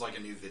E3. This is a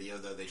new video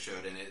that they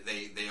showed, and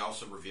they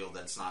also revealed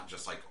that it's not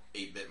just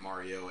 8-bit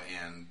Mario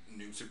and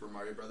New Super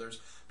Mario Brothers,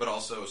 but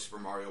also Super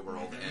Mario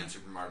World and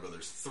Super Mario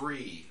Brothers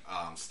 3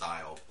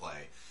 style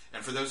play.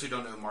 And for those who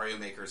don't know, Mario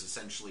Maker is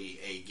essentially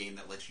a game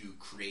that lets you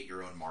create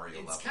your own Mario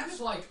levels. It's kind of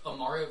like a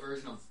Mario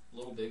version of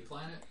Little Big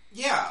Planet.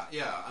 Yeah.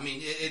 I mean,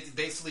 it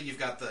basically you've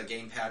got the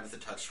gamepad with the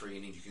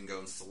touchscreen, and you can go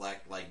and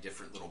select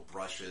different little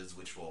brushes,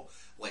 which will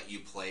let you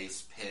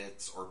place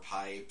pits or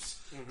pipes,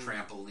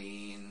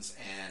 trampolines,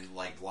 and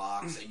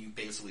blocks, and you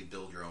basically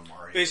build your own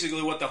Mario.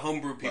 Basically, what the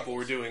homebrew people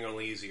were doing,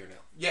 only easier now.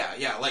 Yeah.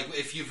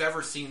 If you've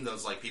ever seen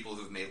those people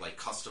who've made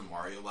custom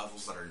Mario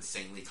levels that are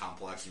insanely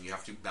complex, and you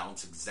have to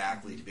bounce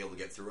exactly to be able to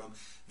get through them,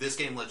 this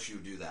game lets you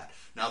do that.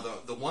 Now,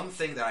 the one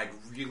thing that I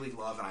really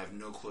love, and I have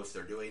no clue if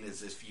they're doing,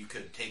 is if you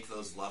could take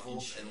those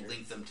levels and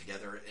link them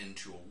together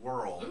into a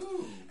world,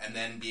 and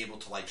then be able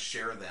to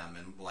share them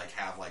and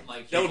have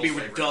that would be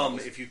dumb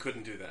if you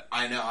couldn't do that.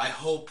 I know. I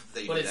hope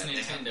they. But do it's that.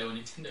 Nintendo, and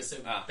Nintendo's so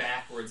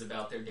backwards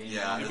about their game.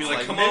 Yeah, it'd be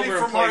come maybe over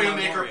for and play Mario my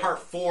Maker Mario. Part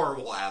 4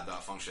 we'll add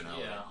that functionality.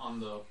 Yeah, on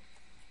the.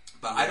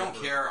 But I don't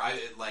care.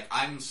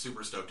 I'm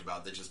super stoked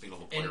about it just being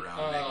able to play around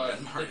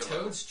and make Mario. The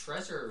Toad's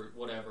Treasure,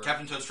 whatever.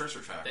 Captain Toad's Treasure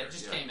Tracker. That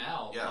just came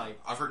out. Yeah,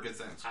 I've heard good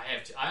things.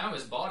 I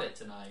almost bought it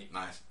tonight.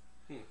 Nice.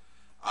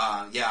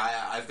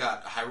 I've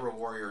got Hyrule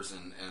Warriors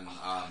and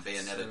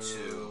Bayonetta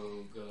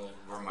 2. Good.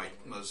 Were my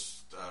most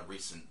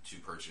recent 2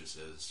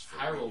 purchases. For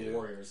Hyrule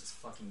Warriors is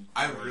fucking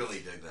great. I really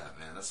dig that,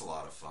 man. That's a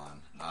lot of fun.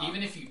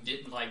 Even if you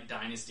didn't like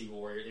Dynasty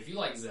Warriors, if you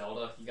like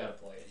Zelda, you gotta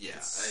play it. Yeah,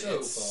 it's so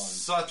fun.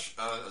 Such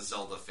a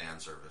Zelda fan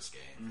service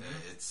game.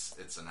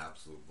 It's an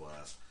absolute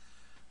blast.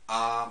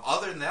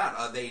 Other than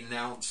that, they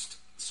announced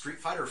Street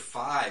Fighter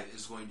V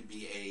is going to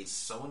be a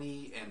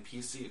Sony and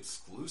PC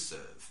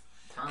exclusive.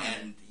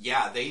 And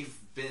they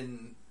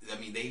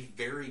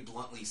very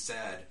bluntly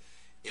said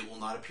it will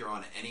not appear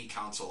on any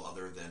console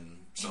other than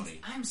Sony.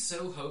 And I'm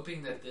so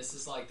hoping that this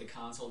is the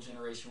console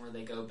generation where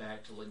they go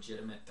back to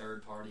legitimate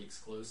third-party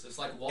exclusives.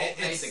 Walt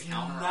made the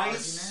counter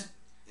argument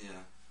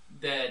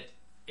that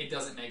it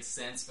doesn't make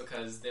sense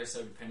because they're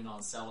so dependent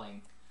on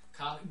selling.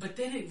 But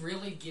then it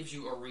really gives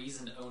you a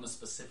reason to own a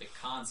specific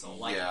console.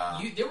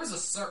 There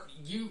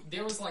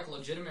was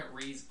legitimate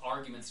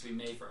arguments to be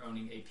made for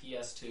owning a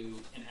PS2,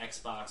 an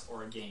Xbox,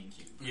 or a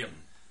GameCube. Yep.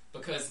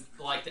 Because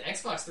the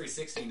Xbox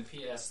 360 and the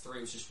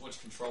PS3 was just which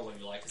controller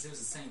you like, because it was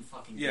the same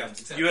fucking games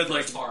except you had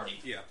first party.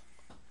 Yeah.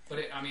 But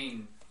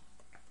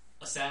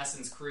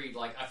Assassin's Creed,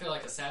 I feel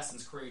like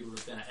Assassin's Creed would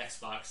have been an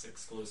Xbox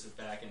exclusive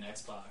back in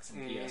Xbox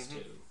and PS2,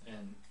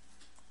 and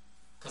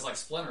because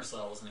Splinter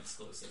Cell was an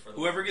exclusive for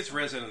whoever gets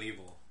Resident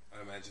Evil,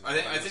 I imagine.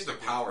 I think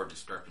the power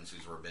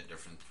discrepancies were a bit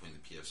different between the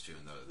PS2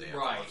 and the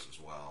Xbox as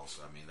well.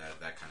 So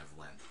that kind of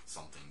lent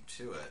something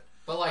to it.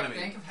 But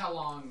think of how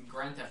long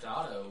Grand Theft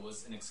Auto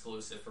was an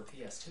exclusive for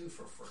PS2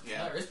 for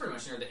it's pretty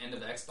much near the end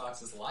of the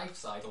Xbox's life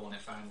cycle when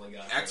it finally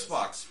got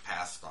Xbox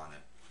passed on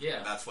it.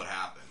 Yeah. That's what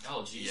happened.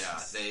 Oh,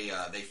 Jesus.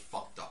 Yeah, they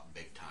fucked up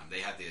big time. They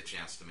had the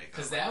chance to make that.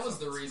 Because that was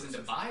the reason to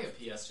buy a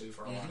PS2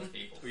 for a lot of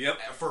people. Yep.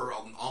 For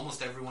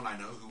almost everyone I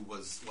know who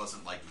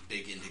wasn't like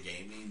big into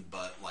gaming,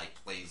 but like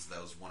plays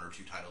those 1 or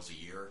 2 titles a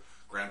year,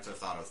 Grand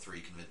Theft Auto 3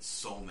 convinced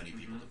so many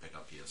people to pick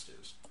up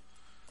PS2s.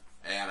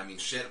 And I mean,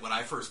 shit, when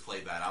I first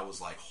played that, I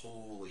was like,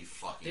 holy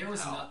fucking There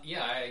was hell.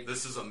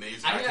 This is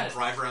amazing. I can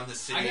drive around the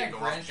city and got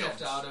go Grand off Theft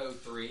jumps. Auto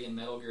 3 and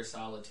Metal Gear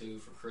Solid 2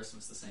 for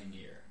Christmas the same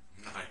year.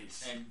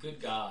 Nice. And good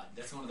God,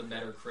 that's one of the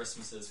better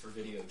Christmases for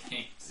video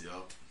games.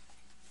 Yep.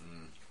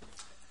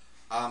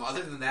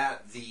 Other than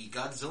that, the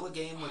Godzilla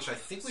game, which I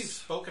think we've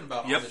spoken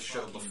about on this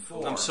show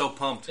before. I'm so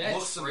pumped. That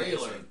Looks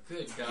trailer, amazing.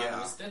 good God, Yeah.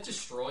 was that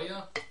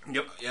Destroya?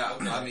 Yep. Yeah,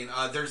 Okay. I mean,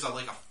 there's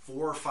like a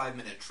 4 or 5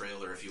 minute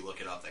trailer if you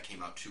look it up that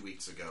came out 2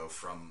 weeks ago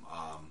from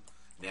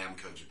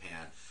Namco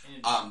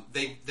Japan.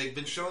 They've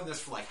been showing this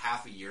for like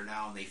half a year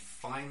now, and they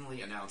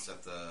finally announced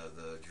at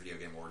the Video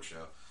Game Awards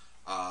show.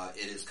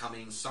 It is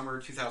coming summer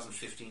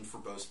 2015 for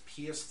both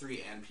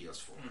PS3 and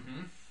PS4,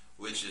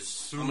 which is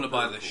super I'm going to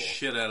buy the cool.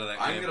 shit out of that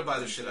game. I'm going to buy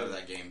the shit out of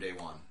that game day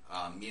one.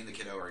 Me and the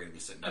kiddo are going to be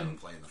sitting down and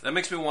playing the That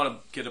makes me want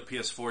to get a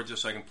PS4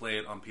 just so I can play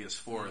it on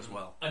PS4 as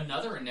well.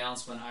 Another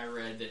announcement I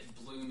read that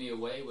blew me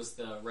away was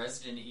the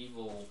Resident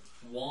Evil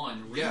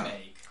 1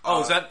 remake.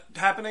 Oh, is that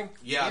happening?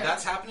 Yeah, Yeah.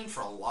 that's happening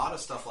for a lot of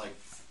stuff like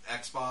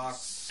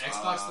Xbox,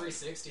 Xbox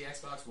 360,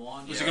 Xbox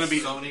One. Is it going to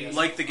be Sony,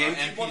 like the GameCube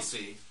and one?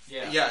 PC?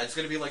 Yeah. It's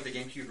going to be like the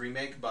GameCube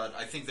remake, but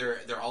I think they're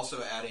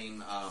also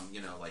adding,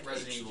 like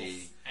Resident HD.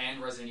 Evil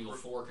and Resident Evil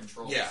 4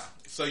 controls. Yeah,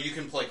 so you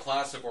can play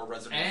classic or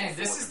Resident Evil 4 And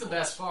this is the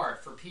controls. best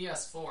part for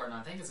PS4, and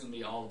I think it's going to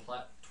be all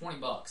the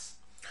 $20.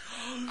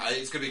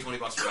 It's going to be $20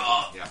 for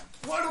God. everyone.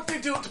 Yeah, Why don't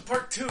they do it to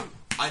part 2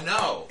 I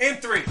know.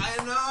 and 3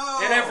 I know.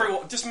 and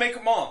everyone? Just make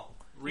them all.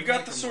 You got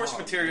Remake the them source all,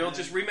 material. man.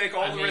 Just remake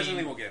all I the mean-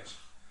 Resident Evil games.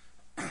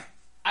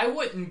 I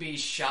wouldn't be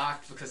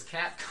shocked because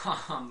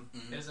Capcom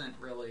isn't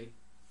really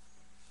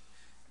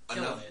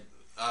killing Enough. it.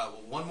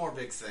 One more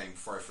big thing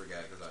before I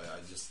forget, because I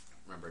just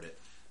remembered it.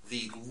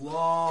 The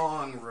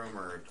long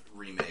rumored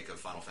remake of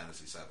Final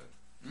Fantasy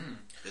VII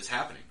is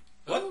happening.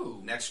 What?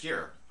 Ooh. Next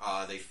year.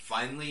 They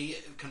finally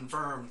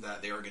confirmed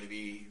that they are going to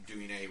be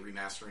doing a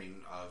remastering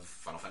of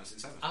Final Fantasy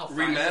VII. I'll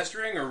find it.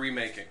 Remastering or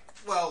remaking?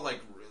 Well, like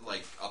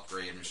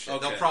upgrade and shit.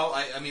 Okay. They'll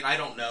probably. I mean, I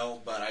don't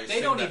know, but I. They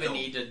assume don't that even they'll-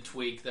 need to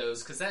tweak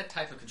those because that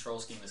type of control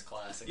scheme is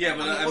classic. Yeah,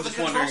 but I'm the just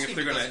control wondering if scheme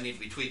they're gonna- doesn't need to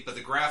be tweaked, but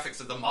the graphics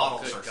of the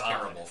models good are God.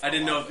 terrible. For I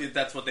didn't a know lot of if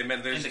that's what they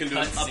meant. They're And just the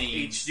going to do an up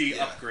cutscenes. HD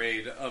Yeah.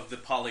 upgrade of the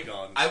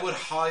polygons. I would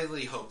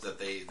highly hope that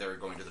they're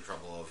going to the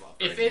trouble of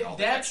upgrading If all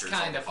the that's textures, all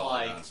kind the of like-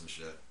 polygons and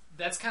shit.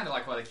 That's kind of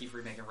like why they keep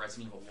remaking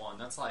Resident Evil 1.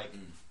 That's like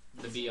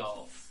the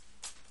be-all.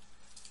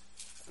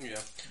 Yeah,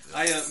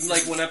 I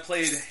like when I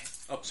played.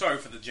 Oh, sorry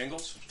for the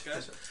jingles,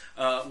 guys.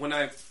 When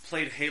I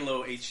played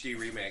Halo HD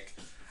remake,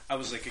 I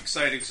was like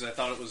excited because I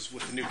thought it was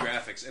with the new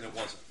graphics, and it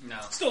wasn't. No.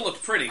 It still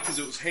looked pretty because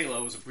it was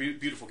Halo. It was a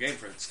beautiful game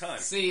for its time.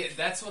 See,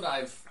 that's what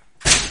I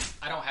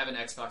don't have an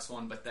Xbox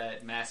One, but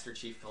that Master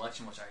Chief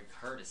Collection, which I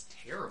heard is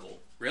terrible.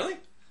 Really?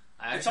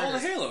 I It's heard all the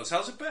Halos.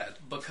 How's it bad?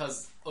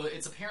 because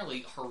it's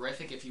apparently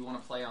horrific if you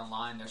want to play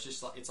online. There's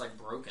just it's like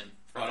broken.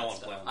 for I don't that wanna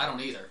stuff. play online. I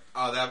don't either.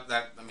 Oh,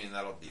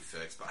 that'll be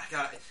fixed. But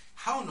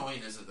how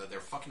annoying is it that they're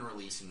fucking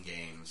releasing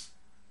games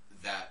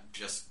that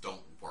just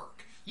don't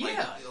work?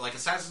 Yeah. Like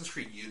Assassin's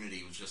Creed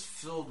Unity was just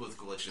filled with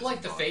glitches. Like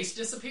and the bugs. face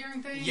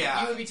disappearing thing.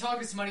 Yeah. You would be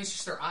talking to somebody, it's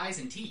just their eyes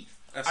and teeth.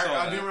 I saw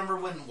I that. remember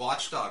when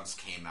Watch Dogs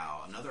came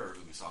out, another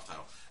Ubisoft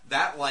title.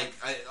 That like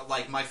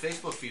my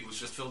Facebook feed was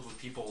just filled with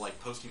people like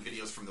posting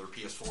videos from their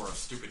PS4 of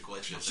stupid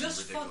glitches Just and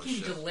ridiculous fucking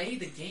shit. delay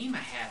the game a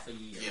half a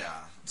year. Yeah,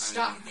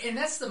 Stop. I mean, And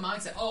that's the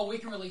mindset. Oh, we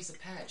can release a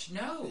patch.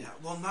 No. yeah,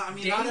 well, not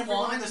Day everyone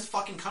one- in this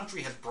fucking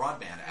country has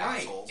broadband,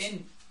 Right. assholes.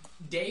 And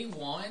day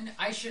one,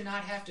 I should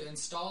not have to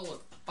install a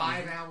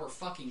 5-hour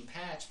fucking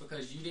patch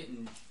because you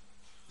didn't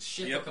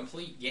ship Yep. a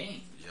complete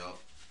game. Yep.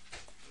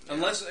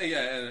 Unless,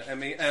 I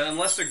mean,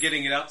 unless they're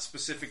getting it out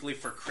specifically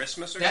for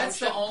Christmas or That's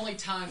something. the only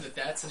time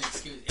that's an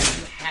excuse. If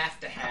you have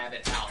to have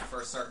it out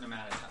for a certain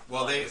amount of time.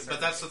 Well, Like a certain-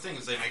 but that's the thing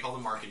is they make all the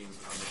marketing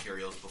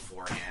materials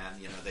beforehand.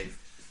 You know, they've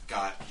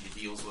got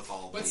deals with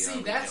all. But the,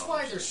 see, that's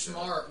why retailers they're and shit.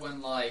 smart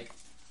when like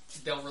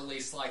they'll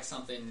release like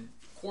something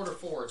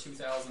Q4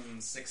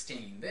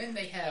 2016. Then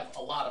they have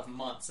a lot of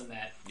months in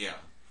that, Yeah.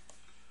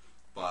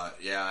 But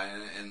yeah,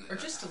 and or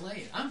just delay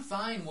it. I'm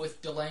fine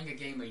with delaying a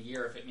game a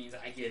year if it means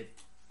I get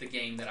the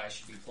game that I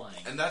should be playing.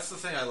 And that's the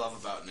thing I love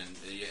about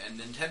and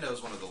Nintendo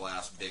is one of the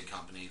last big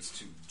companies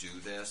to do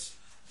this.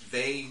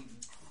 They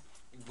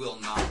will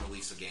not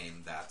release a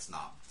game that's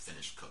not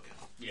finished cooking.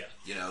 Yeah,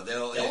 You know,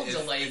 they'll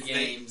delay if they-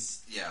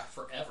 games yeah,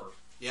 forever.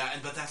 yeah,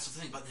 but that's the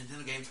thing. But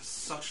Nintendo games have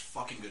such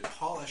fucking good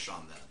polish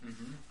on them.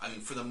 Mm-hmm. I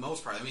mean, for the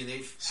most part, I mean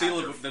they've Seal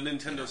had of the their-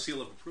 Nintendo you know,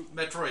 seal of approval.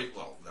 Metroid.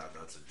 Well,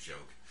 that's a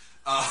joke.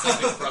 It's like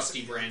the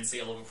crusty brand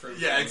seal of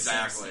approval. Yeah, on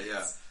exactly.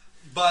 Simpsons.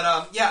 Yeah,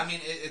 but yeah, I mean,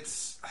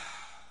 it's.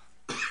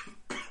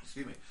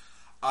 Excuse me.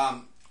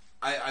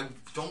 I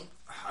don't.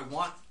 I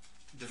want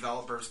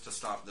developers to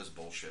stop this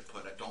bullshit.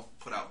 Don't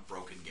put out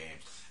broken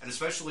games, and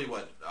especially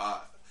what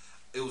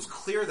it was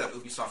clear that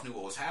Ubisoft knew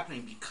what was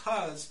happening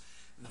because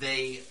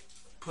they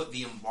put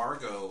the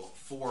embargo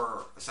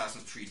for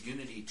Assassin's Creed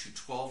Unity to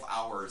 12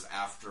 hours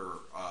after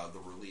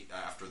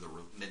the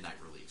midnight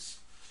release.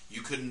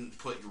 You couldn't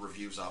put your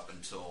reviews up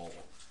until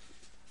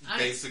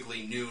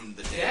basically noon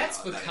the day that's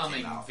that it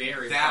becoming came out.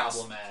 very That's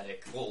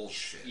problematic.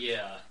 bullshit.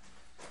 Yeah.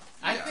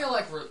 I feel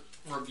like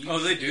reviews... Oh,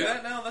 they do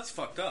that now? That's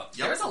fucked up.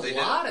 Yep, There's they a did.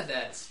 lot of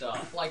that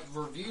stuff. Like,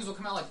 reviews will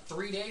come out like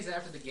 3 days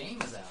after the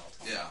game is out.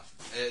 Yeah,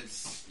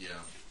 it's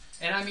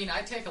And I mean,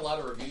 I take a lot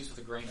of reviews with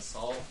a grain of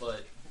salt,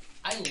 but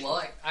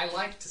I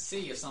like to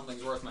see if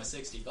something's worth my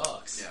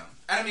 $60. Yeah.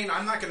 I mean,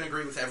 I'm not going to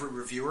agree with every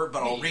reviewer,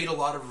 but I'll read a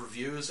lot of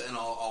reviews and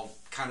I'll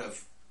kind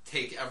of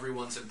take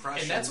everyone's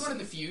impressions. And that's one of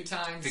the few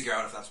times figure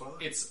out if that's what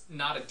it's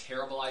not a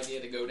terrible idea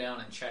to go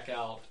down and check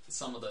out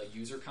some of the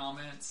user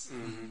comments.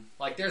 Mm-hmm.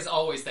 Like, there's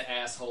always the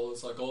asshole.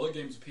 It's like, oh, that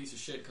game's a piece of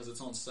shit because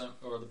it's on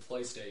or the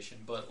PlayStation.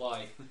 But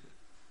like,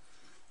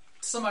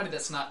 somebody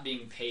that's not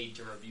being paid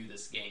to review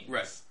this game,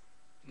 Right. is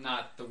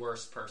not the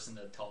worst person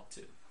to talk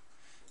to.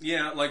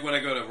 Yeah, like when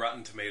I go to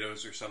Rotten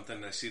Tomatoes or something,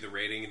 and I see the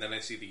rating, and then I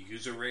see the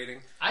user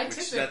rating.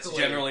 That's Typically,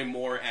 generally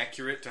more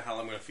accurate to how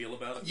I'm going to feel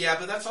about it. Yeah,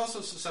 but that's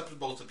also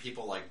susceptible to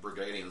people like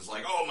Brigadians.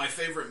 Like, oh, my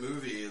favorite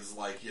movie is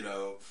like,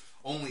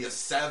 only a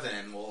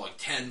 7. Well, like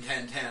 10,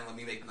 10, 10. Let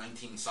me make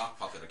 19 sock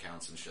puppet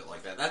accounts and shit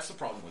like that. That's the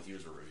problem with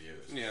user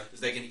reviews. Yeah. Is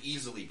they can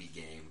easily be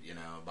gamed,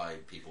 by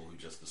people who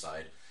just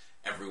decide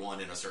everyone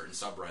in a certain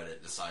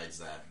subreddit decides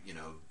that,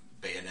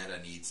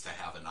 Bayonetta needs to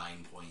have a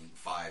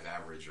 9.5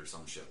 average or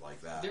some shit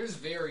like that. there's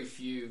very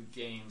few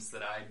games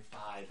that I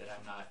buy that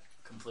I'm not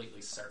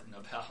completely certain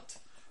about.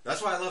 That's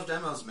why I love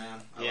demos,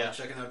 man. I Yeah. love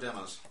checking out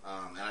demos.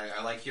 And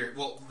I like hearing...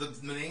 Well, the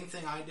main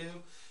thing I do,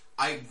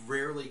 I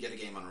rarely get a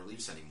game on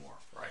release anymore.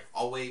 Right.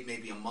 I'll wait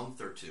maybe a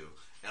month or two,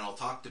 and I'll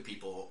talk to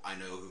people I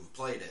know who've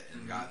played it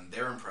and gotten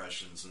their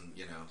impressions, and,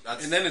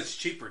 that's... And then it's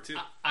cheaper, too.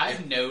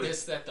 I've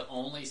noticed that the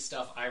only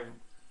stuff I,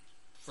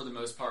 for the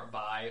most part,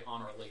 buy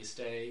on release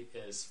day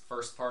is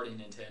first party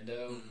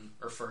Nintendo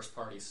or first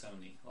party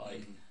Sony.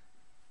 Like,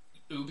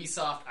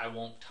 Ubisoft, I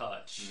won't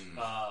touch.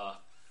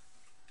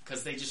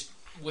 Because they just,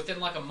 within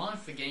like a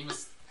month, the game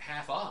is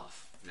half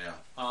off.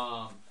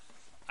 Yeah.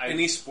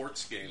 Any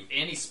sports game.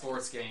 Any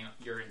sports game,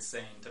 you're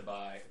insane to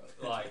buy.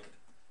 Like,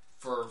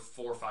 for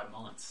 4 or 5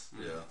 months.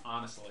 Yeah.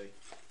 Honestly.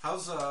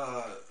 How's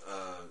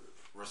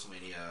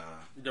WrestleMania...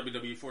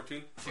 WWE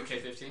 14?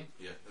 2K15?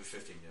 Yeah,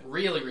 15, yeah.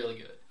 Really, really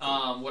good.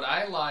 What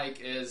I like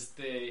is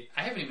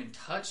I haven't even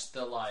touched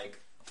the like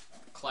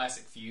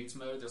classic feuds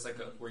mode. There's like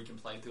where you can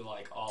play through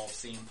like all of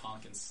CM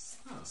Punk and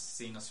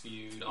Cena's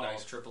feud, all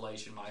of Triple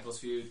H and Michael's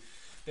feud.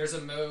 There's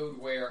a mode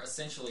where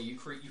essentially you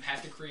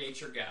have to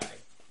create your guy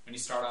when you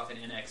start off in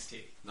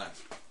NXT.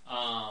 Nice.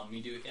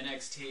 You do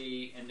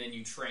NXT and then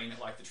you train at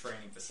like the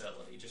training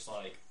facility, just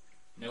like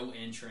no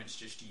entrance,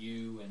 just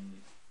you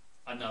and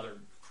another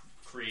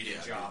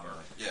creative jobber.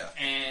 Yeah.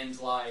 And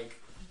like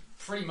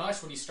pretty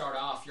much when you start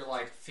off, you're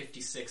like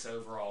 56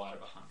 overall out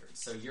of 100.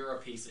 So you're a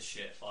piece of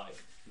shit. Like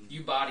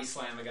you body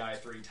slam a guy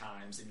 3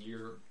 times and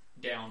you're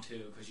down 2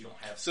 because you don't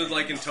have. So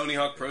like in Tony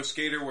Hawk Pro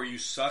Skater, where you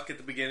suck at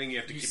the beginning, you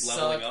have to keep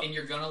leveling up, and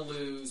you're gonna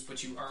lose,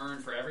 but you earn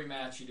for every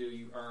match you do.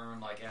 You earn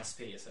like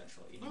SP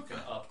essentially, and you can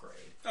upgrade.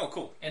 Oh,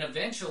 cool. And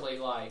eventually,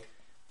 like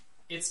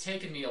it's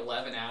taken me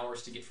 11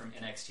 hours to get from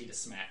NXT to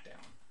SmackDown.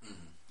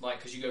 Like,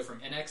 because you go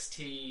from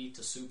NXT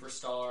to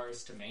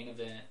Superstars to Main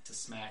Event to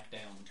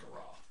SmackDown to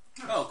Raw.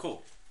 Oh,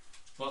 cool.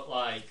 But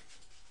like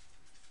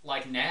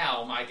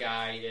now, my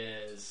guy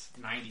is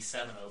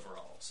 97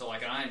 overall. So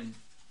like I'm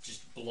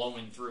just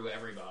blowing through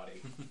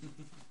everybody.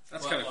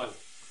 That's kind of cool.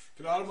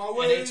 Get out of my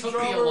way, And it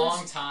took me a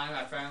long time.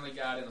 I finally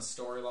got in a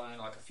storyline,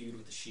 like a feud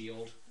with the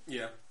Shield.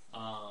 Yeah.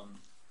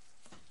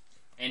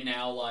 And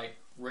now, like,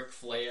 Ric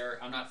Flair,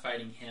 I'm not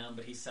fighting him,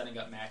 but he's setting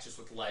up matches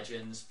with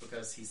legends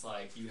because he's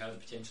like, you have the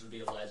potential to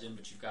be a legend,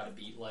 but you've got to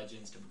beat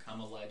legends to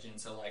become a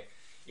legend. So, like,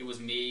 it was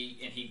me,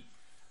 and he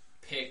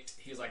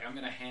was like, I'm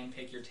going to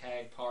handpick your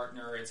tag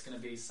partner. It's going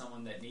to be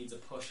someone that needs a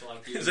push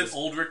like you. Is it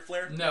old Ric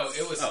Flair? No,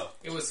 it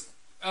was,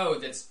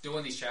 that's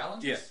doing these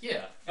challenges?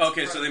 Yeah. Yeah.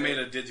 Okay, so they made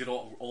a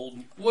digital old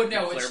Well,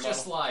 no, Ric Flair it's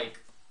just model? like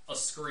a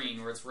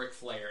screen where it's Ric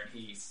Flair and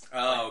he's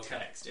okay.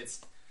 text.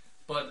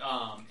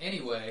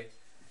 Anyway,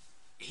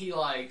 he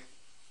like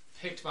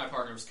picked my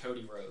partner was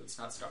Cody Rhodes,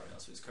 not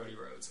Stardust, it was Cody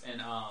Rhodes,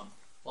 and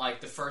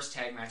like the first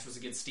tag match was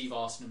against Steve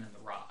Austin and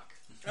The Rock.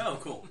 Oh,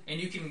 cool.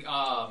 And you can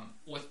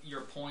with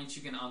your points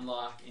you can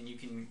unlock and you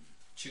can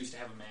choose to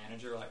have a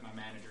manager. Like my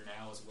manager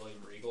now is William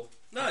Regal.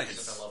 Nice.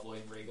 Because I love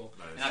William Regal.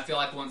 Nice. And I feel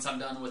like once I'm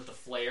done with the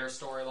Flair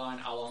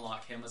storyline, I'll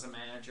unlock him as a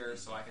manager,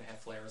 so I can have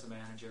Flair as a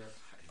manager.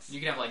 You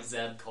can have like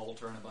Zeb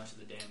Coulter and a bunch of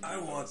the damn I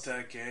dudes. want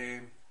that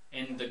game.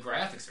 And the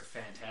graphics are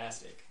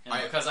fantastic. And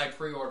because I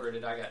pre-ordered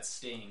it, I got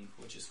Sting,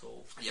 which is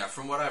cool. Yeah,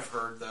 from what I've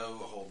heard, though,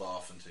 hold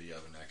off until you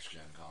have a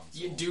next-gen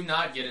console. You do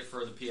not get it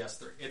for the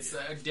PS3. It's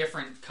a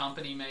different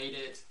company made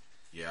it.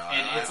 Yeah,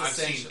 And I've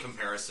seen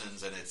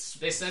comparisons, and it's...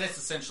 They said it's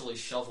essentially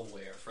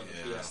shovelware for the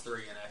Yeah. PS3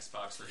 and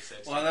Xbox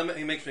 360. Well, that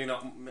makes me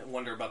not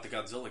wonder about the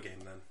Godzilla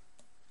game then.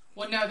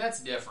 Well, no,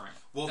 that's different.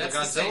 Well, that's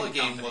the same Godzilla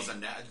game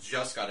company.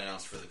 just got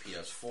announced for the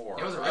PS4.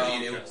 It was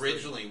it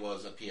originally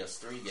was a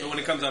PS3 game. So when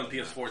it comes out on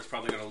PS4, it's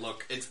probably going to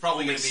look it's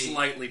probably only going to be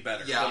slightly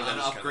better. Yeah, One of an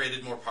those upgraded,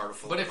 kind more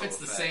powerful. But if it's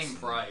the effects same and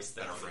price,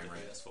 then better I'll frame get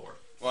rate. the PS4. of,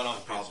 well,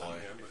 not Probably.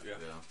 yeah.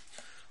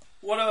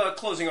 What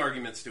closing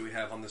arguments do we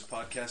have on this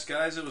podcast,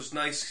 guys? It was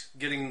nice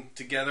getting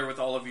together with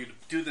all of you to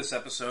do this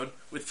episode.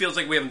 It feels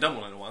like we haven't done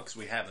one in a while because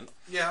we haven't.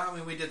 Yeah, I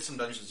mean, we did some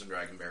Dungeons and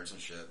Dragon Bears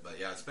and shit, but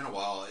yeah, it's been a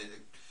while.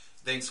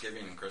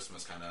 Thanksgiving and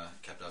Christmas kind of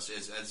kept us.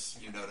 As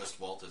you noticed,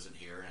 Walt isn't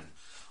here, and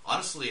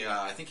honestly,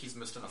 I think he's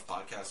missed enough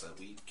podcasts that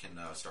we can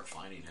start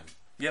fining him.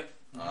 Yep.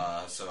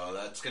 So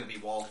that's going to be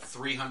Walt,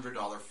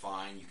 $300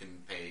 fine. You can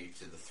pay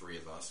to the three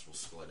of us. We'll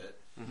split it.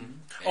 Mm-hmm.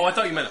 Oh, I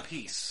thought you meant a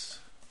piece.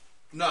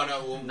 No,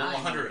 we'll $900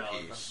 100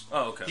 apiece.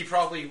 Oh, okay. He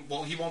probably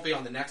won't. He won't be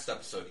on the next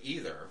episode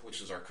either, which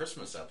is our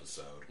Christmas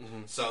episode.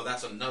 Mm-hmm. So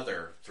that's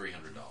another $300.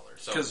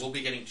 So 'Cause- we'll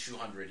be getting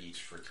 200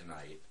 each for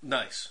tonight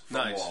Nice. from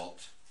Nice.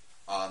 Walt.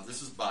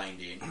 This is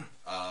binding.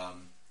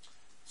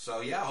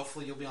 So yeah,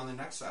 hopefully you'll be on the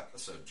next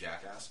episode,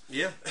 jackass.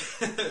 Yeah.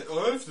 I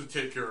have to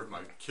take care of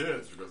my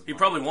kids. Because He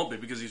probably won't be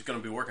because he's going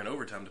to be working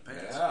overtime to pay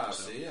us. Yeah,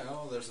 so. see,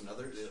 there's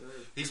another.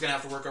 He's gonna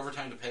have to work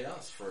overtime to pay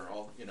us for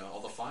all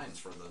the fines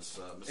for this.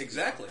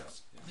 Exactly.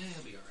 Podcast. Yeah,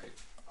 he'll be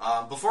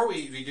alright. Before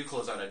we do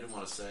close out, I do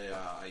want to say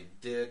I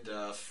did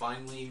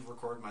finally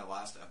record my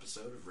last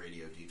episode of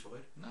Radio Detoid.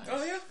 Nice.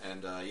 Oh, yeah?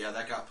 And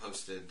that got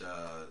posted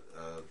I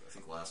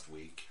think last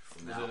week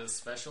from Was now. it a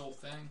special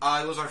thing?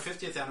 It was our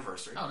 50th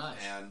anniversary. Oh, nice.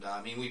 And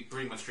I mean, we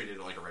pretty much treated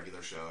it like a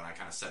regular show, and I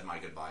kind of said my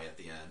goodbye at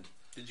the end.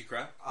 Did you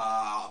cry?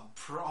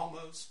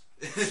 Almost.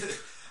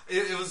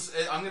 It was.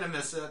 I'm gonna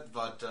miss it,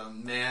 but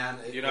man,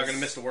 You're not going to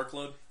miss the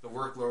workload? The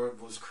workload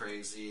was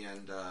crazy,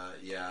 and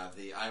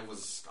I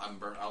was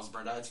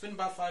burned out. It's been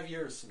about 5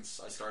 years since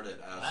I started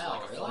as Wow,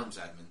 like a really? forums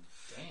admin.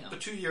 Damn. But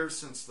 2 years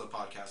since the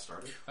podcast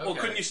started. Okay. Well,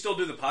 couldn't you still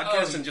do the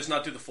podcast Oh, and just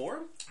not do the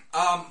forum?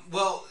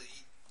 Well,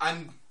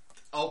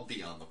 I'll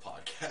be on the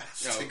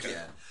podcast Oh, okay.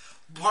 again.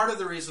 Part of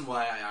the reason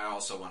why I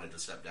also wanted to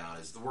step down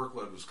is the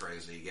workload was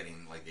crazy,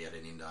 getting like the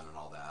editing done and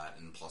all that,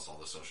 and plus all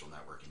the social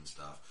networking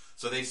stuff.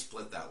 So they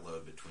split that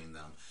load between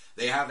them.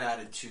 They have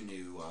added 2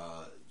 new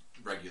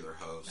regular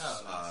hosts.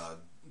 Oh, nice.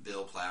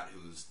 Bill Platt,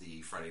 who's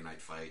the Friday Night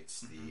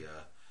Fights, the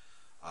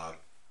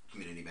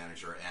community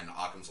manager, and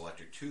Occam's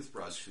Electric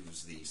Toothbrush,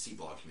 who's the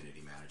C-Blog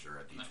community manager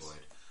at Detroit.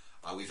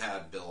 Nice. We've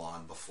had Bill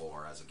on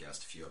before as a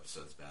guest a few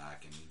episodes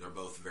back, and they're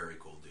both very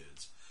cool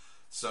dudes.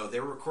 So they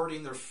were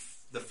recording the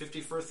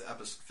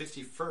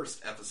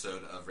 51st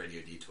episode of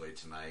Radio Detoid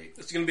tonight.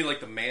 It's going to be like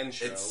the Man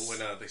Show when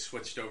they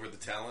switched over the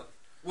talent.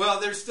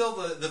 Well, there's still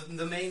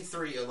the main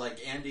 3,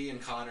 like Andy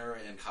and Connor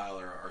and Kyle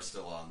are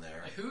still on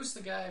there. Who's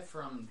the guy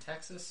from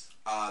Texas?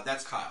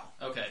 That's Kyle.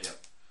 Okay. Yep.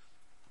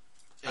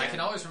 I can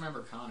always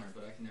remember Connor,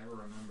 but I can never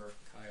remember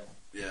Kyle.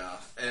 Yeah,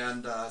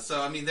 and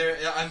so I mean,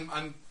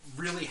 I'm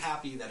really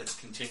happy that it's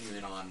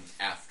continuing on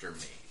after me.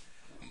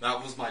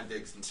 That was my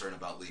big concern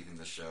about leaving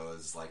the show.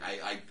 Is like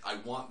I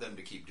want them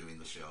to keep doing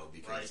the show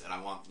because, and I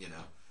want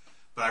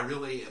but I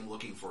really am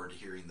looking forward to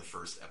hearing the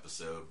first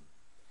episode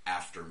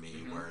after me,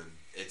 where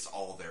it's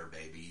all their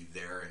baby,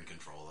 they're in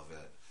control of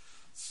it.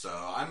 So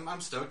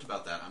I'm stoked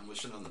about that. I'm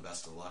wishing them the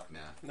best of luck,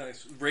 man.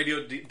 Nice.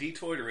 Radio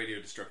Detoid or Radio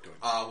Destructoid?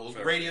 Well,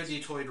 Radio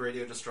Detoid,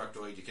 Radio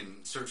Destructoid. You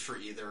can search for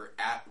either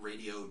at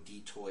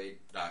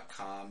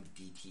radiodetoid.com,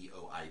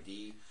 DTOID.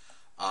 You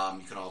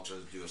can also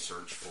do a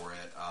search for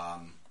it,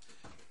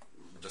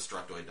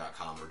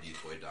 destructoid.com or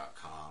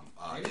detoid.com.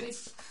 Maybe they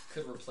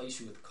could replace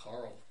you with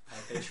Carl,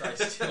 like they tried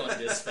to do on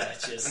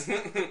Dispatches.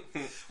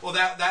 Well,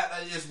 that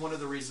is one of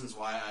the reasons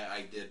why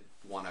I did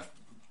want to,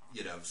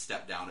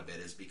 step down a bit,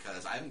 is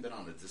because I haven't been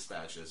on the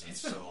Dispatches in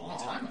It's so been a long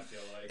time, I feel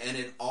like. And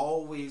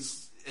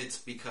it's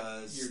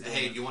because,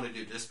 hey, do you want to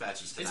do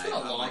Dispatches tonight? It's been a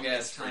I'm like,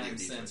 long-ass "It's Radio time Detoid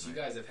since you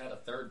tonight." guys have had a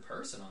third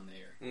person on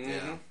there. Mm-hmm.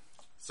 Yeah.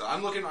 So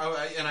I'm looking,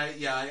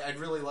 I'd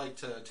really like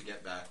to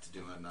get back to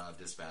doing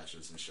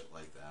Dispatches and shit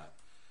like that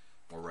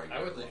more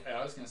regularly.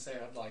 I was going to say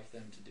I'd like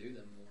them to do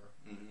them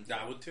more. Mm-hmm.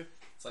 I would too.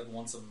 It's like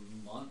once a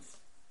month.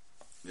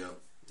 Yep.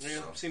 Yeah,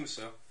 seems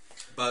so.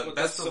 But Well,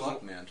 best that's of the-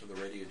 luck, man, to the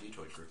Radio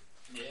Detoid crew.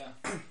 Yeah.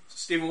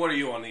 Stephen, what are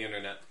you on the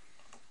internet?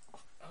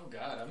 Oh,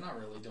 God, I'm not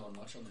really doing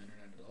much on the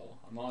internet at all.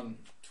 I'm on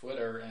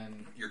Twitter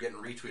and... You're getting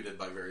retweeted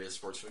by various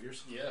sports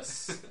figures?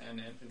 Yes,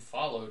 and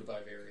followed by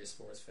various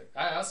sports figures.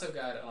 I also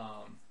got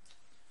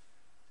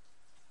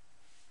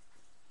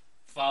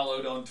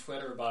followed on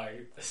Twitter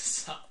by...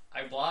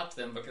 I blocked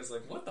them because,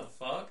 like, what the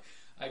fuck?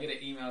 I get an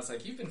email, it's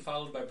like, you've been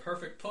followed by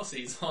Perfect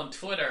Pussies on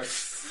Twitter.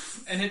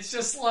 And it's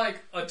just like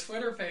a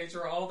Twitter page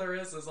where all there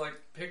is like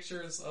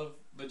pictures of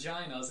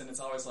vaginas, and it's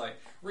always like,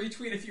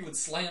 retweet if you would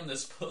slam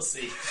this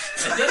pussy.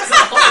 And that's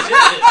all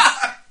it is.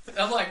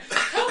 I'm like,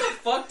 how the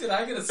fuck did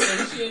I get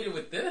associated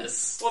with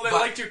this? Well, they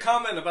liked your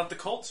comment about the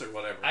Colts or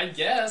whatever. I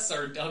guess,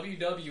 or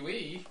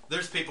WWE.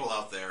 There's people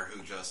out there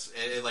who just,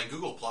 like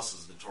Google Plus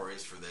is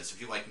notorious for this.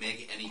 If you like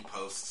make any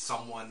post,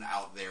 someone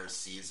out there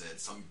sees it.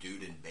 Some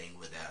dude in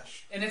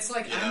Bangladesh. And it's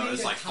like, You I know, made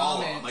it's a like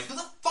follow. comment. I'm like, who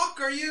the fuck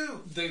are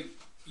you? The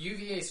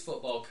UVA's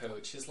football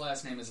coach, his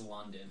last name is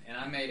London, and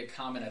I made a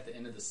comment at the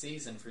end of the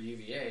season for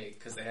UVA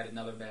because they had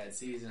another bad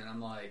season, and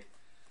I'm like,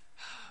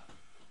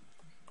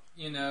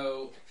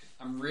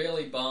 I'm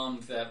really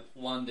bummed that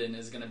London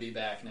is going to be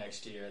back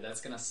next year.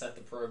 That's going to set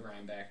the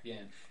program back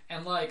again.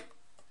 And, like,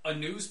 a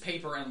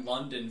newspaper in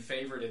London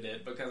favorited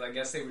it because I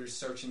guess they were just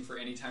searching for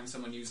any time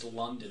someone used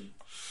London.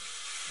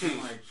 I'm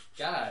like,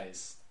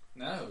 guys,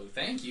 no,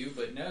 thank you,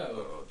 but no.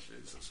 Oh,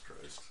 Jesus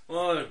Christ.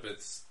 Well,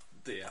 it's...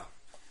 Yeah.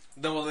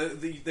 No,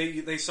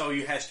 they saw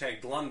you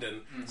hashtagged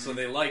London, so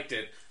they liked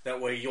it. That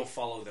way you'll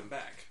follow them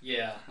back.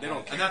 Yeah. They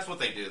don't care. And that's what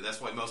they do.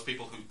 That's why most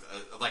people who...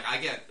 I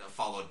get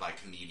followed by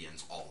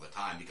comedians all the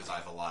time because I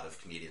have a lot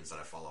of comedians that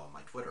I follow on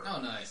my Twitter.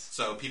 Oh, nice.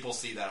 So people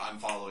see that I'm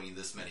following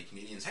this many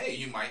comedians. Hey,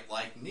 you might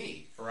like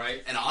me.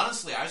 Right. And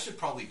honestly, I should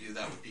probably do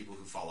that with people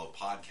who follow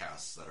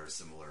podcasts that are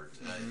similar,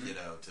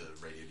 to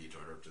Radio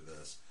Detour or to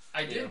this.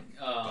 I did.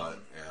 But,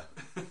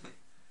 yeah.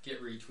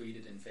 Get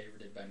retweeted and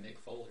favorited by Mick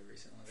Foley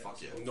recently.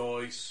 Fuck yeah.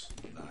 Nice.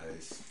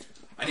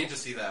 I need to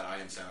see that I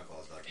Am Santa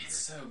Claus documentary. It's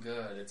so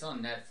good. It's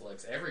on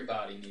Netflix.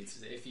 Everybody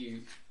needs it. If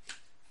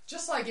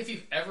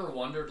you've ever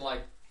wondered,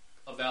 like,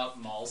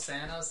 about mall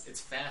Santas, it's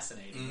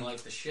fascinating. Like,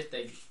 the shit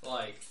they,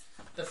 like,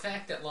 the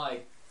fact that,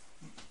 like,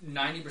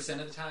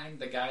 90% of the time,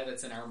 the guy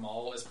that's in our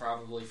mall is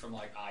probably from,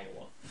 like,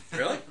 Iowa.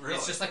 Really?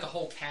 It's just like a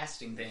whole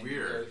casting thing.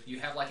 Weird. You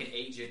have, like, an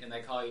agent, and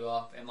they call you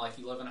up, and, like,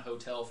 you live in a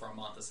hotel for a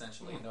month,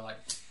 essentially, and they're like,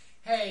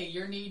 hey,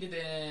 you're needed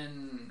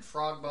in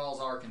Frog Balls,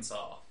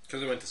 Arkansas.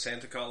 Because they went to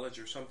Santa College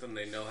or something,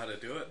 they know how to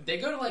do it? They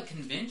go to, like,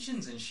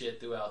 conventions and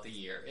shit throughout the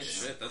year.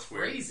 It's Shit, that's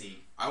weird. crazy.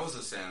 I was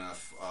a Santa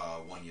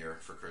 1 year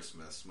for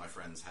Christmas. My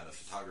friends had a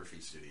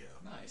photography studio.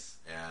 Nice.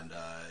 And,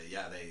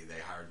 they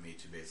hired me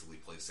to basically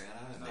play Santa,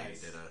 and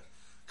Nice. they did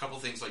a couple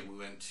things. Like, we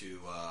went to,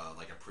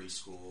 like, a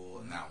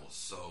preschool, and that was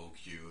so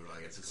cute.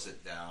 I got to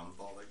sit down with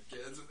all the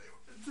kids, and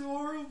they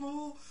were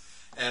adorable.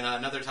 And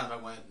another time I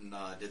went and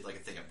did like a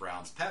thing at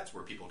Brown's Pets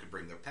where people could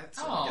bring their pets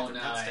and get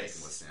their pets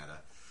taken with Santa.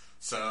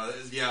 So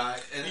yeah,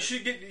 and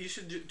you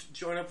should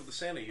join up with the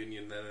Santa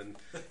Union then,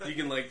 and you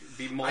can like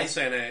be mall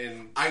Santa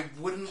in I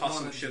wouldn't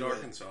Possum want to Shit, do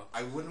Arkansas.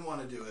 I wouldn't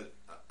want to do it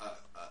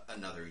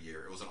another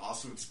year. It was an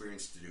awesome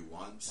experience to do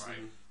once. Right.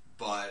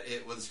 But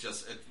it was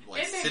just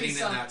like It may sitting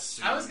be in that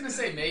suit. I was gonna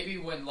say maybe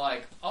when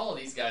like all of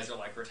these guys are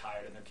like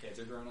retired and their kids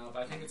are grown up.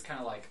 I think it's kind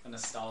of like a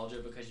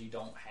nostalgia because you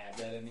don't have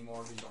that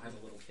anymore. Because you don't have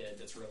a little kid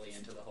that's really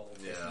into the whole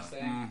Christmas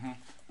thing.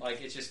 Like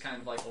it's just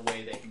kind of like a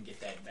way they can get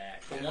that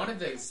back. But one of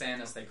the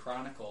Santas they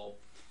chronicle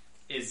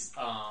is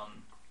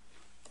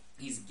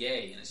he's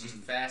gay, and it's just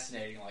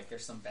fascinating. Like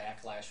there's some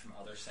backlash from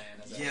other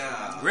Santas.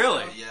 Yeah,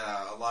 really?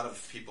 Yeah, a lot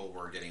of people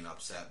were getting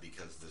upset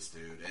because this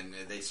dude, and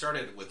they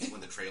started with when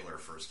the trailer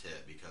first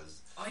hit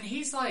because. Oh, and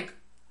he's like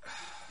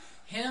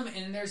him,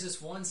 and there's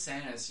this one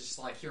Santa. It's just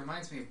like he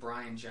reminds me of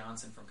Brian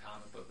Johnson from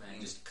Comic Book Man.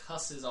 He just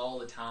cusses all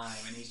the time,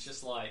 and he's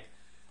just like.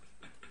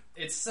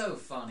 It's so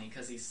funny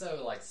because he's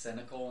so like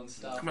cynical and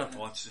stuff. I'm gonna have to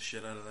watch the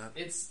shit out of that.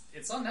 It's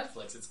on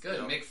Netflix. It's good.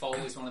 Yep. Mick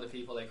Foley's one of the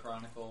people they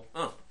chronicle.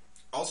 Oh.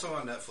 Also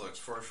on Netflix,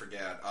 before I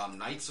forget,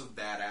 Knights of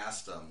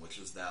Badassdom, which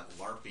is that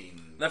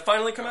LARPing. That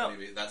finally come out.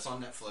 That's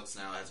on Netflix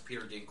now. It has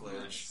Peter Dinklage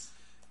Nice.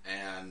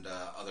 and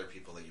other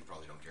people that you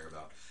probably don't care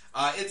about.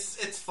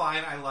 It's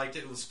fine. I liked it.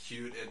 It was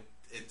cute.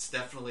 It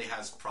definitely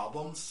has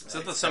problems. Is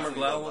that the It's Summer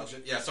definitely Glau low one?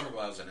 budget. Yeah, Summer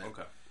Glau's in it.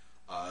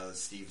 Okay.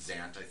 Steve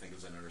Zant, I think,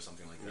 is in it or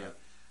something like that.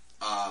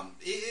 Yeah.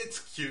 It's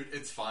cute.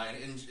 It's fine.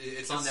 And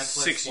it's on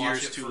Netflix. 6 Watch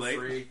years it too for late.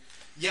 free.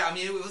 Yeah, I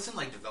mean, it was in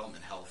like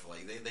development hell for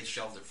like they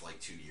shelved it for like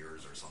 2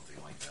 years or something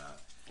like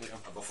that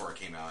before it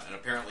came out. And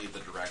apparently the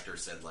director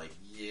said like,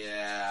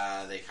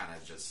 yeah, they kind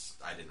of just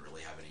I didn't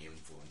really have any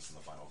influence in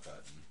the final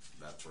cut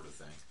and that sort of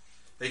thing.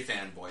 They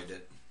fanboyed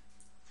it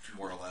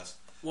more or less.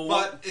 Well,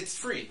 but it's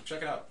free.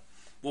 Check it out.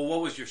 Well,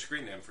 what was your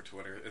screen name for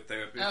Twitter?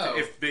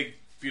 If Big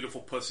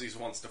Beautiful Pussies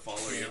wants to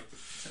follow you,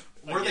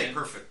 Were they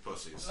perfect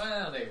pussies?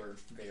 Well, they were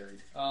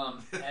varied.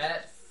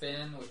 At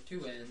Finn with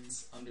 2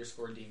 N's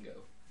 _ Dingo,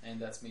 and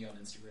that's me on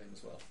Instagram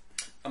as well.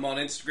 I'm on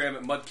Instagram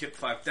at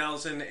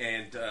Mudkip5000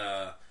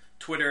 and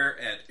Twitter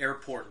at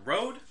Airport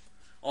Road.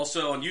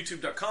 Also on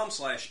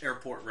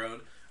YouTube.com/Airport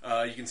Road.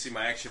 You can see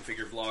my action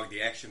figure vlog,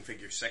 the Action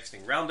Figure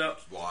Sexting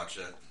Roundup. Watch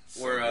it.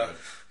 So Where good.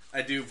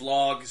 I do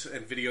vlogs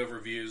and video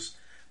reviews,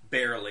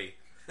 barely,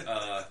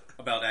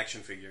 about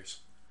action figures.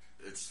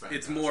 It's fantastic.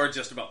 It's more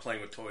just about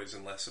playing with toys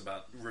and less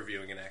about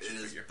reviewing an action It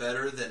is figure.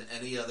 better than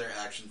any other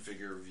action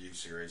figure review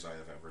series I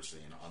have ever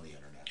seen on the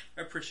internet.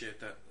 I appreciate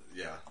that.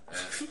 Yeah.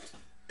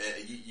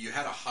 You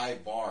had a high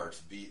bar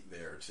to beat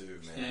there, too,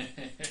 man.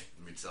 Let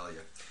me tell you.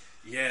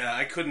 Yeah,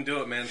 I couldn't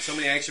do it, man. So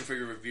many action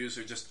figure reviews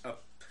are just a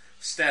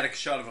static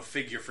shot of a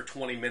figure for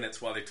 20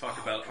 minutes while they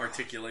talk about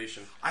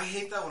articulation. I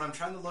hate that when I'm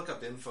trying to look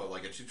up info,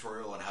 like a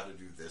tutorial on how to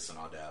do this in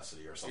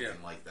Audacity or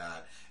something like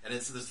that. And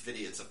it's this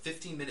video. It's a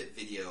 15-minute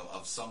video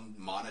of some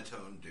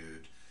monotone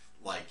dude,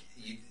 like,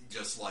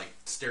 just, like,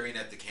 staring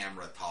at the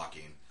camera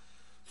talking.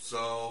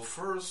 So,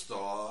 first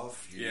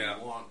off, you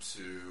want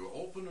to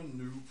open a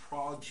new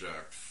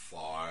project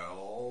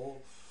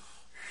file.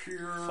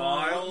 here,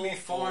 File let me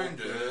find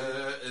folder.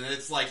 it. And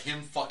it's like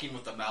him fucking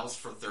with the mouse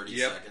for 30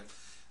 Yep. seconds.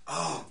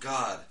 Oh,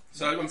 God.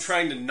 So I'm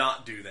trying to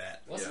not do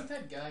that. Wasn't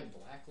that guy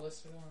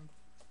blacklisted on?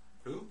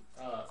 Who?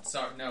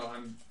 Sorry, no,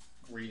 I'm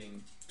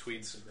reading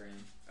Tweets.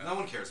 Instagram. No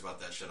one cares about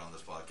that shit on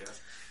this podcast.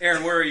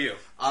 Aaron, where are you?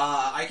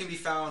 I can be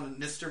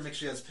found Mr.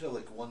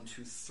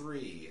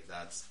 McShiazPidalik123.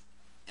 That's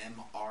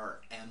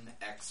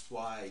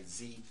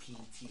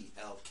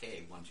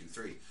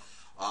MRMXYZPTLK123.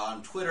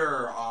 On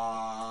Twitter,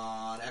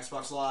 on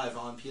Xbox Live,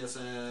 on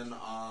PSN,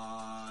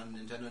 on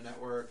Nintendo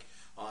Network,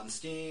 on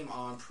Steam,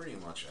 on pretty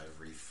much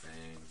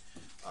everything.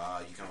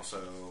 You can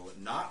also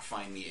not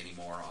find me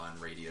anymore on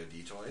Radio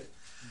Detoid.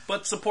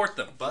 But support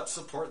them. But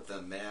support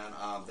them, man.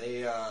 I'm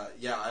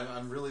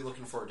really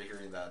looking forward to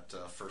hearing that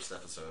first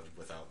episode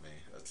without me.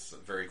 It's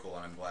very cool,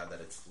 and I'm glad that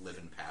it's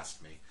living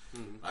past me.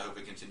 Mm-hmm. I hope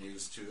it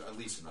continues to at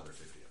least another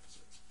 50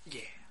 episodes.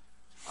 Yeah.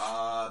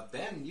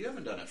 Ben, you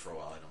haven't done it for a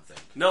while, I don't think.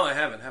 No, I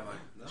haven't, have I?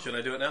 No. Should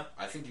I do it now?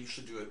 I think you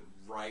should do it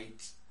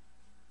right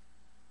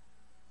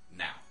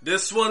now.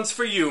 This one's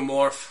for you,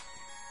 Morph.